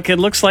Facebook, it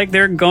looks like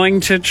they're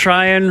going to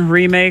try and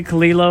remake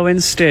Lilo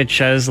and Stitch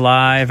as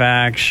live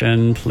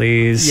action,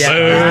 please.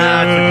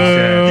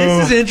 Yeah.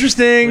 This is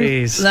interesting.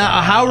 Please.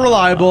 Now, how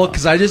reliable,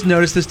 because I just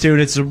noticed this too,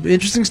 and it's an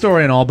interesting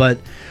story and all, but...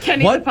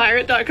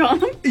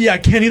 KennyThePirate.com? Yeah,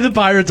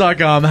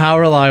 KennyThePirate.com. How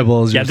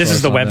reliable is your this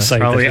is the website.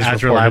 Probably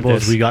as reliable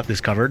as we got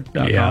this covered.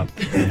 Yeah.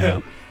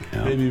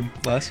 Maybe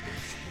less.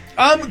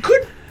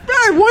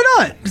 Why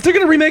not? If they're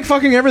gonna remake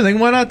fucking everything,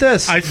 why not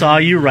this? I saw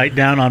you write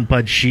down on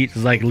Bud Sheet,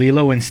 it's like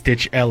Lilo and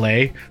Stitch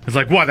LA. It's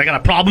like, what, they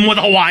got a problem with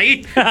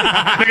Hawaii? They're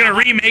gonna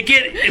remake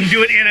it and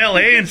do it in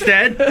LA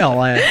instead?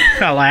 LA.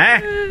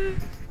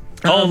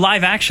 Oh,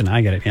 live action.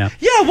 I get it, yeah.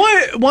 Yeah,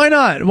 why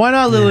not? Why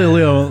not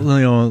Leo?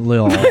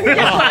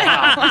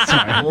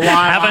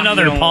 Have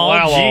another Paul.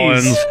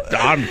 Jeez.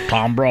 I'm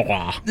Tom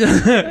Brokaw.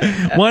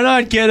 Why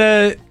not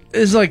get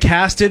is like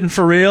cast it and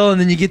for real,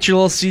 and then you get your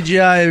little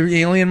CGI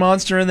alien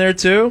monster in there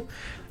too?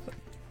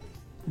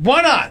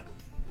 Why not?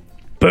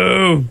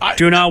 Boo!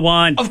 Do not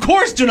want. Of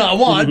course, do not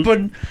want. But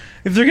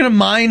if they're gonna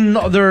mine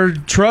their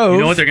trove,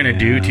 you know what they're gonna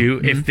do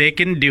too? If they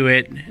can do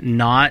it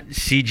not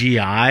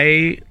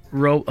CGI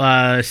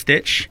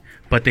Stitch,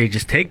 but they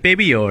just take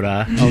Baby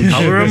Yoda,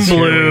 color him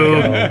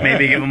blue,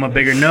 maybe give him a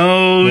bigger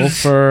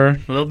nose, a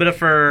little bit of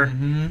fur.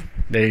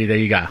 There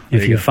you go.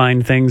 If you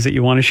find things that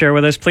you want to share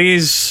with us,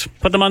 please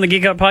put them on the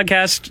Geek Out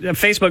Podcast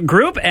Facebook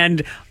group,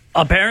 and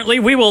apparently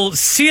we will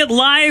see it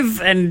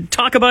live and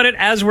talk about it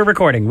as we're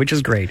recording, which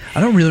is great. I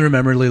don't really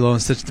remember Lilo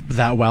and Stitch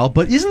that well,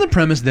 but isn't the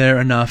premise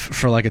there enough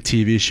for like a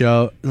TV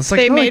show? It's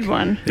like they made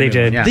one. They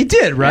did. Yeah. They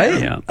did,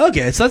 right? Yeah.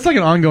 Okay, so that's like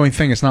an ongoing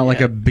thing. It's not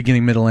like a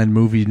beginning, middle, end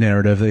movie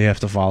narrative that you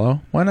have to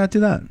follow. Why not do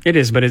that? It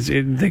is, but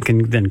they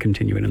can then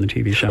continue it in the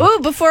TV show. Ooh,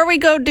 before we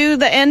go do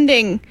the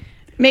ending,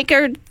 make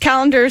our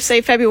calendar say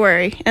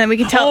February, and we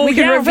can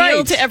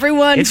reveal to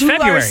everyone it's who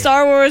February. our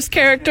Star Wars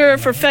character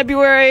for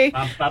February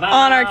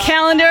on our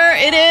calendar.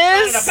 It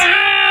is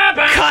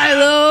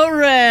Kylo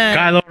Ren.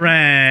 Kylo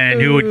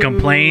Ren, who would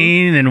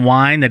complain and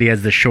whine that he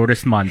has the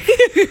shortest month, but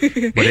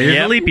it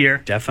is a leap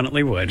year.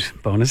 Definitely would.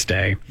 Bonus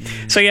day.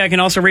 So yeah, you can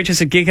also reach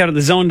us at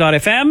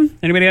geekoutatthezone.fm.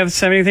 Anybody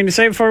have anything to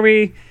say before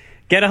we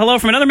get a hello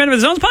from another member of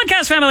the Zones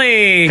podcast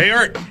family? Hey,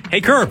 Art.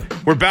 Hey, Curb.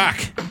 We're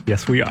back.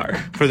 Yes, we are.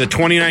 For the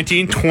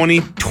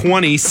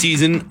 2019-2020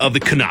 season of the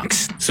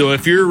Canucks. So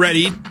if you're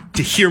ready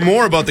to hear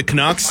more about the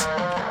Canucks,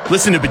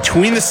 listen to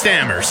Between the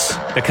Stammers.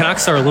 The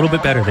Canucks are a little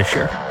bit better this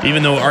year.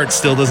 Even though Art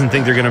still doesn't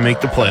think they're going to make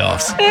the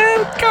playoffs.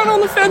 I'm kind of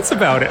on the fence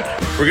about it.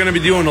 We're going to be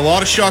doing a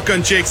lot of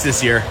shotgun jakes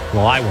this year.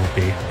 Well, I won't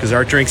be. Because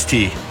Art drinks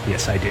tea.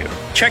 Yes, I do.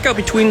 Check out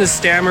Between the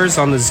Stammers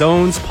on the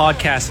Zones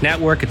podcast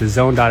network at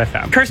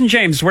thezone.fm. Kirsten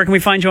James, where can we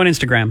find you on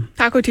Instagram?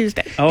 Taco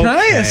Tuesday. Okay. Can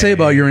I say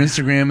about your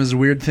Instagram is a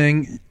weird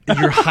thing?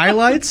 Your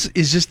highlights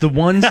is just the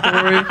one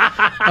story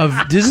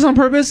of... This is on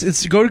purpose.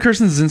 It's go to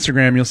Kirsten's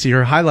Instagram. You'll see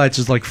her highlights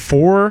is like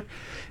 4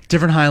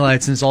 different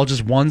highlights, and it's all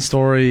just one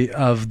story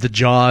of the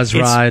Jaws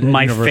ride. It's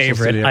my Universal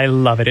favorite. Studio. I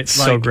love it. It's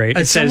so great.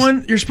 As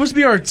someone, you're supposed to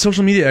be our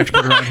social media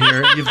expert around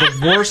here. You have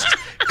the worst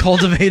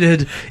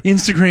cultivated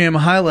Instagram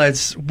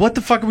highlights. What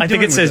the fuck are we doing?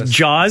 I think it says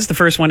Jaws, the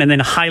first one, and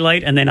then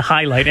highlight, and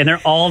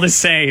they're all the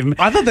same.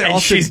 I thought they all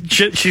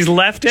she's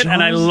left it, Jaws?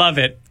 And I love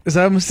it. Is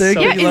that a mistake?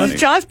 Yeah,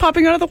 it's Jaws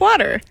popping out of the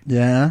water.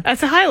 Yeah.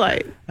 That's a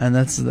highlight. And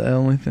that's the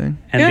only thing.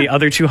 And the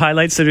other two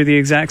highlights that are the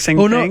exact same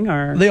thing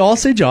are... They all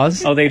say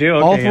Jaws. Oh, they do?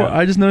 Okay, all four.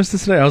 I just noticed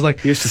this today. I was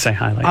like... Used to say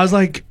highlight. I was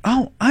like,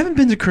 oh, I haven't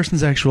been to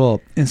Kirsten's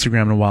actual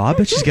Instagram in a while. I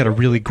bet she's got a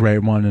really great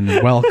one and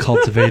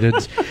well-cultivated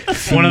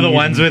one of the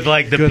ones with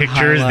like the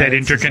pictures that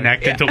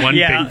interconnect into one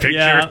big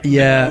picture.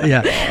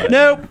 Yeah.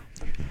 Nope.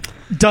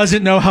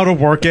 Doesn't know how to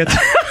work it.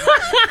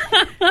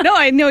 No,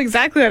 I know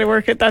exactly how to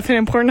work it. That's an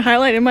important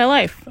highlight in my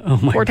life. Oh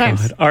my 4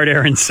 times. God. Art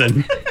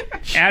Aronson.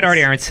 At Art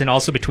Aronson,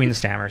 also Between the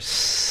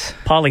Stammers.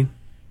 Polly.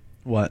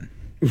 What?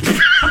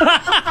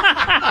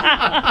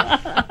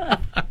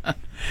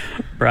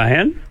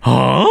 Brian?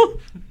 Huh?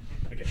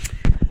 Okay.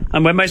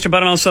 I'm Webmeister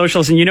Bud on all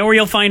socials, and you know where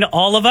you'll find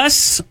all of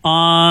us?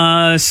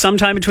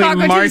 Sometime between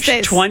Taco March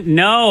Tuesdays. 20...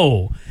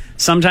 No.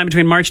 Sometime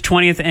between March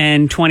 20th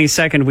and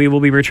 22nd, we will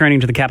be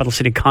returning to the Capital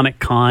City Comic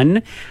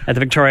Con at the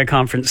Victoria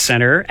Conference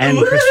Center and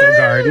Crystal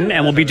Garden,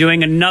 and we'll be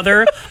doing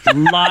another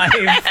live...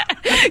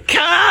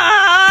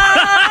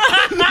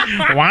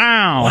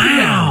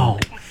 Wow.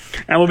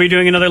 And we'll be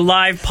doing another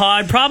live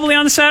pod probably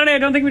on the Saturday. I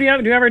don't think do we have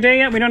a day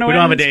yet? We don't know. We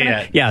don't have a day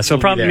yet. Yeah, so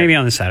probably maybe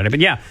on the Saturday.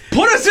 But yeah.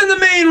 Put us in the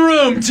main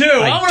room, too.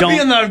 I want to be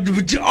in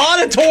the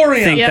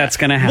auditorium. I think that's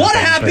going to happen. What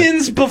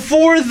happens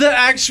before the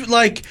actual,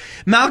 like,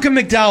 Malcolm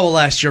McDowell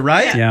last year,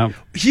 right? Yeah.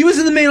 He was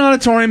in the main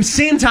auditorium,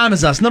 same time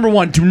as us. Number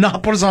one, do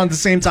not put us on at the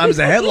same time as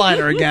the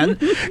headliner again,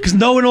 because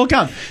no one will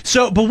come.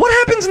 So, but what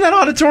happens in that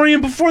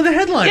auditorium before the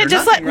headliner? Yeah,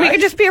 we could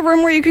just be a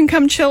room where you can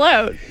come chill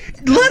out.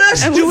 Let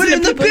us do it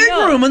in the big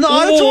room, in the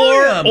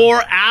auditorium.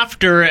 Or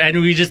after, and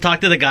we just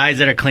talk to the guys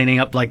that are cleaning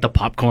up, like, the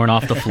popcorn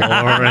off the floor.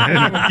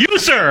 You,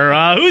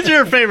 sir, who's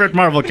your favorite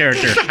Marvel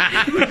character?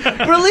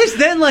 But at least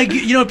then, like,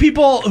 you know,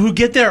 people who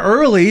get there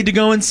early to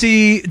go and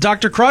see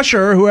Dr.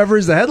 Crusher, whoever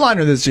is the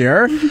headliner this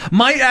year,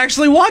 might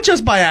actually watch us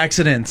by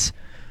accident.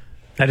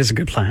 That is a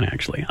good plan,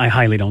 actually. I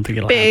highly don't think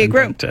it'll big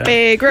happen. Room,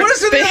 big room,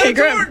 big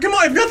room. Come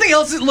on, if nothing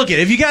else, look,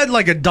 if you got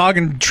like a dog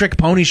and trick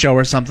pony show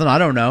or something, I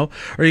don't know,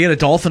 or you get a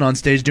dolphin on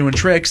stage doing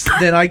tricks,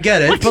 then I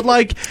get it. But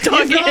like,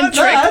 dog and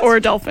trick or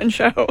a dolphin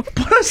show. Why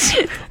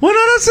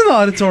not us in the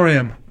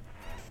auditorium?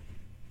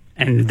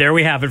 And there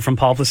we have it from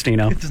Paul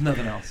Plastino. If there's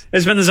nothing else.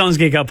 It's been the Zone's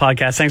Geek Out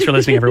Podcast. Thanks for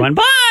listening, everyone.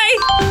 Bye!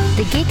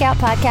 The Geek Out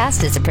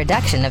Podcast is a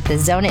production of The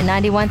Zone at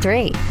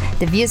 91.3.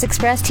 The views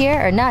expressed here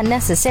are not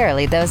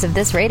necessarily those of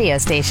this radio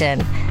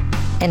station.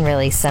 And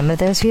really, some of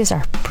those views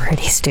are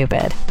pretty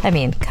stupid. I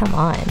mean, come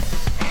on.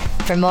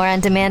 For more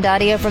on-demand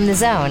audio from The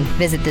Zone,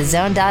 visit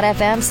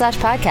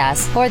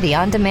thezone.fm/podcast or the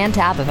on-demand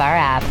tab of our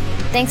app.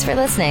 Thanks for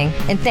listening,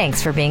 and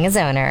thanks for being a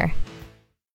Zoner.